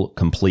total,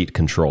 complete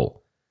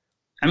control.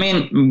 I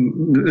mean,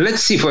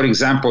 let's see, for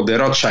example, the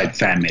Rothschild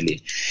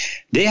family.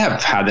 They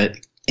have had an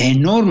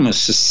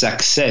enormous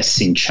success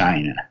in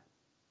China.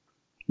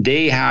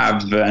 They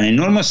have an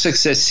enormous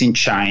success in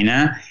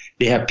China.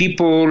 They have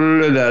people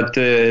that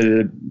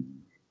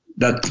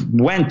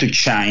went to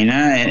China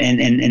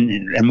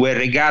and were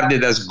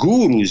regarded as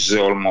gurus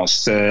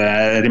almost.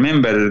 I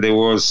remember there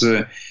was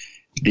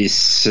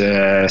this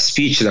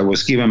speech that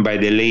was given by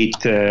the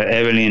late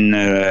Evelyn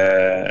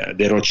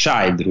de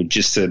Rothschild, who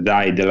just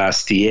died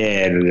last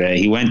year.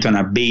 He went on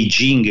a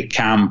Beijing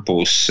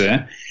campus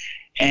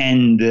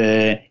and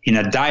in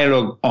a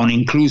dialogue on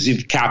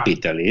inclusive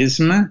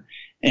capitalism.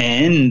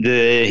 And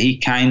he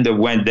kind of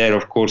went there,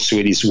 of course,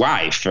 with his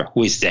wife,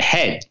 who is the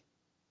head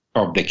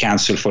of the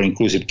Council for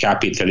Inclusive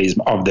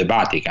Capitalism of the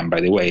Vatican,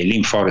 by the way,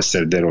 Lynn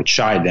Forrester de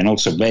Rothschild, and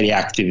also very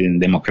active in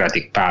the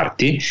Democratic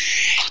Party.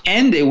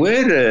 And they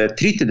were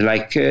treated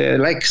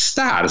like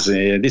stars.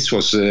 This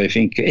was, I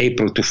think,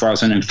 April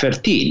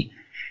 2013.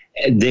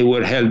 They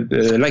were held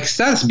like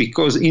stars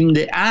because in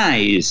the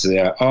eyes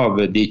of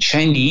the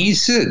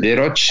Chinese, the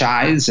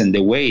Rothschilds and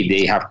the way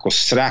they have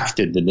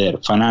constructed their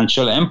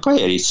financial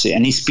empire is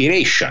an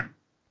inspiration.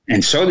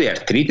 And so they are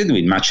treated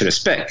with much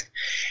respect.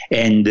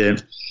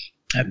 And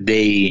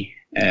they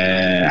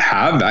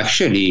have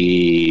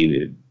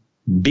actually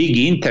big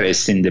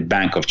interest in the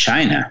Bank of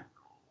China,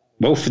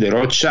 both the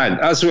Rothschild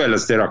as well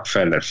as the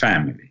Rockefeller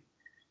family.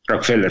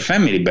 Rockefeller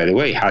family, by the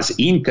way, has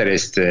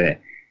interest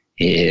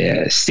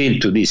still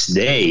to this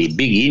day,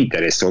 big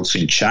interest also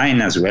in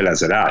China as well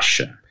as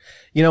Russia.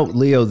 You know,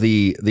 Leo,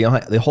 the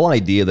whole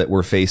idea that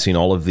we're facing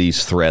all of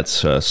these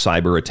threats,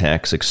 cyber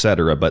attacks,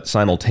 etc., but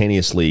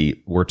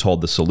simultaneously we're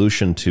told the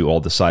solution to all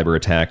the cyber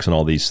attacks and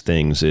all these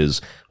things is,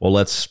 well,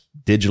 let's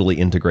digitally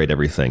integrate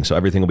everything. So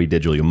everything will be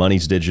digital. Your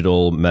money's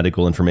digital,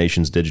 medical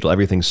information's digital,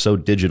 everything's so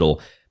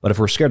digital. But if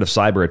we're scared of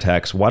cyber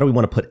attacks, why do we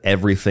want to put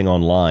everything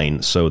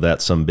online so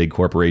that some big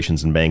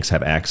corporations and banks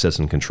have access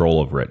and control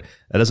over it?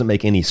 That doesn't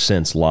make any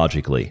sense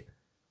logically.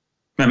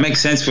 That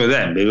makes sense for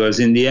them because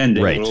in the end,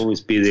 they will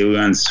always be the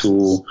ones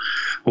who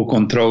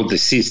control the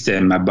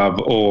system above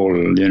all,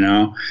 you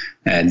know.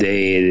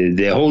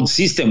 The whole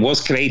system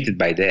was created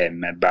by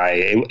them.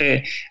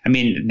 The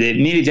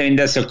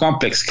military-industrial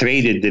complex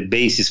created the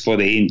basis for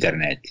the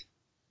internet.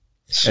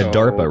 So, at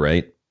DARPA,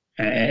 right?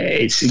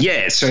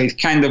 So it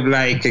kind of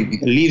like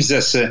leaves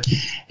us.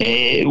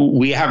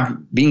 We have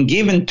been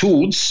given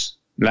tools,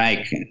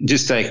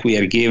 just like we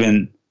are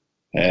given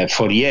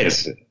for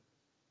years.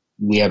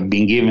 We have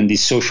been given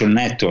these social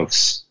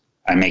networks.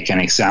 I make an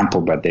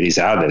example, but there is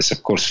others.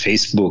 Of course,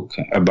 Facebook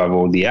above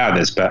all the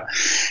others. But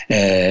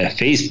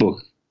Facebook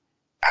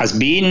has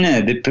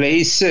been the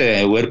place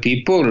where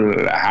people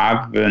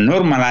have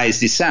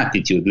normalized this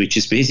attitude, which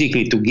is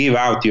basically to give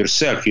out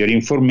yourself, your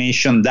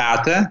information,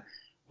 data,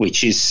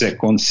 which is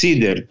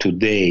considered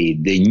today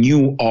the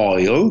new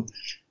oil,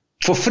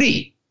 for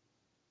free.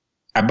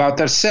 About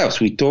ourselves.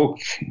 We talk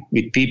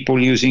with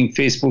people using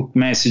Facebook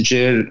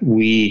Messenger.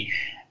 We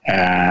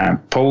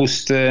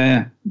post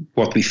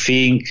what we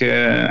think,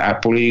 our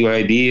political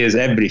ideas,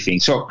 everything.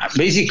 So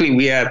basically,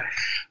 we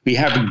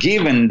have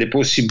given the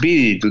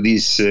possibility to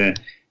these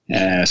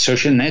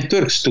social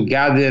networks to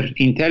gather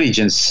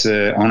intelligence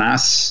on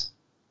us,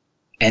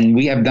 and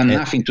we have done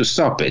nothing to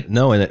stop it.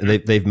 No, and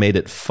they've made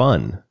it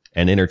fun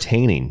and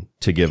entertaining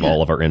to give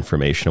all of our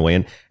information away.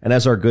 And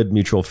as our good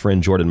mutual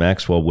friend Jordan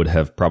Maxwell would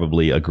have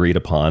probably agreed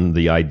upon,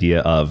 the idea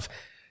of,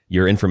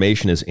 Your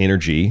information is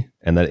energy,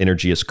 and that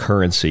energy is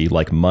currency,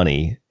 like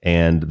money.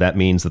 And that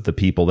means that the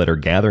people that are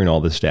gathering all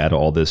this data,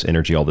 all this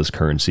energy, all this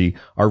currency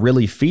are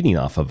really feeding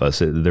off of us.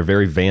 They're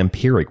very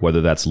vampiric,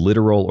 whether that's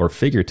literal or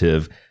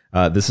figurative.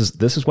 This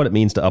is what it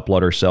means to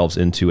upload ourselves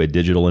into a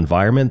digital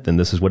environment. And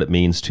this is what it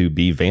means to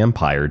be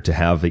vampired, to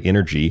have the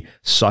energy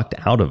sucked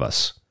out of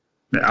us.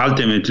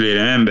 Ultimately,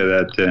 remember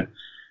that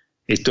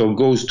it all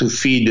goes to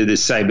feed the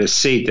cyber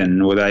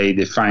Satan, what I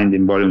defined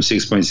in volume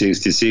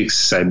 6.66,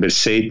 cyber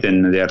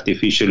Satan, the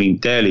artificial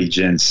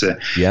intelligence,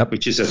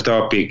 which is a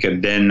topic.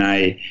 And then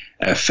I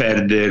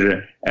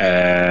further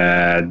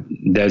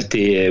dealt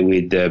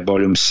with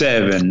volume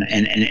 7.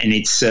 And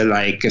it's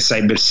like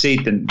cyber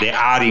Satan, the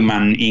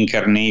Ahriman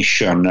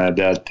incarnation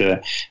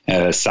that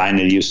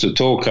Steiner used to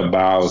talk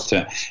about.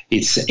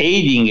 It's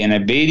aiding and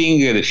abetting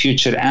the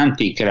future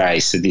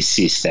Antichrist, this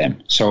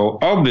system. So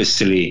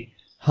obviously,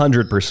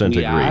 100%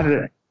 agree.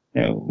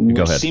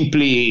 Go ahead.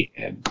 Simply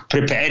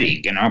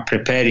preparing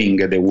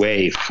the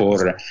way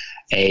for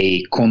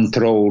a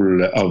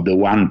control of the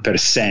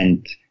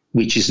 1%,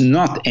 which is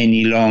not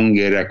any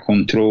longer a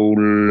control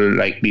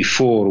like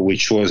before,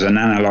 which was an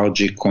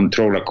analogic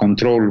control, a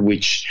control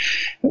which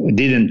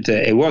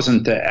it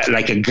wasn't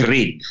like a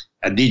grid,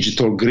 a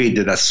digital grid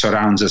that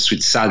surrounds us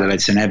with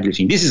satellites and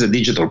everything. This is a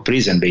digital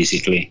prison,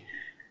 basically,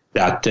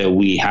 that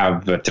we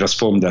have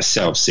transformed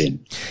ourselves in.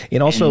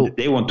 And also,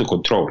 they want to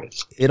control it.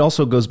 It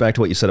also goes back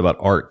to what you said about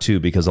art, too,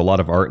 because a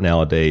lot of art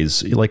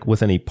nowadays, like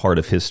with any part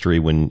of history,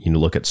 when you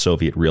look at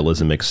Soviet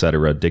realism, et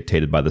cetera,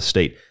 dictated by the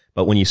state.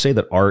 But when you say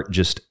that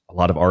a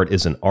lot of art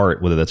isn't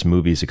art, whether that's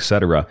movies, et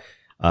cetera,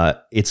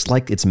 it's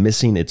like it's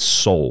missing its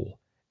soul.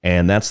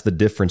 And that's the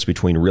difference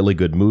between really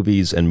good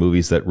movies and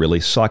movies that really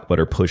suck but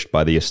are pushed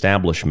by the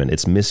establishment.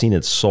 It's missing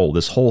its soul.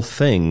 This whole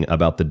thing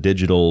about the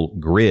digital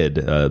grid,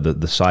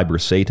 the cyber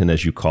Satan,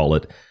 as you call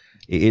it,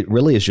 it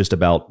really is just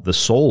about the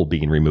soul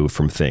being removed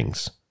from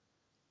things.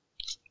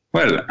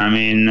 Well, I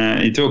mean,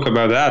 you talk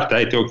about that.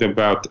 I talked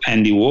about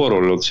Andy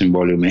Warhol also in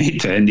Volume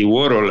 8. Andy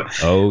Warhol,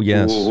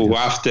 who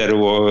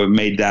after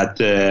made that,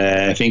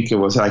 I think it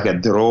was like a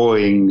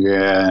drawing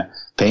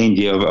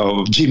painting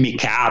of Jimmy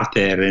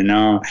Carter,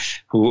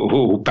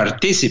 who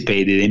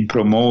participated in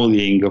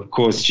promoting, of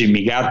course,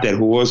 Jimmy Carter,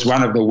 who was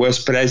one of the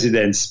worst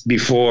presidents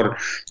before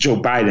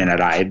Joe Biden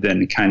arrived,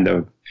 and kind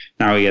of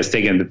now he has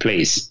taken the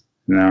place.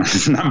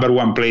 Number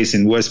one place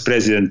in worst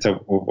president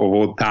of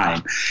all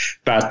time.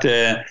 But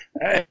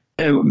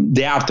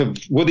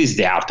what is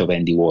the art of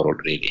Andy Warhol,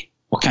 really?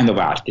 What kind of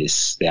art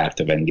is the art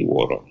of Andy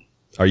Warhol?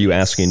 Are you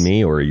asking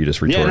me, or are you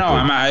just rhetorically?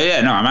 I'm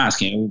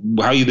asking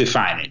how you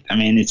define it. I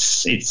mean,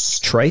 it's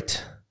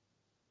trite.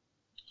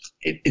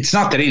 It's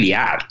not really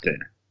art.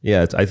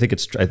 Yeah, I think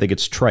it's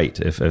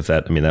trite. If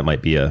that, I mean, that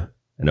might be an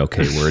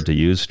okay word to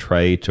use,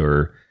 trite,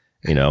 or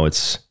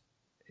it's.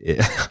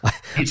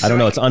 I don't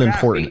know. It's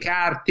unimportant.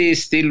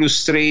 Artist,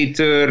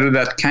 illustrator,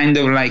 that kind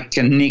of like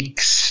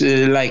nicks,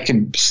 like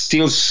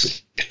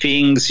steals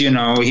things. He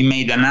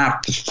made an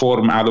art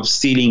form out of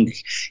stealing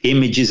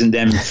images and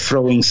then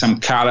throwing some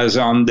colors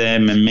on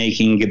them and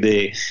making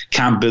the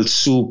Campbell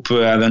soup,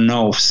 I don't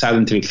know,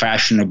 suddenly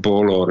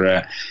fashionable,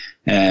 or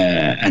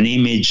an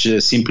image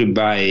simply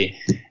by.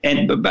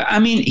 But I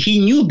mean, he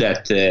knew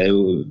that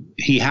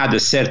he had a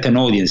certain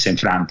audience in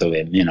front of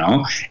him,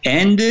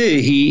 and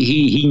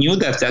he knew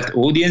that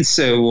audience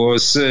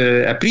was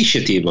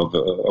appreciative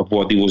of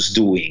what he was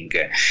doing.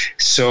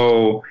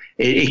 So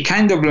it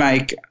kind of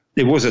like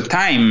there was a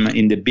time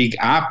in the Big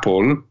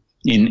Apple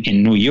in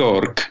New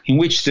York in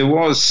which there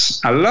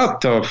was a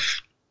lot of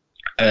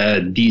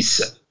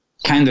these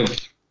kind of,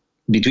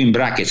 between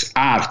brackets,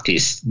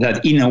 artists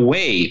that in a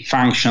way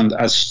functioned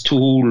as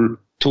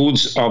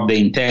tools of the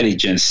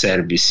intelligence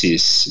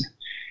services.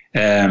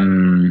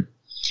 I'm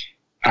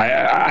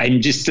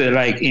just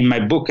like in my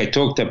book, I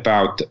talked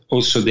about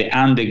also the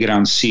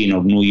underground scene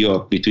of New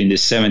York between the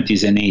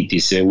 70s and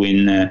 80s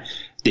when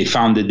they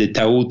founded the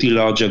Tahuti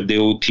Lodge of the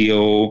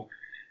OTO,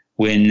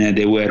 when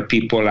there were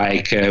people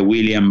like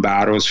William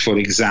Burroughs, for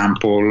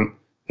example,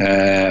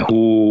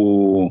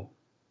 who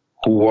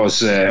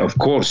was, of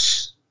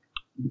course,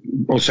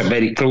 also a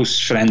very close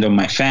friend of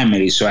my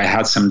family, so I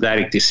had some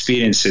direct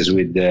experiences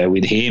with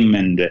him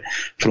and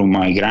from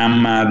my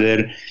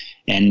grandmother,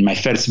 and my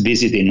first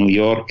visit in New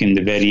York in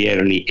the very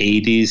early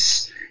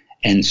 80s.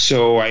 And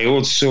so I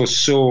also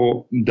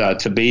saw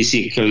that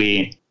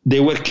basically they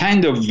were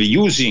kind of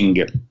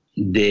using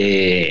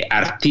the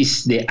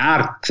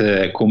art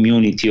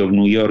community of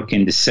New York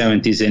in the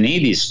 70s and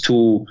 80s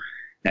to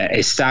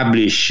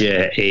establish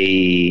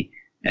a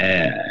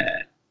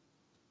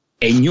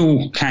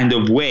new kind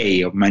of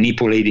way of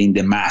manipulating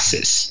the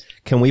masses.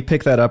 Can we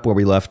pick that up where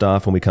we left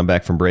off when we come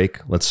back from break?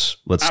 Let's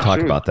talk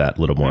about that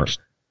a little more.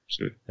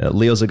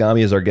 Leo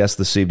Zagami is our guest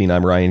this evening.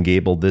 I'm Ryan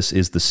Gable. This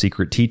is The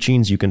Secret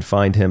Teachings. You can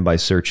find him by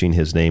searching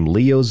his name,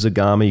 Leo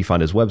Zagami. You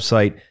find his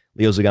website,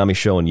 Leo Zagami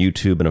Show on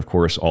YouTube, and of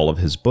course, all of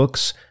his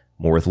books.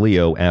 More with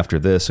Leo after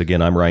this.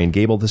 Again, I'm Ryan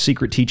Gable.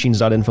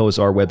 TheSecretTeachings.info is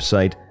our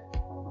website,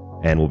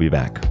 and we'll be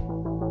back.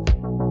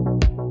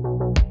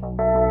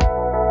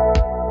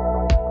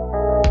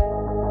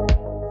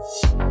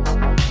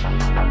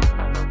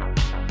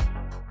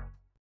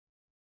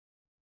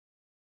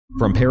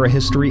 From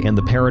parahistory and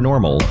the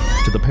paranormal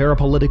to the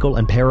parapolitical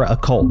and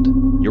para-occult,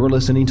 you're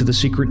listening to The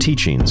Secret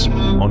Teachings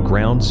on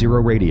Ground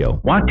Zero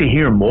Radio. Want to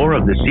hear more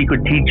of The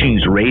Secret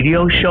Teachings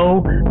radio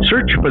show?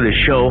 Search for the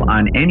show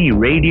on any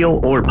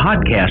radio or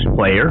podcast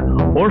player,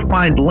 or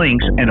find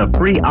links and a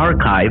free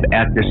archive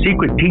at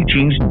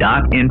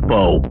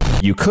thesecretteachings.info.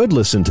 You could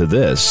listen to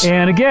this.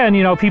 And again,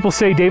 people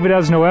say David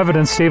has no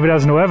evidence. David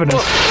has no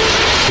evidence.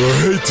 I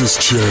hate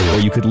this channel. Or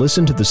you could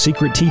listen to The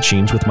Secret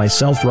Teachings with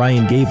myself,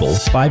 Ryan Gable,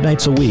 5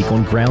 nights a week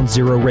on Ground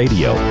Zero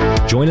Radio.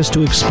 Join us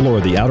to explore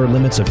the outer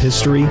limits of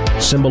history,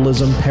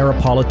 symbolism,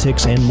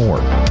 parapolitics, and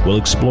more. We'll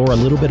explore a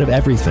little bit of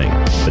everything,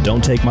 but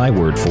don't take my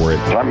word for it.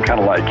 I'm kind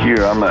of like you.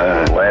 I'm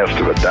a last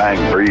of a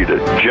dying breed, a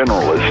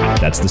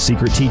generalist. That's The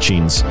Secret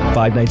Teachings,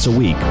 5 nights a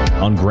week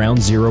on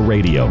Ground Zero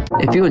Radio.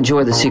 If you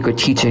enjoy The Secret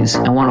Teachings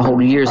and want to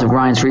hold years of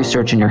Ryan's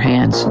research in your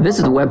hands,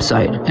 visit the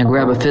website and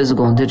grab a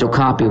physical and digital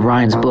copy of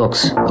Ryan's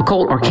books.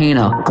 Occult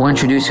Arcana will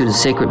introduce you to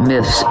sacred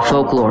myths,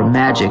 folklore,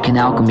 magic, and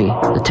alchemy.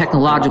 The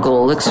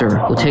technological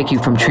elixir will take you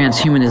from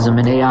transhumanism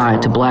and AI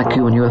to black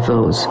goo and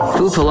UFOs.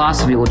 Food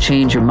philosophy will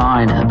change your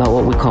mind about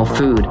what we call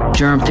food,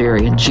 germ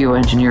theory, and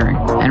geoengineering.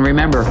 And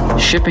remember,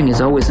 shipping is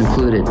always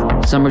included.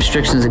 Some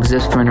restrictions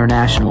exist for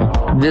international.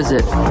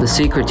 Visit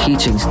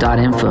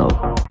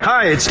thesecretteachings.info.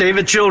 Hi, it's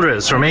David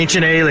Childress from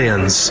Ancient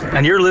Aliens,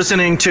 and you're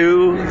listening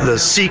to The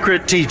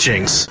Secret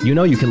Teachings. You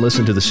know you can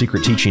listen to The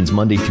Secret Teachings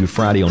Monday through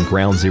Friday on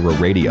Ground Zero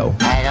Radio.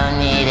 I don't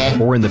need it.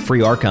 Or in the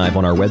free archive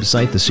on our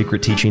website,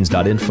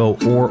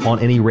 thesecretteachings.info, or on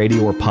any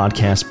radio or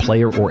podcast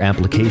player or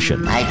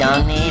application. I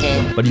don't need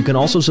it. But you can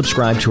also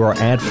subscribe to our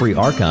ad-free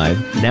archive,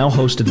 now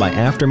hosted by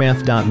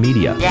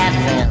Aftermath.media.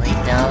 Definitely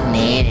don't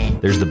need it.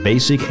 There's the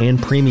basic and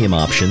premium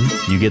option.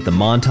 You get the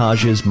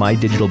montages, my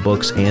digital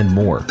books, and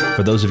more.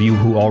 For those of you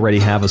who already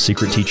have a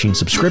Secret Teaching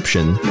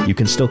subscription, you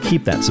can still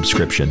keep that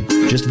subscription.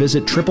 Just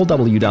visit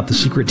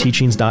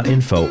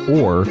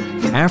www.thesecretteachings.info or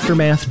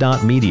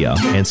aftermath.media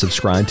and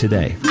subscribe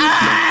today.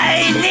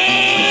 I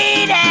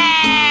need it!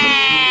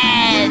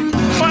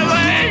 My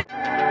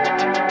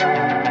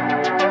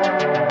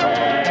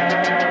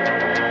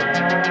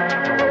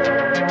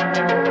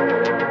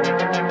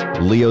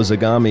leg! Leo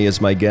Zagami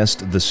is my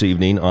guest this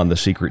evening on The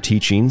Secret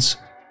Teachings.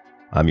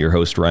 I'm your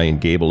host, Ryan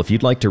Gable. If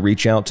you'd like to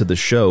reach out to the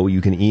show, you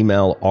can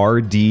email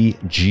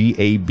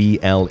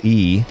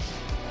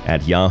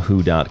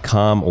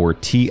rdgable@yahoo.com or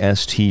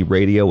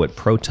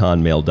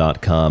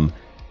tstradio@protonmail.com.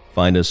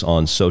 Find us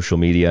on social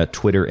media.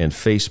 Twitter and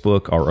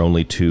Facebook are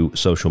only two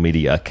social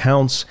media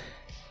accounts.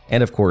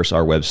 And of course,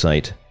 our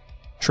website,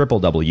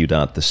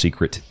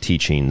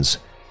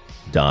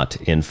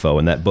 www.thesecretteachings.info.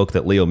 And that book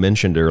that Leo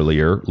mentioned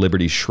earlier,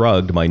 Liberty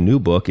Shrugged, my new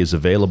book, is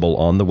available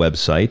on the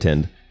website,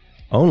 and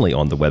only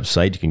on the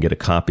website. You can get a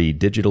copy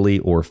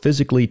digitally or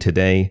physically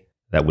today.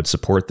 That would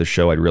support the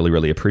show. I'd really,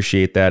 really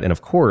appreciate that. And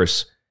of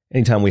course,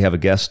 anytime we have a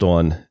guest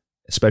on,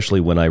 especially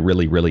when I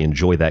really, really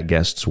enjoy that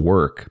guest's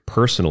work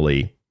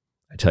personally,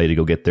 I tell you to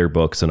go get their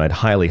books, and I'd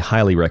highly,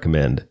 highly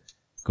recommend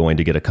going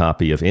to get a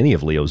copy of any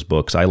of Leo's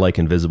books. I like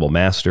Invisible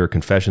Master,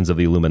 Confessions of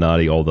the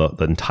Illuminati, all the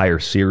entire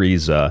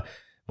series,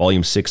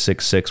 Volume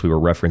 666. We were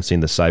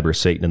referencing the Cyber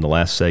Satan in the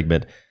last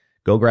segment.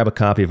 Go grab a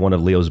copy of one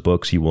of Leo's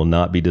books. You will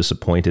not be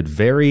disappointed.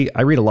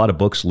 I read a lot of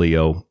books,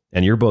 Leo,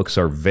 and your books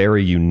are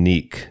very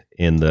unique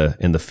in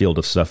the field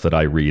of stuff that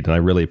I read, and I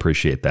really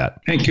appreciate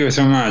that. Thank you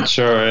so much.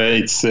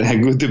 It's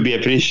good to be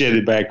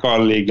appreciated by a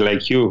colleague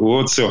like you, who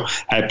also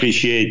I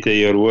appreciate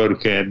your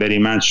work very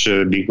much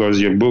because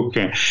your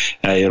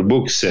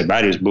books,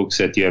 various books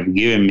that you have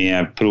given me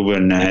have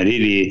proven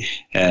really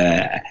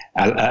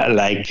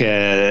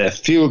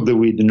filled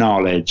with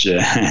knowledge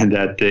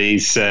that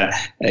is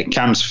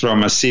comes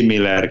from a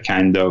similar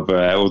kind of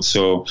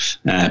also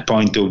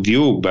point of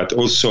view, but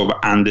also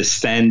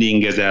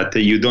understanding that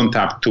you don't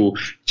have to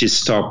just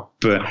stop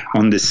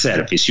on the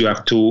surface. You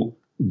have to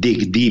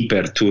dig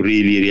deeper to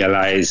really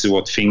realize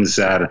what things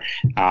are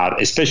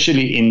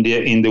especially in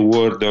the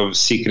world of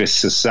secret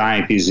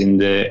societies, in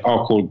the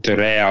occult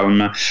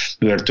realm.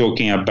 We are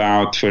talking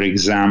about, for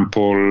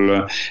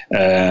example,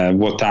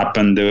 what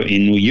happened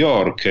in New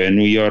York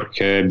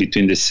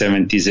between the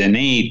 70s and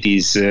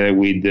 80s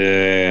with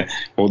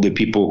all the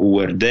people who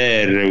were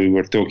there. We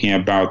were talking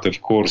about, of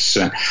course,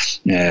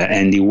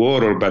 Andy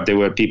Warhol, but there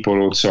were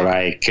people also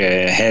like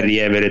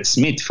Harry Everett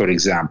Smith, for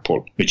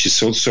example, which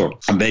is also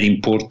a very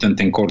important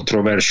and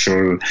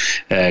controversial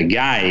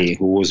guy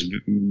who was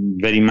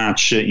very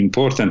much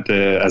important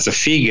as a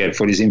figure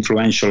for his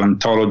influential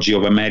anthology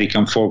of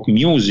American folk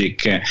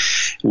music,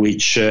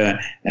 which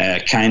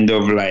kind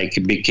of like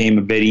became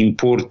a very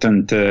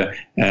important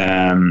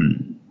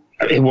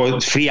it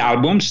was 3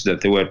 albums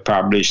that were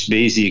published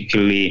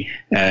basically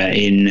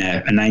in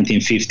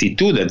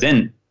 1952 that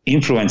then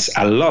influenced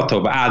a lot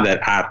of other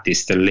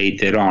artists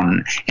later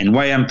on. And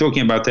why I'm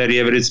talking about Harry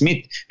Everett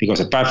Smith, because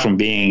apart from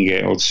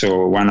being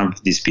also one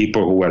of these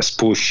people who was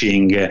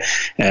pushing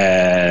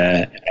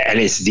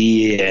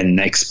LSD and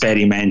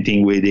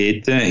experimenting with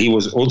it, he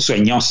was also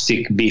a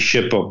Gnostic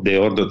bishop of the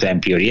Ordo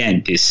Templi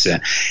Orientis,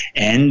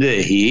 and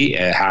he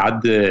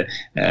had a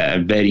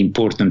very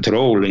important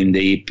role in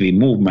the hippie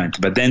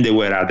movement. But then there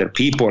were other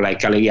people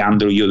like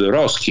Alejandro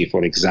Jodorowsky,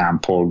 for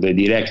example, the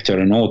director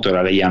and author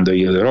Alejandro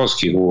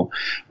Jodorowsky, who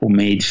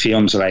made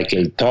films like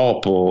El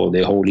Topo,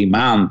 The Holy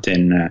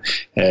Mountain,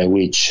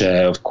 which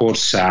of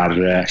course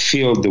are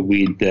filled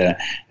with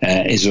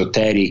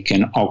esoteric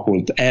and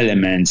occult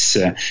elements.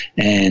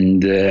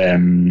 And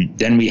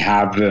then we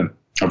have,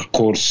 of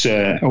course,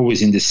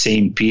 always in the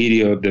same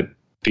period,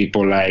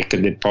 people like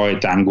the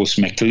poet Angus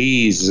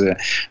MacLeese,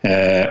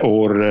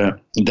 or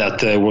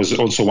that was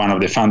also one of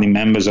the founding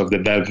members of the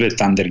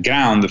Velvet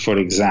Underground, for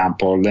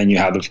example. Then you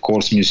had, of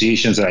course,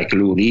 musicians like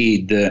Lou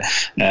Reed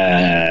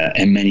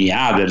and many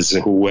others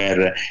who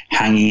were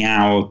hanging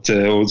out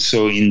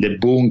also in the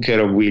bunker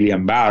of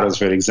William Burroughs,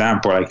 for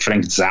example, like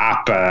Frank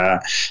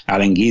Zappa,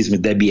 Allen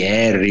Ginsberg, Debbie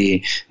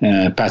Harry,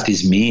 Patti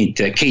Smith,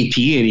 Kate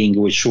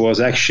Earing, which was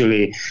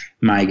actually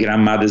my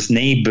grandmother's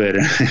neighbor.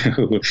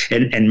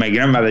 and my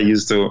grandmother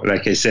used to,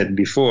 like I said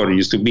before,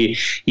 used to be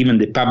even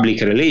the public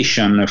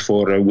relation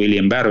for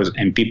William Burroughs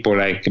and people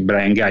like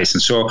Brian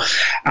Geisen. So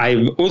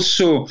I've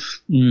also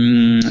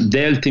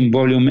dealt in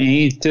volume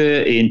 8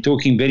 in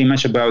talking very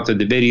much about the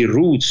very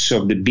roots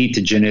of the Beat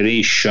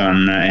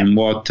generation and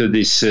what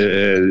was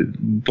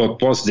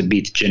the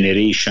Beat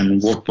generation,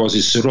 what was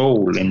its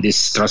role in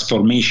this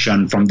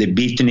transformation from the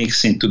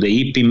beatniks into the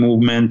hippie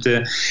movement,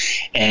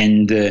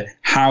 and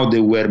how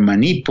they were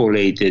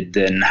manipulated,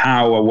 and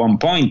how at one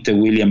point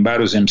William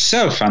Burroughs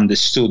himself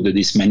understood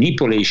this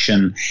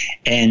manipulation.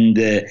 And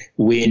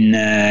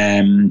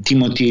when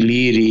Timothy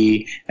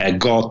Leary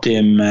got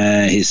him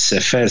his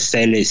first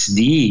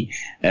LSD,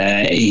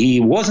 he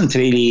wasn't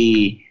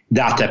really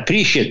that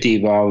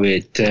appreciative of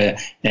it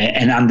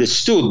and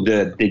understood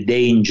the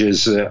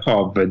dangers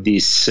of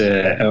this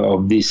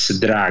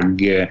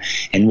drug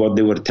and what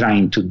they were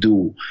trying to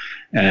do.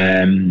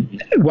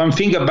 One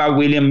thing about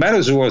William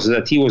Burroughs was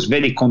that he was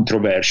very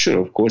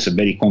controversial, of course,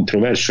 very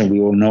controversial.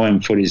 We all know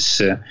him for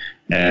his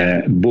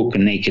book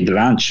Naked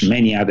Lunch,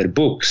 many other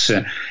books.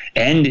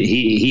 And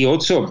he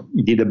also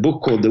did a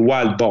book called The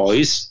Wild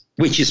Boys,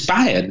 which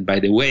inspired, by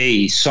the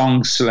way,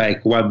 songs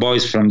like Wild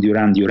Boys from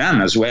Duran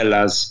Duran, as well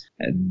as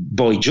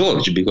Boy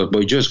George, because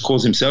Boy George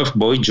calls himself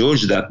Boy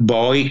George. That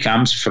boy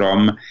comes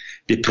from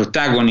the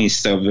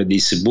protagonist of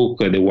this book,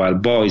 The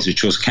Wild Boys,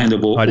 which was kind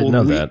of... I didn't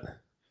know that.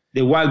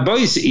 The Wild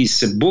Boys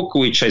is a book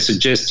which I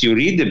suggest you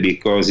read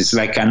because it's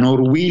like an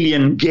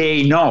Orwellian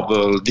gay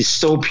novel,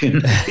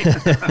 dystopian.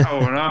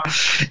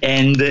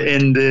 And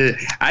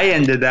I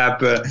ended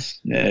up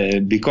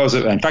because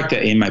of, in fact,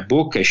 in my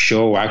book I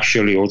show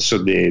actually also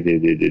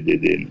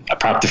the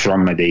apart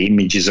from the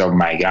images of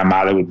my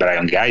grandmother with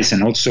Brian Geis,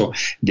 and also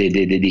the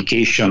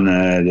dedication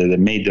that they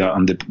made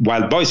on the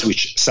Wild Boys,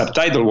 which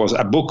subtitle was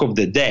A Book of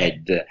the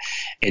Dead.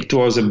 It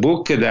was a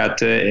book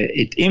that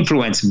it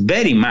influenced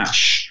very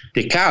much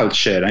the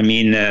culture. I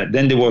mean,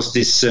 then there was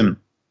this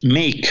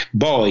Make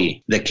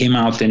Boy that came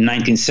out in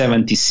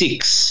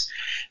 1976.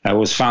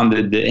 Was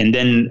founded, and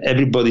then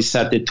everybody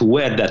started to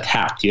wear that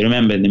hat. You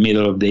remember in the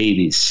middle of the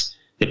 80s,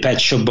 the Pet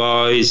Shop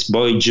Boys,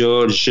 Boy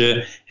George,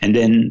 and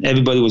then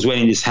everybody was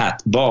wearing this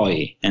hat,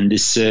 Boy, and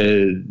this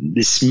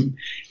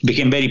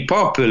became very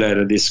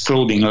popular. This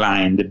clothing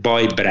line, the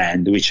Boy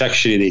brand, which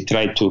actually they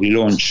tried to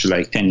relaunch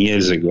like 10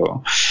 years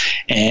ago,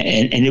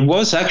 and it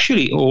was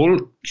actually all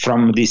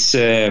from this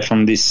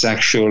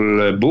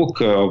actual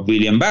book of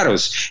William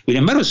Burroughs.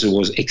 William Burroughs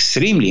was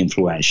extremely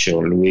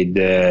influential with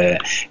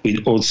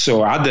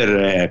also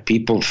other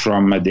people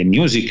from the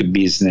music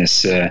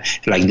business,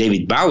 like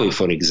David Bowie,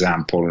 for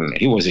example.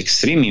 He was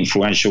extremely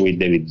influential with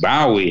David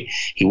Bowie.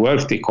 He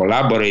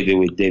collaborated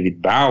with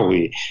David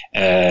Bowie,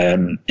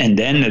 and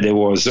then there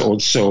was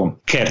also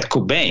Kurt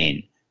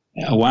Cobain.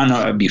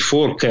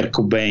 Before Kurt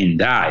Cobain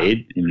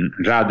died in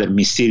rather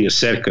mysterious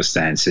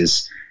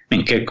circumstances.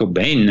 And Kurt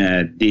Cobain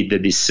did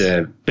this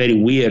very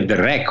weird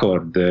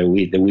record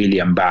with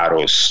William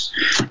Burroughs.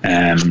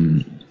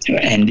 And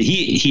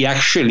he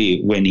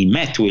actually, when he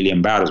met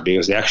William Burroughs,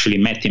 because they actually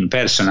met in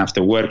person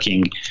after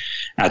working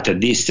at a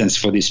distance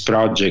for this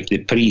project, The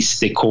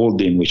Priest, They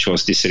Called Him, which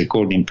was this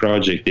recording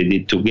project they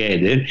did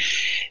together.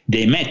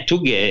 They met,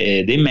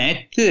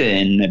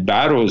 and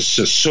Burroughs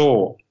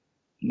saw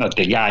that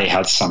the guy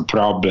had some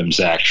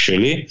problems,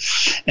 actually,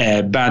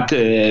 but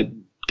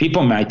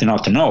people might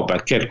not know,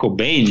 but Kurt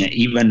Cobain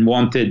even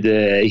wanted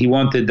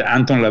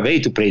Anton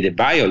LaVey to play the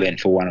violin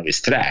for one of his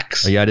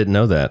tracks. Oh, yeah, I didn't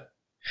know that.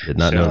 Did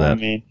not know that. I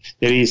mean,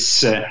 there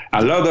is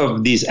a lot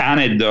of these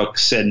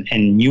anecdotes and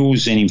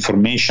news and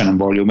information on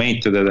Volume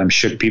 8 that I'm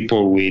sure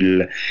people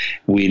will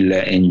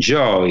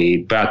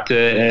enjoy. But,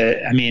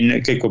 I mean,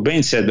 Kurt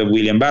Cobain said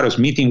that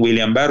meeting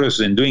William Burroughs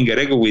and doing a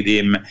record with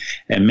him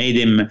made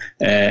him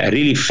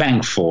really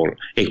thankful,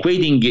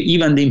 equating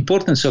even the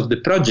importance of the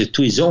project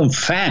to his own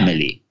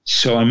family.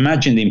 So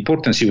imagine the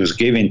importance he was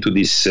giving to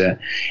this.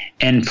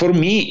 And for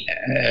me,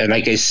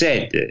 like I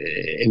said,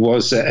 it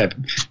was a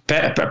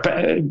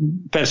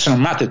personal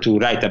matter to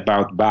write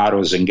about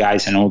Burroughs and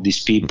guys and all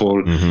these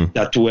people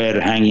that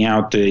were hanging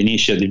out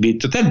initially at the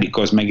Beat Hotel,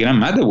 because my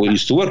grandmother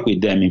used to work with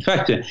them. In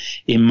fact,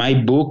 in my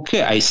book,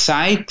 I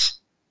cite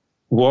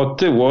what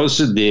was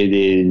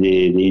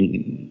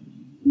the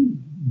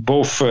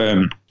both,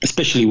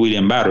 especially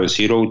William Burroughs.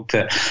 He wrote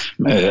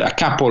a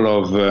couple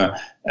of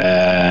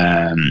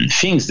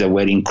things that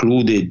were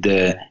included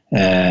in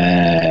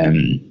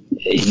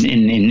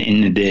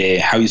the,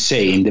 how you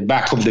say, in the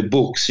back of the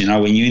books. You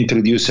know, when you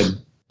introduce a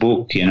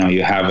book, you know,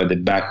 you have at the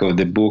back of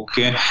the book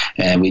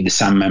with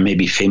some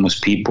maybe famous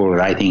people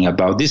writing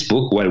about this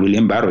book. Well,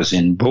 William Burroughs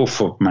in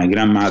both of my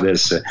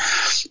grandmother's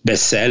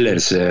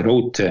bestsellers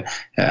wrote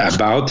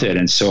about her,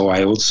 and so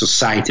I also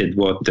cited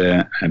what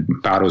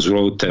Burroughs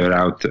wrote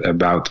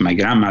about my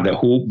grandmother,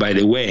 who, by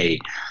the way,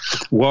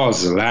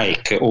 was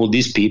like all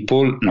these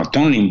people, not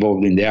only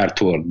involved in the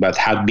art world, but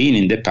had been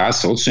in the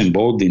past also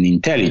involved in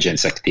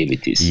intelligence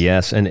activities.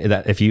 Yes, and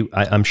that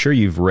I'm sure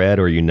you've read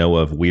or you know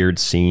of Weird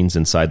Scenes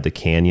Inside the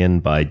Canyon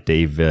by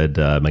David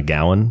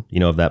McGowan. You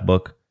know of that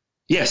book?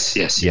 Yes.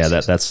 Yeah,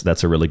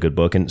 that's a really good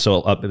book. And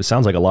so it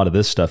sounds like a lot of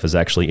this stuff is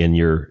actually in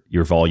your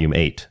volume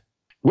 8.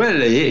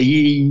 Well,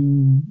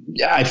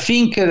 I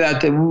think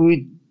that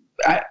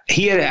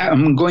here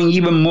I'm going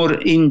even more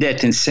in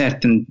depth in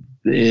certain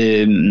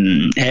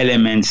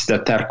elements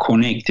that are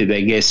connected,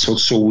 I guess,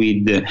 also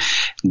with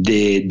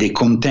the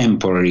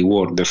contemporary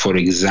world. For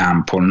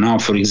example,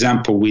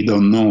 we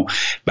don't know,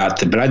 but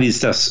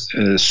Vladislav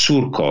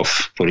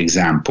Surkov, for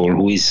example,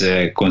 who is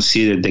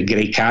considered the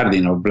great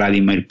cardinal of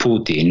Vladimir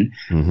Putin,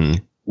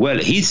 well,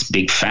 he's a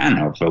big fan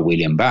of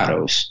William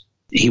Burroughs.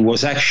 He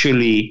was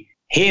actually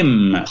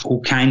him who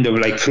kind of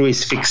like through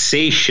his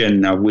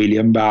fixation of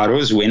William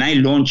Burroughs, when I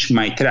launched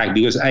my track,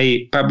 because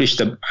I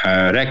published a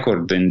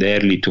record in the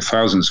early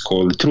 2000s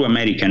called True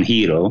American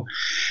Hero,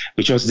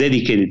 which was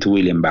dedicated to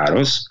William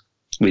Burroughs,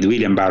 with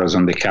William Burroughs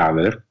on the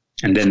cover.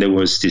 And then there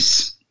was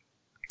this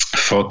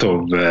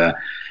photo of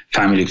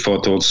family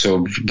photo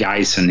also of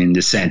Geisen in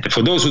the center.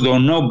 For those who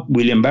don't know,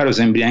 William Burroughs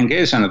and Brian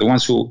Geisen are the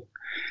ones who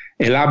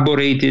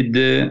elaborated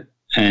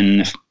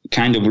and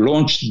kind of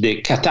launched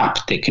the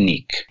cut-up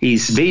technique.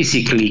 Is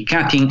basically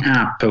cutting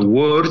up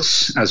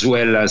words as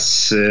well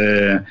as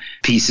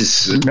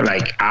pieces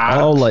like art.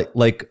 Oh,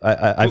 like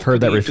I've heard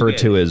that referred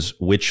to as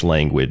witch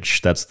language.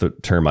 That's the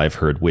term I've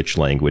heard, witch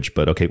language.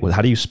 But okay, well,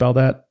 how do you spell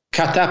that?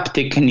 Cut-up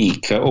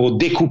technique, or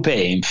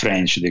découpé in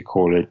French, they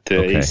call it.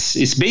 Okay.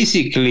 It's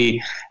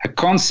basically a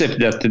concept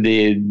that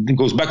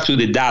goes back to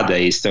the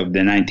Dadaist of the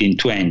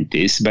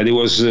 1920s, but it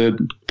was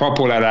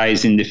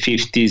popularized in the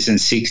 50s and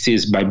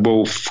 60s by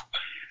both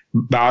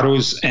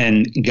Burroughs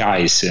and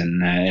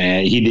Geisen.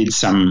 He did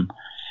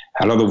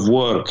a lot of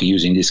work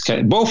using this.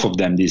 Both of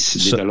them did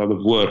a lot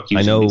of work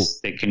using this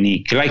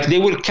technique. Like they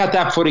will cut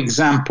up, for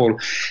example,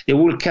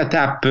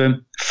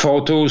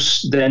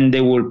 photos, then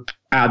they will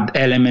add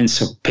elements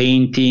of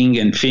painting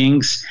and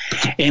things.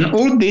 And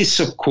all this,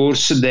 of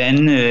course,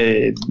 then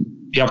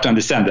you have to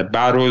understand that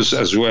Burroughs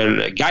as well,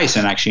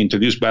 Geisen actually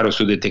introduced Burroughs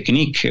to the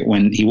technique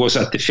when he was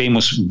at the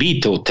famous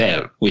Beat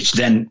Hotel, which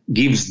then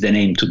gives the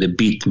name to the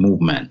Beat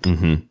movement.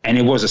 And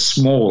it was a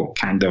small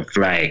kind of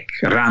like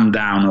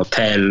rundown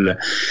hotel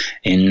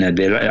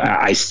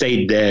I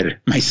stayed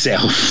there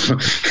myself.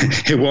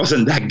 It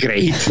wasn't that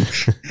great.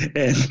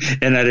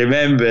 and I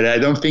remember, I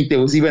don't think there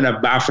was even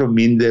a bathroom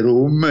in the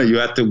room. You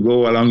had to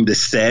go along the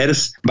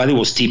stairs, but it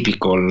was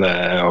typical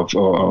of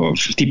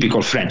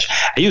typical French.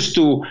 I used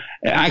to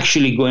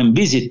actually go and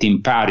visit in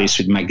Paris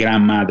with my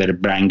grandmother,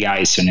 Brian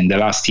Geisen, in the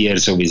last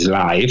years of his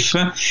life.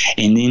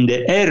 And in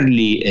the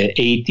early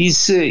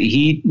 80s,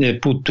 he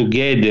put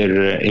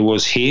together, it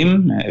was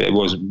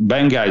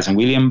Brian Geisen,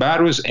 William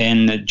Burroughs,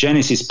 and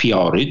Genesis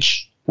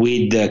P-Orridge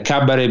with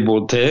Cabaret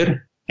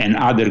Voltaire and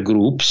other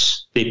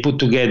groups. They put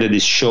together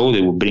this show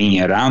they were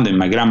bringing around, and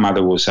my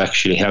grandmother was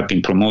actually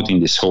helping promoting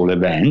this whole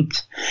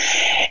event.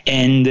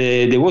 And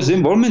there was the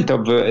involvement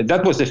of,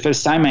 that was the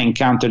first time I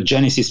encountered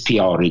Genesis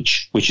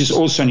P-Orridge, which is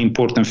also an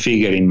important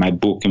figure in my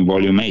book in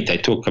Volume 8. I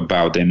talk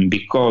about him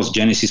because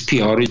Genesis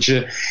P-Orridge,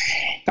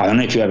 I don't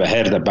know if you ever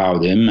heard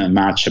about him,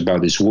 much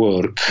about his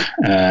work,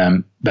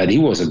 but he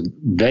was a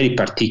very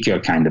particular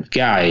kind of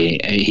guy.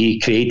 He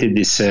created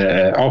this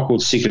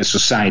occult secret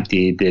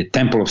society, the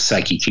Temple of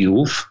Psychic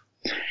Youth.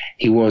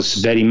 He was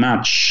very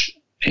much,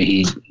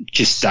 he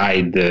just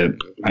died,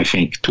 I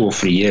think 2 or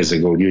 3 years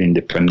ago during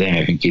the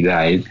pandemic, I think he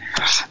died.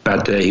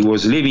 But he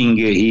was living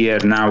here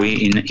now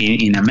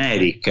in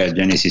America,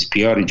 Genesis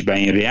P-Orridge, but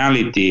in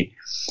reality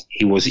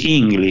he was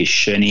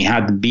English, and he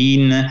had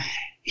been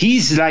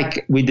he's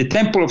like with the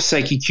Temple of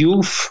Psychic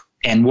Youth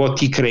and what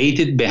he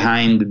created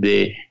behind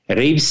the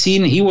rave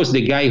scene. He was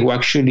the guy who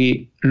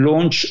actually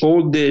launched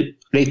all the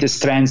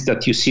latest trends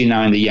that you see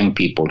now in the young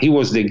people. He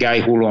was the guy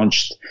who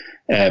launched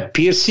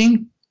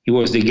piercing. He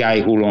was the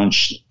guy who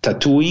launched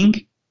tattooing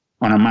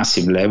on a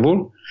massive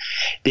level.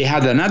 They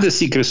had another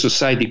secret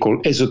society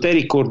called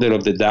Esoteric Order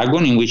of the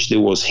Dagon, in which there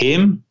was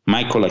him,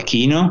 Michael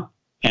Aquino,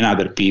 and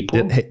other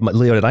people. Hey,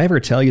 Leo, did I ever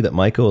tell you that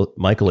Michael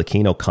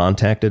Aquino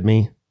contacted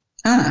me?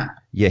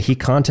 Yeah, he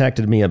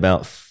contacted me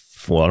about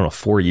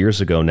 4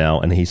 years ago now,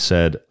 and he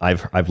said,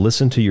 I've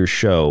listened to your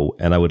show,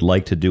 and I would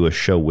like to do a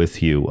show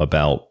with you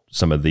about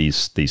some of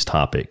these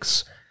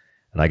topics.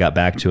 And I got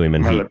back to him,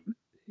 and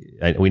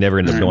we never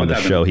ended up going to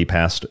the show. He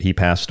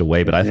passed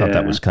away, but I thought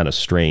that was kind of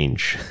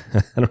strange.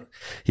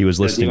 He was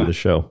listening to the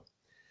show.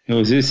 He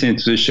was listening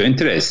to the show.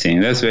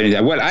 Interesting. That's very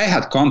well. I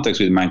had contacts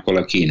with Michael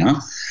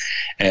Aquino,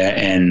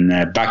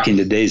 and back in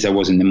the days I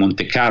was in the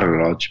Monte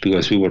Carlo Lodge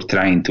because we were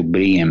trying to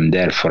bring him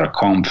there for a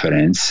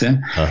conference.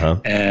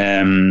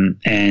 And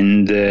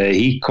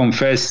he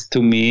confessed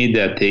to me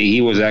that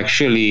he was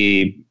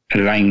actually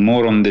relying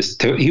more on this.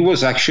 He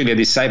was actually a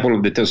disciple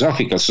of the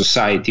Theosophical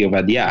Society of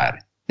Adyar,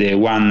 the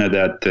one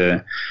that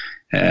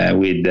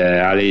with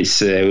Alice,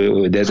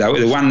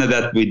 the one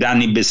that with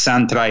Annie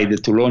Besant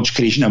tried to launch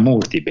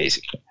Krishnamurti,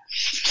 basically.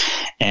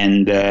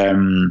 And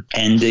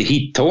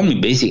he told me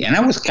basically, and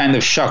I was kind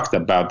of shocked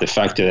about the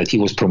fact that he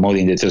was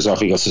promoting the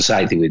Theosophical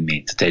Society with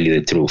me, to tell you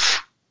the truth.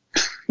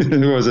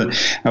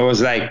 I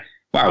was like,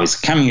 wow, it's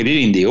coming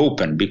really in the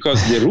open,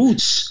 because the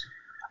roots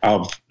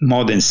of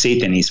modern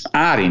Satanism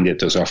are in the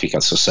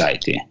Theosophical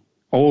Society.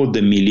 All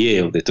the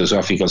milieu of the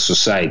Theosophical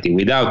Society.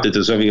 Without the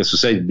Theosophical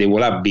Society, there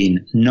would have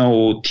been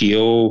no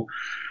TO,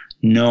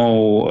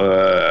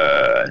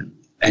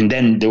 and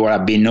then there would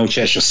have been no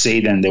Church of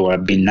Satan, there would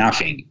have been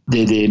nothing.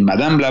 The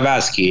Madame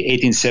Blavatsky,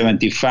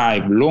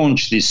 1875,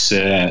 launched this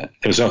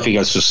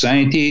Theosophical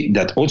Society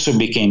that also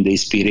became the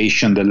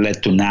inspiration that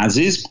led to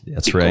Nazism.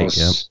 That's right,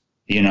 yeah.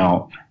 You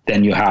know,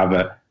 then you have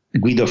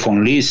Guido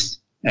von List,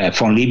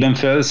 von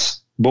Liebenfels,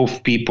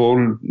 both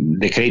people,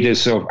 the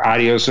creators of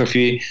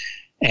Ariosophy,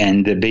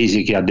 and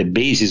basically at the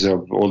basis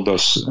of all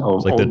those,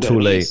 of like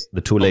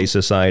the Thule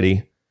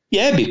Society.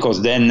 Yeah,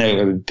 because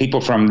then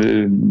people from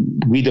the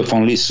Guido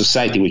von List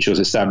Society, which was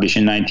established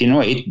in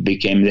 1908,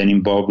 became then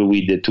involved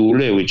with the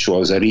Thule, which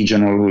was a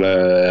regional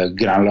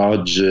Grand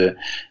Lodge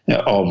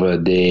of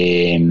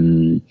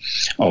the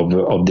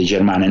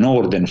Germanen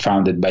Orden,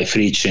 founded by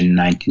Fritsch in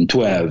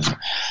 1912,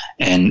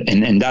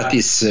 and that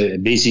is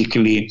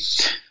basically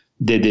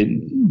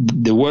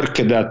the work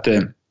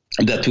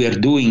that we are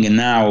doing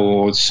now.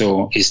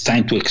 Also is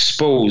trying to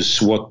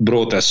expose what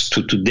brought us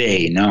to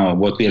today,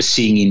 what we are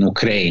seeing in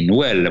Ukraine.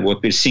 Well,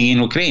 what we're seeing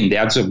in Ukraine, the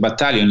Azov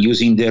Battalion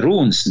using the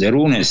runes, the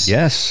runes.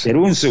 Yes. The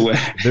runes were...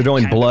 They're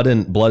doing blood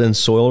and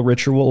soil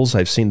rituals.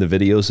 I've seen the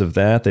videos of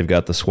that. They've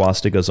got the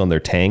swastikas on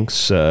their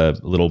tanks,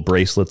 little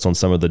bracelets on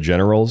some of the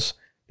generals.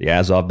 The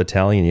Azov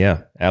Battalion,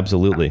 yeah,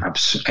 absolutely.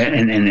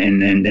 And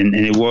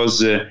it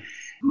was...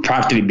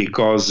 partly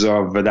because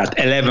of that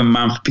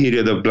 11-month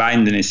period of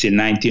blindness in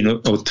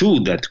 1902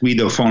 that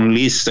Guido von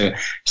List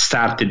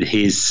started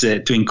his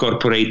to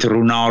incorporate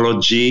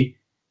runology,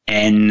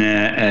 and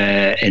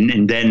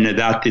then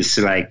that is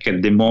like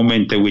the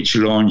moment which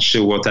launched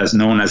what is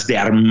known as the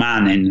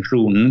Armanen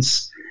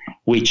runes,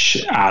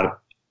 which are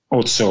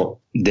also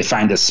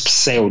defined as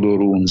pseudo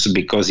runes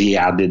because he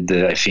added,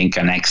 I think,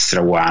 an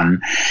extra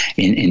one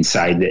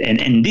inside.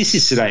 And this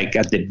is like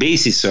at the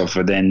basis of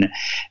then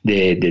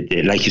the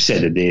like you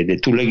said, the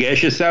Thule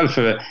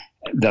Gesellschaft,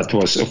 that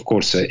was, of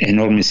course,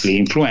 enormously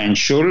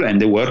influential, and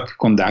the work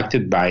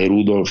conducted by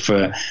Rudolf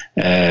von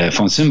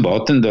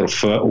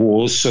Sembotendorf, who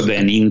also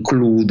then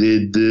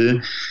included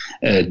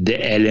the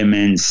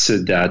elements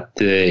that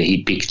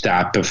he picked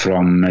up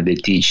from the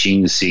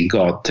teachings he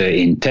got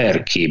in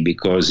Turkey,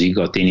 because he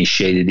got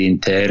initiated in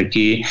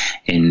Turkey,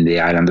 in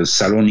the island of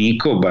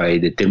Saloniko, by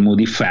the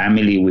Talmudic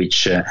family,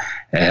 which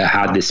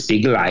had this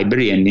big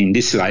library, and in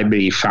this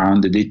library he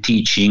found the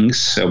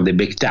teachings of the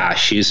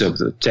Bektashis, of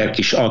the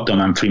Turkish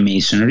Ottoman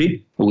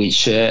Freemasonry,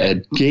 which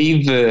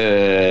gave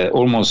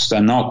almost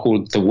an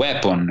occult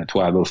weapon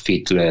to Adolf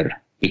Hitler,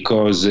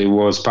 because it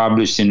was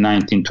published in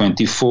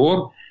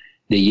 1924,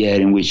 the year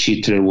in which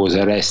Hitler was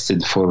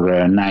arrested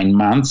for 9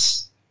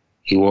 months.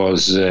 He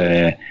was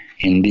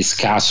in this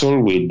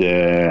castle with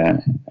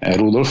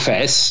Rudolf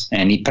Hess,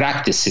 and he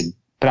practiced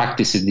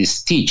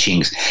these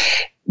teachings.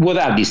 What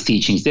are these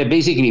teachings? They're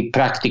basically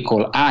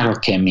practical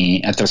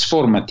alchemy, a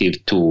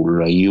transformative tool.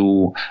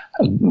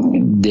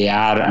 They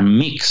are a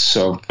mix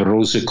of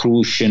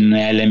Rosicrucian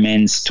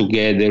elements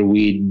together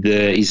with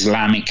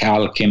Islamic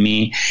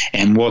alchemy.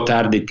 And what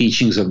are the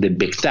teachings of the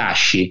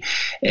Bektashi?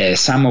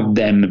 Some of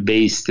them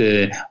based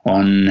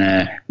on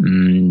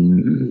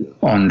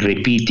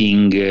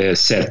repeating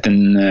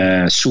certain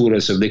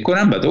surahs of the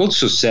Quran, but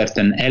also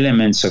certain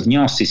elements of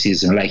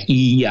Gnosticism, like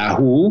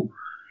Iyahu,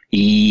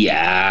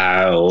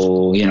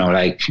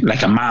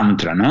 like a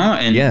mantra, no?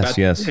 And yes.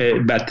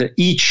 But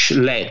each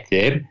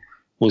letter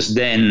was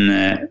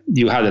then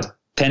you had a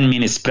 10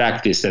 minutes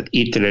practice that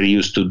Hitler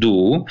used to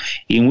do,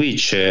 in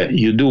which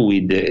you do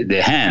with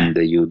the hand,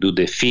 you do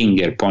the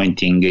finger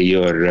pointing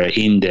your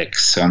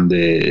index on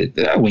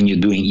when you're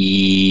doing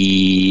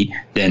E,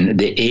 then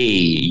the A,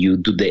 you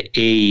do the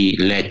A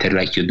letter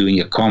like you're doing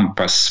a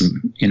compass,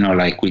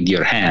 like with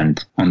your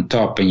hand on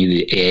top, and you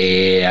do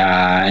A,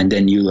 and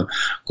then you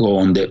go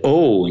on the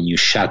O and you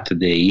shut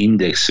the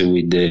index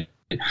with the,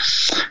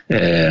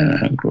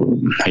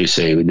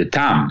 with the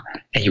thumb,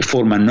 and you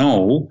form an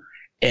O.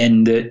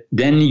 And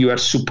then you are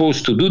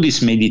supposed to do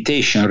this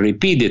meditation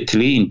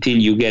repeatedly until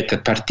you get a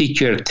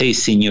particular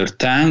taste in your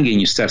tongue and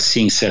you start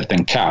seeing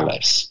certain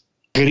colors.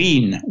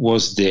 Green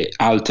was the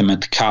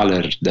ultimate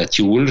color that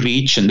you will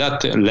reach, and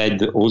that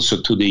led also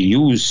to the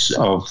use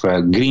of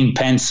green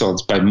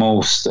pencils by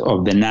most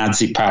of the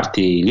Nazi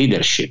party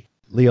leadership.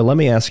 Leo, let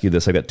me ask you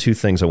this. I got two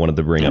things I wanted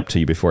to bring up to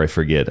you before I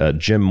forget.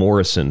 Jim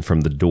Morrison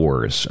from The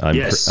Doors.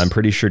 I'm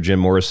pretty sure Jim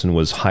Morrison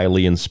was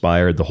highly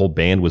inspired. The whole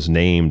band was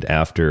named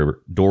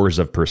after Doors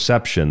of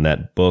Perception,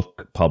 that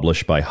book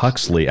published by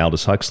Huxley,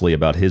 Aldous Huxley,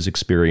 about his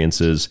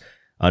experiences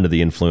under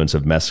the influence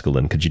of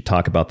mescaline. Could you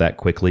talk about that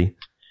quickly?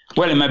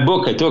 Well, in my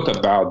book, I talk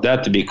about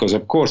that because,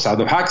 of course,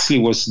 Aldous Huxley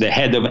was the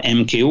head of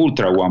MK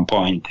Ultra at one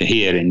point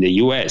here in the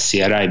U.S.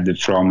 He arrived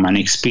from an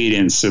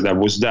experience that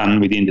was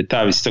done within the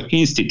Tavistock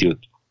Institute.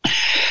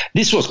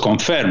 This was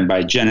confirmed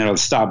by General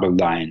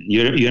Stubblebine.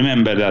 You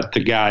remember that the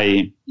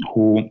guy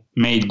who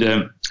made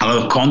a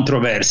lot of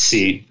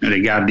controversy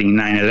regarding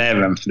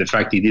 9/11, the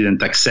fact he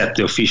didn't accept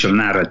the official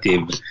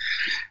narrative.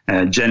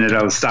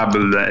 General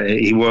Stubble,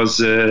 he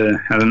was,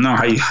 I don't know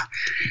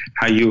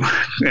how you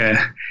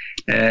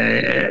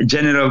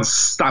General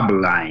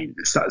Stubblebine.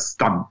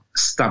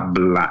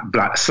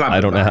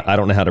 I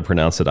don't know how to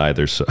pronounce it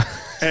either. So,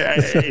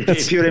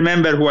 if you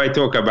remember who I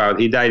talk about,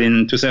 he died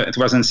in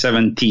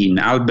 2017.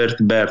 Albert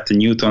Bert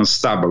Newton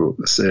Stubble.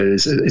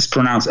 It's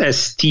pronounced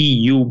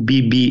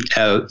Stubblebine.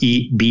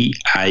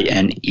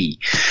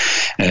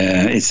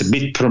 It's a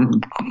bit.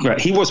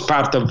 He was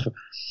part of.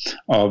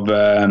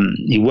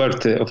 He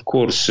worked, of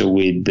course,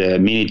 with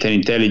military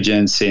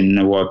intelligence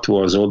in what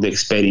was all the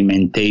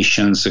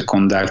experimentations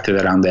conducted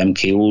around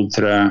MK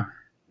Ultra,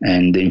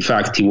 and in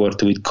fact, he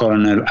worked with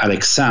Colonel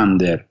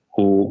Alexander,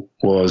 who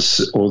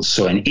was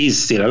also and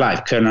is still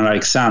alive. Colonel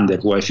Alexander,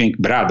 who I think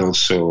Brad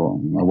also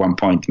at one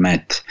point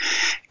met.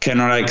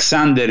 Colonel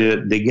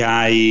Alexander, the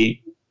guy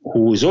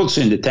who was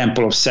also in the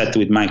Temple of Set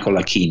with Michael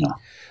Aquino.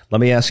 Let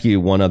me ask you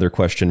one other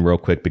question real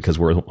quick, because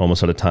we're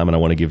almost out of time and I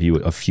want to give you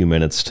a few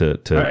minutes to...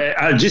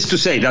 just to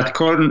say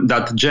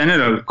that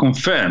general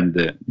confirmed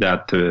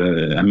that,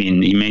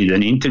 he made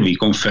an interview,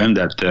 confirmed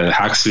that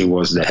Huxley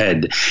was the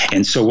head.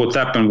 And so what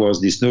happened was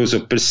this dose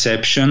of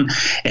perception,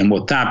 and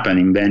what happened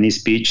in Venice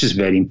Beach is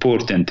very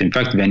important. In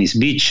fact, Venice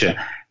Beach...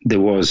 there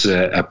was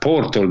a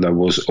portal that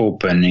was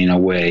open in a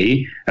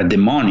way, a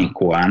demonic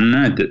one,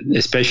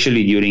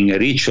 especially during a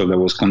ritual that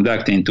was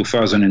conducted in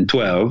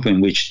 2012,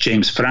 in which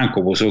James Franco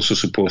was also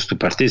supposed to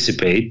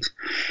participate.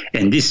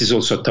 And this is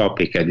also a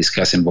topic I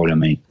discuss in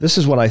Volume 8. This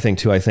is what I think,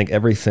 too. I think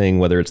everything,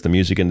 whether it's the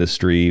music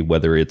industry,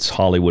 whether it's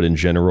Hollywood in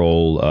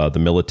general, the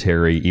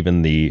military,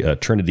 even the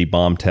Trinity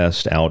bomb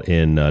test out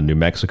in New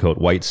Mexico at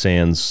White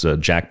Sands,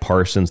 Jack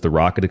Parsons, the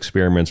rocket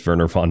experiments,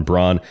 Werner von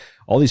Braun,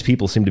 all these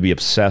people seem to be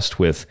obsessed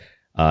with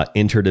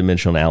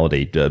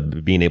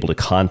interdimensionality, being able to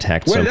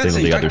contact something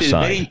on the other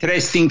side. Very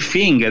interesting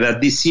thing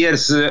that this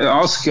year's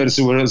Oscars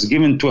was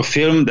given to a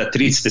film that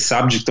treats the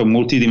subject of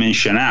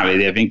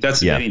multidimensionality. I think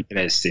that's very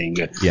interesting.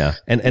 Yeah,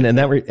 and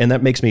that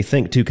makes me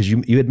think too, because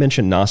you had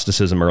mentioned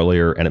Gnosticism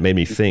earlier, and it made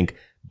me think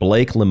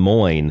Blake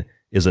Lemoine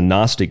is a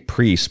Gnostic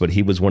priest, but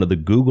he was one of the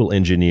Google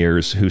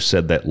engineers who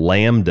said that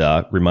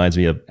Lambda reminds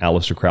me of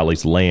Aleister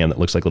Crowley's lamb that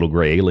looks like a little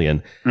gray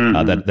alien,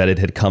 that it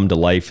had come to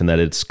life and that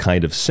it's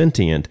kind of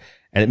sentient.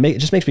 And it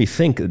just makes me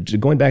think,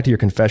 going back to your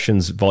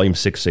Confessions, Volume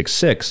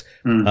 666,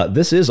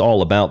 this is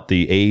all about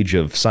the age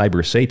of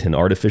cyber Satan,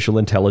 artificial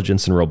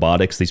intelligence and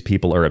robotics. These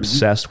people are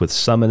obsessed with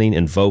summoning,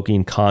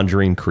 invoking,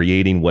 conjuring,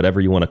 creating,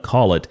 whatever you want to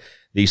call it,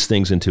 these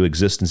things into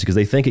existence because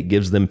they think it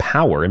gives them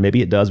power. And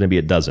maybe it does, maybe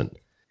it doesn't.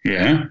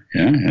 Yeah.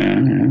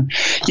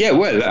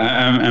 Well,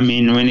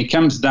 when it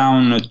comes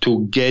down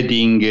to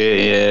getting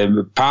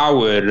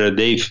power,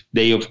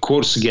 they of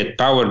course get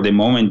power the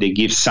moment they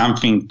give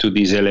something to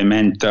these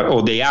elemental,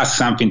 or they ask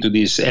something to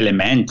these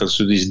elementals,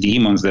 to these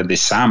demons that they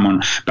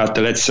summon. But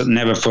let's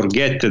never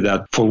forget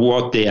that for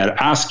what they are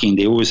asking,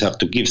 they always have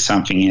to give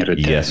something in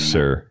return.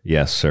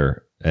 Yes,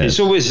 sir.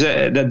 It's always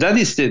that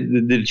is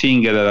the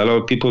thing that a lot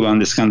of people don't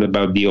understand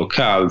about the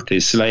occult.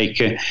 It's like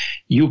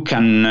you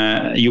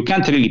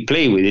can't really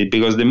play with it,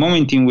 because the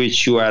moment in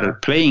which you are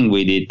playing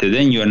with it,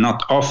 then you are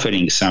not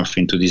offering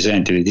something to this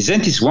entity. These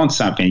entities want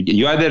something.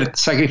 You either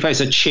sacrifice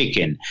a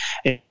chicken,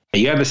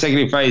 you either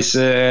sacrifice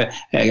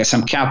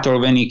some cattle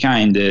of any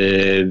kind,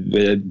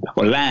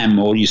 or lamb,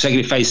 or you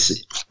sacrifice,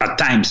 at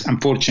times,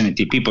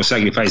 unfortunately, people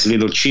sacrifice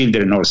little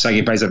children or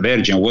sacrifice a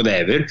virgin or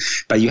whatever,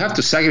 but you have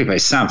to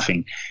sacrifice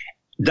something.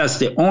 that's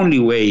the only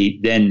way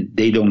then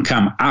they don't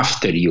come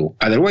after you.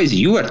 Otherwise,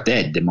 you are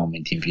dead the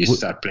moment if you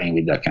start playing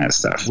with that kind of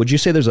stuff. Would you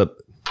say there's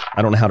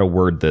I don't know how to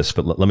word this,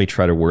 but let me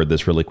try to word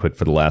this really quick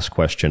for the last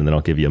question, and then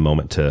I'll give you a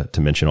moment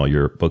to mention all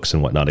your books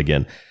and whatnot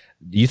again.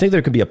 Do you think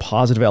there could be a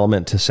positive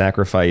element to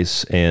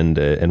sacrifice and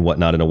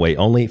whatnot in a way,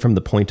 only from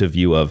the point of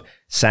view of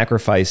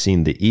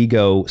sacrificing the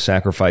ego,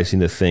 sacrificing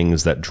the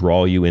things that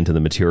draw you into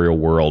the material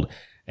world,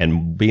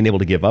 and being able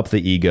to give up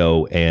the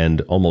ego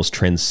and almost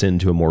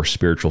transcend to a more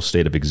spiritual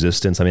state of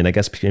existence? I mean, I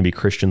guess maybe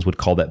Christians would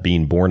call that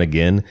being born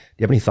again. Do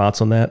you have any thoughts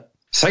on that?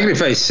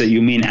 Sacrifice?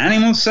 You mean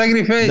animal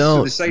sacrifice?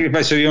 No, the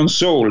sacrifice of your own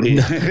soul.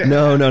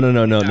 No, not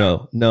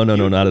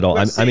at all.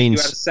 I mean, you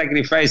are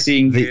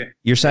sacrificing.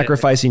 You're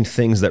sacrificing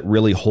things that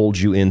really hold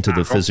you into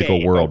the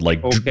physical world,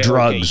 like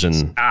drugs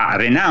and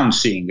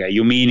renouncing.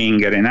 You meaning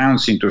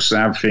renouncing to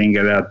something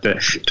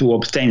that to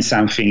obtain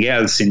something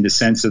else, in the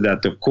sense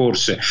that, of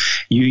course,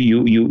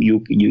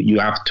 you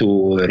have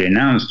to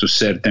renounce to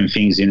certain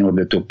things in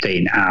order to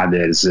obtain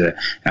others.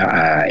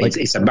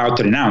 It's about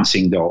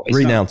renouncing, though.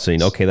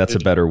 Renouncing. Okay, that's a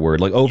better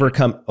word. Like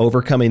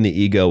overcoming the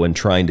ego and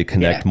trying to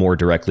connect more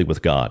directly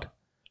with God.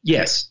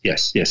 Yes,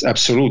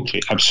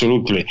 absolutely.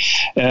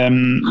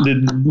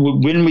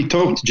 When we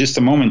talked just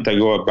a moment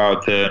ago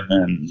about the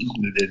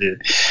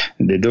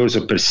doors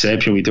of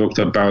perception, we talked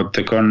about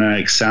Conor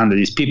Alexander.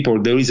 These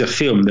people. There is a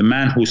film, The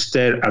Man Who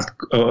Stares at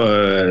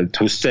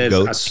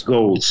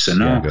Goats, you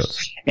know?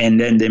 Goats. And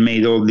then they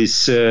made all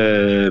this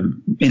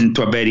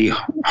into a very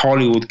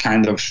Hollywood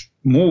kind of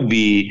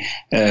movie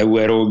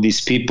where all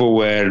these people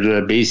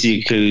were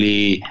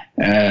basically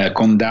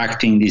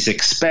conducting these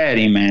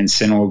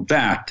experiments and all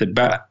that.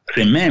 But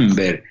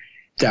remember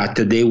that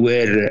they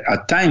were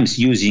at times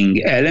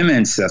using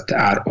elements that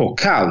are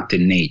occult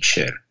in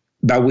nature,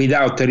 but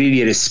without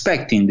really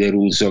respecting the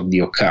rules of the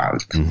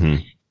occult.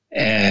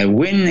 Mm-hmm.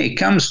 When it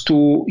comes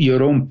to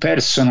your own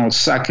personal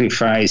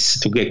sacrifice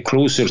to get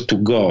closer to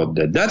God,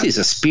 that is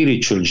a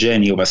spiritual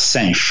journey of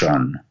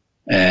ascension.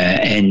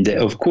 And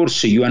of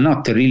course, you are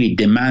not really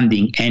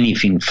demanding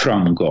anything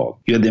from God.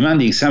 You are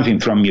demanding something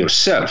from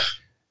yourself,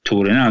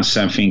 to renounce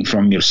something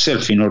from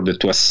yourself in order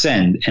to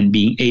ascend and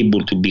being able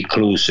to be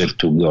closer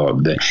to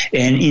God.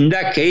 And in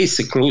that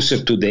case,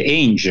 closer to the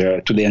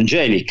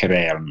angelic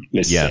realm,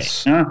 let's say.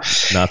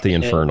 Not the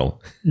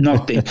infernal.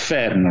 Not the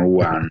infernal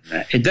one.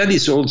 And that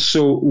is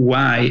also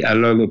why a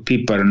lot of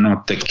people are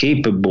not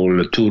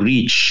capable to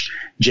reach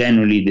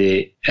generally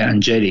the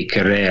angelic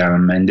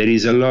realm, and there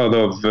is a lot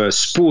of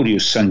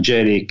spurious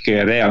angelic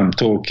realm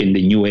talk in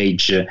the New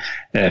Age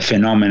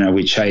phenomena,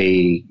 which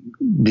I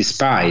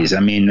despise.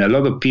 I mean, a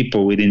lot of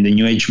people within the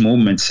New Age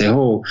movement say,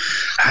 "Oh,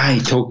 I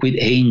talk with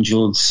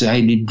angels. I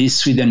did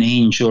this with an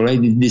angel. I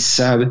did this,"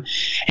 and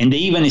they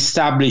even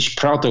establish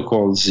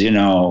protocols,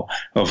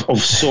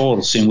 of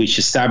sorts in which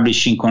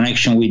establishing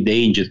connection with the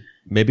angels.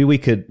 Maybe we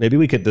could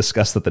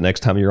discuss that the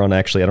next time you're on.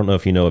 Actually, I don't know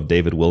if you know of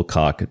David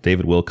Wilcock.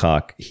 David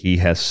Wilcock, he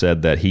has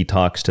said that he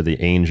talks to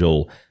the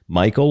angel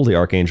Michael, the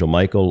archangel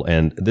Michael,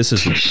 and this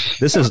is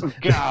oh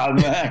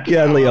God, man.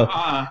 Yeah, Leo,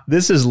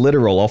 this is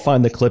literal. I'll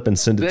find the clip and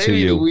send it to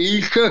you.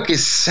 David Wilcock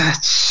is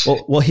such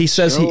well he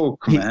says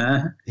joke,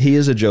 man. He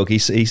is a joke. He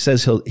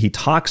says he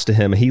talks to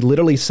him. He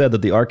literally said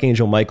that the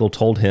archangel Michael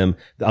told him,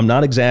 I'm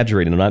not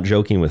exaggerating, I'm not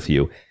joking with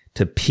you,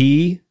 to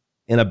pee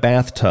in a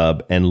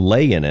bathtub and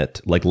lay in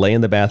it, like lay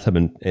in the bathtub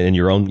in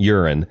your own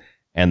urine,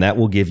 and that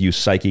will give you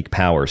psychic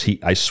powers.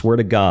 I swear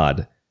to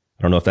God,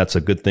 I don't know if that's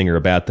a good thing or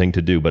a bad thing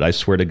to do, but I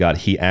swear to God,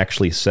 he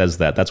actually says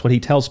that. That's what he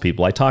tells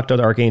people. I talked to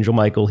the Archangel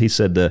Michael. He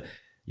said to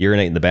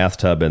urinate in the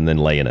bathtub and then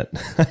lay in it.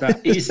 But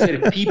is there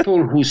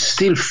people who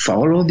still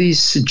follow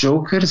these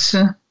jokers?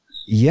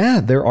 Yeah,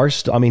 there are.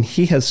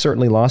 He has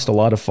certainly lost a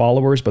lot of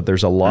followers, but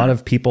there's a lot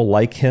of people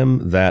like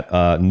him that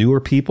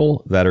newer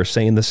people that are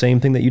saying the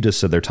same thing that you just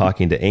said. They're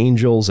talking to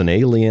angels and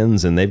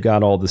aliens, and they've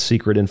got all the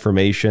secret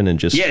information and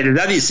just. Yeah,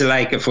 that is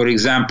like, for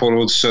example,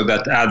 also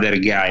that other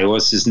guy,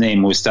 what's his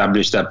name, who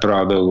established that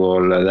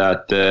protocol,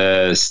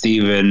 that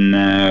Stephen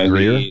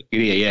Greer.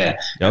 Yeah.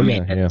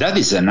 That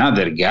is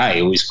another guy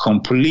who is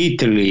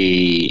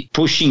completely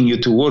pushing you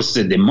towards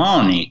the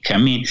demonic. I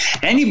mean,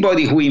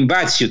 anybody who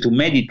invites you to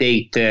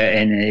meditate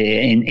and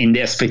in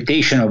the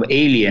expectation of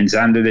aliens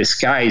under the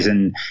skies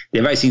and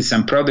devising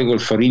some protocol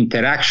for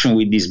interaction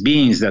with these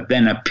beings that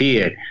then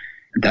appear,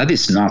 that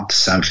is not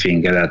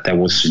something that I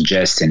would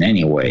suggest in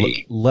any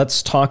way.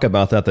 Let's talk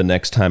about that the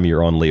next time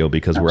you're on, Leo,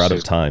 because we're out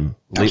of time.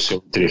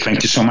 Absolutely.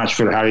 Thank you so much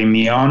for having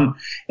me on.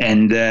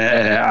 And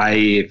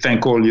I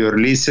thank all your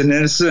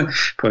listeners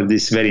for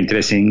this very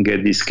interesting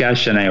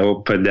discussion. I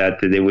hope that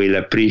they will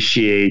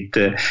appreciate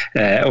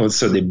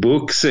also the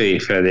books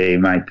if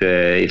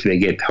they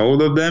get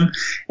hold of them.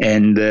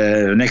 And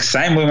next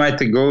time we might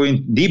go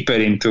deeper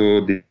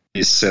into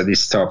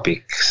these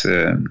topics.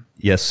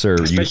 Yes, sir.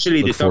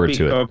 Especially the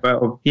topic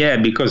of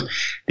because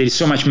there is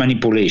so much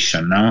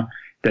manipulation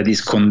that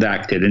is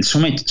conducted, and so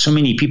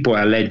many people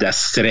are led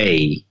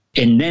astray.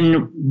 And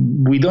then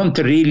we don't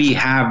really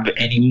have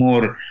any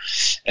more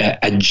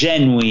a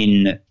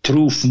genuine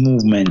truth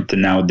movement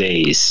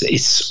nowadays.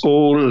 It's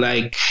all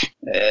like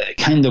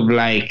kind of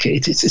like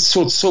it's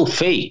so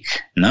fake,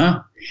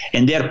 no?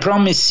 And they are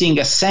promising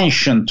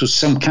ascension to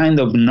some kind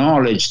of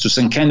knowledge, to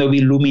some kind of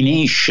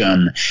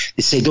illumination.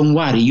 They say, don't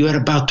worry, you are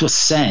about to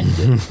ascend.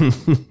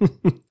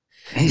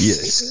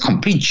 It's a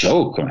complete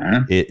joke,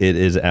 man. It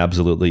is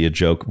absolutely a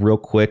joke. Real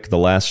quick, the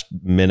last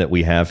minute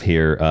we have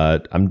here,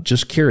 I'm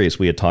just curious,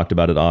 we had talked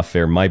about it off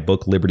air, my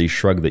book, Liberty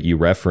Shrug, that you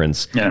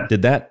reference. Yeah.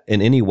 Did that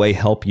in any way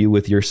help you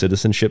with your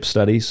citizenship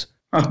studies?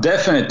 Oh,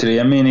 definitely.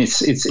 I mean,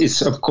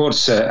 it's of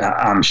course,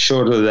 I'm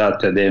sure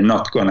that they're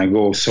not going to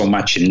go so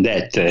much in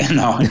depth, in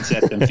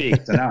certain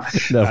things.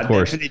 No, of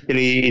course.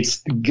 Definitely,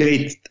 it's a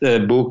great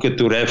book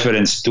to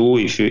reference to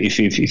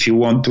if you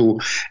want to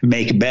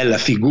make bella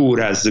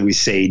figura, as we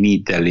say in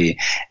Italy.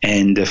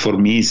 And for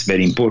me, it's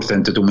very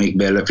important to make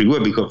bella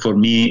figura, because for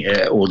me,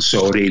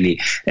 also really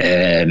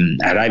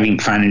arriving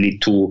finally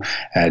to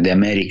the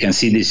American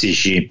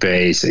citizenship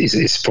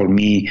is for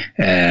me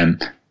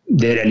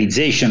the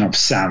realization of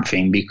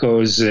something,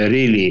 because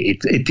really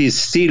it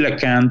is still a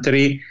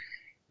country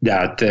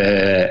that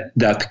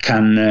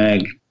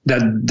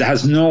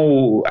has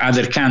no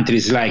other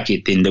countries like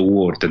it in the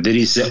world. There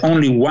is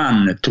only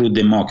one true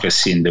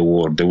democracy in the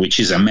world,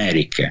 which is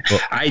America. Well,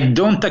 I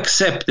don't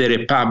accept the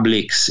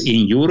republics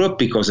in Europe,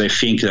 because I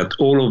think that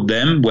all of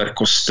them were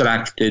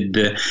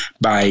constructed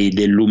by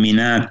the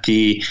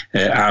Illuminati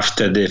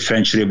after the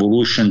French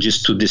Revolution,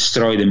 just to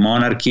destroy the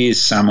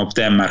monarchies. Some of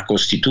them are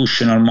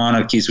constitutional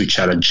monarchies, which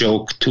are a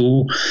joke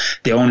too.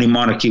 The only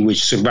monarchy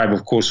which survived,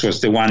 of course, was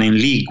the one in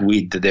league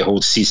with the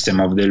whole system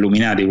of the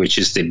Illuminati, which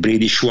is the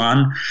British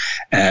one.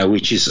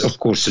 Which is, of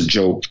course, a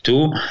joke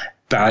too.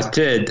 But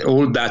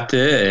all that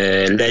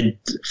led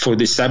for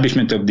the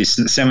establishment of this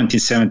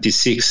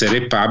 1776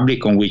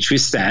 republic on which we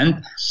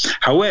stand.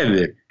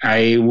 However,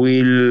 I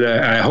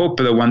hope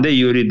that one day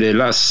you read the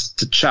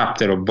last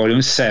chapter of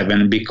Volume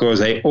 7,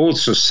 because I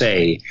also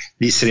say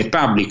this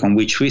republic on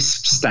which we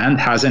stand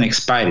has an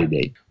expiry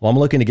date. Well, I'm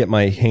looking to get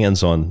my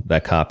hands on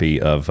that copy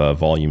of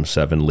Volume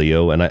 7,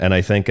 Leo. And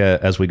I think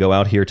as we go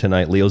out here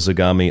tonight, Leo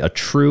Zagami, a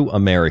true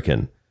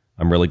American.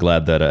 I'm really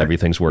glad that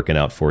everything's working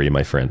out for you,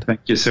 my friend. Thank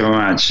you so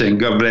much. And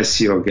God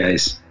bless you,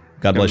 guys.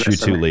 God bless you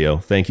too, Leo.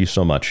 Thank you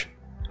so much.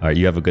 All right,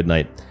 you have a good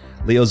night.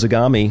 Leo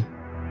Zagami,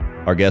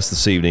 our guest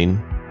this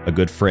evening, a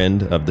good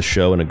friend of the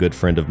show and a good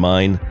friend of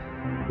mine.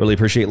 Really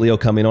appreciate Leo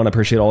coming on. I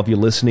appreciate all of you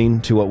listening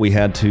to what we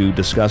had to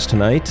discuss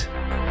tonight.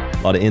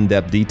 A lot of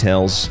in-depth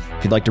details.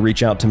 If you'd like to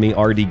reach out to me,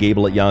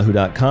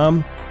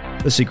 rdgable@yahoo.com.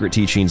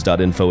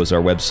 Thesecretteachings.info is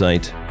our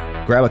website.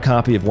 Grab a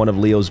copy of one of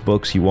Leo's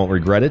books. You won't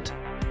regret it.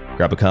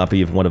 Grab a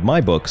copy of one of my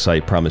books.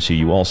 I promise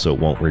you also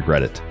won't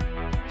regret it.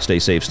 Stay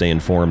safe, stay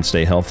informed,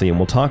 stay healthy, and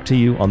we'll talk to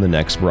you on the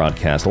next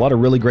broadcast. A lot of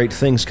really great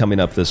things coming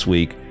up this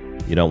week.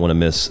 You don't want to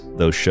miss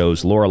those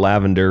shows. Laura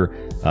Lavender,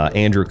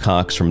 Andrew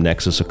Cox from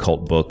Nexus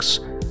Occult Books.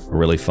 A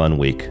really fun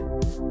week.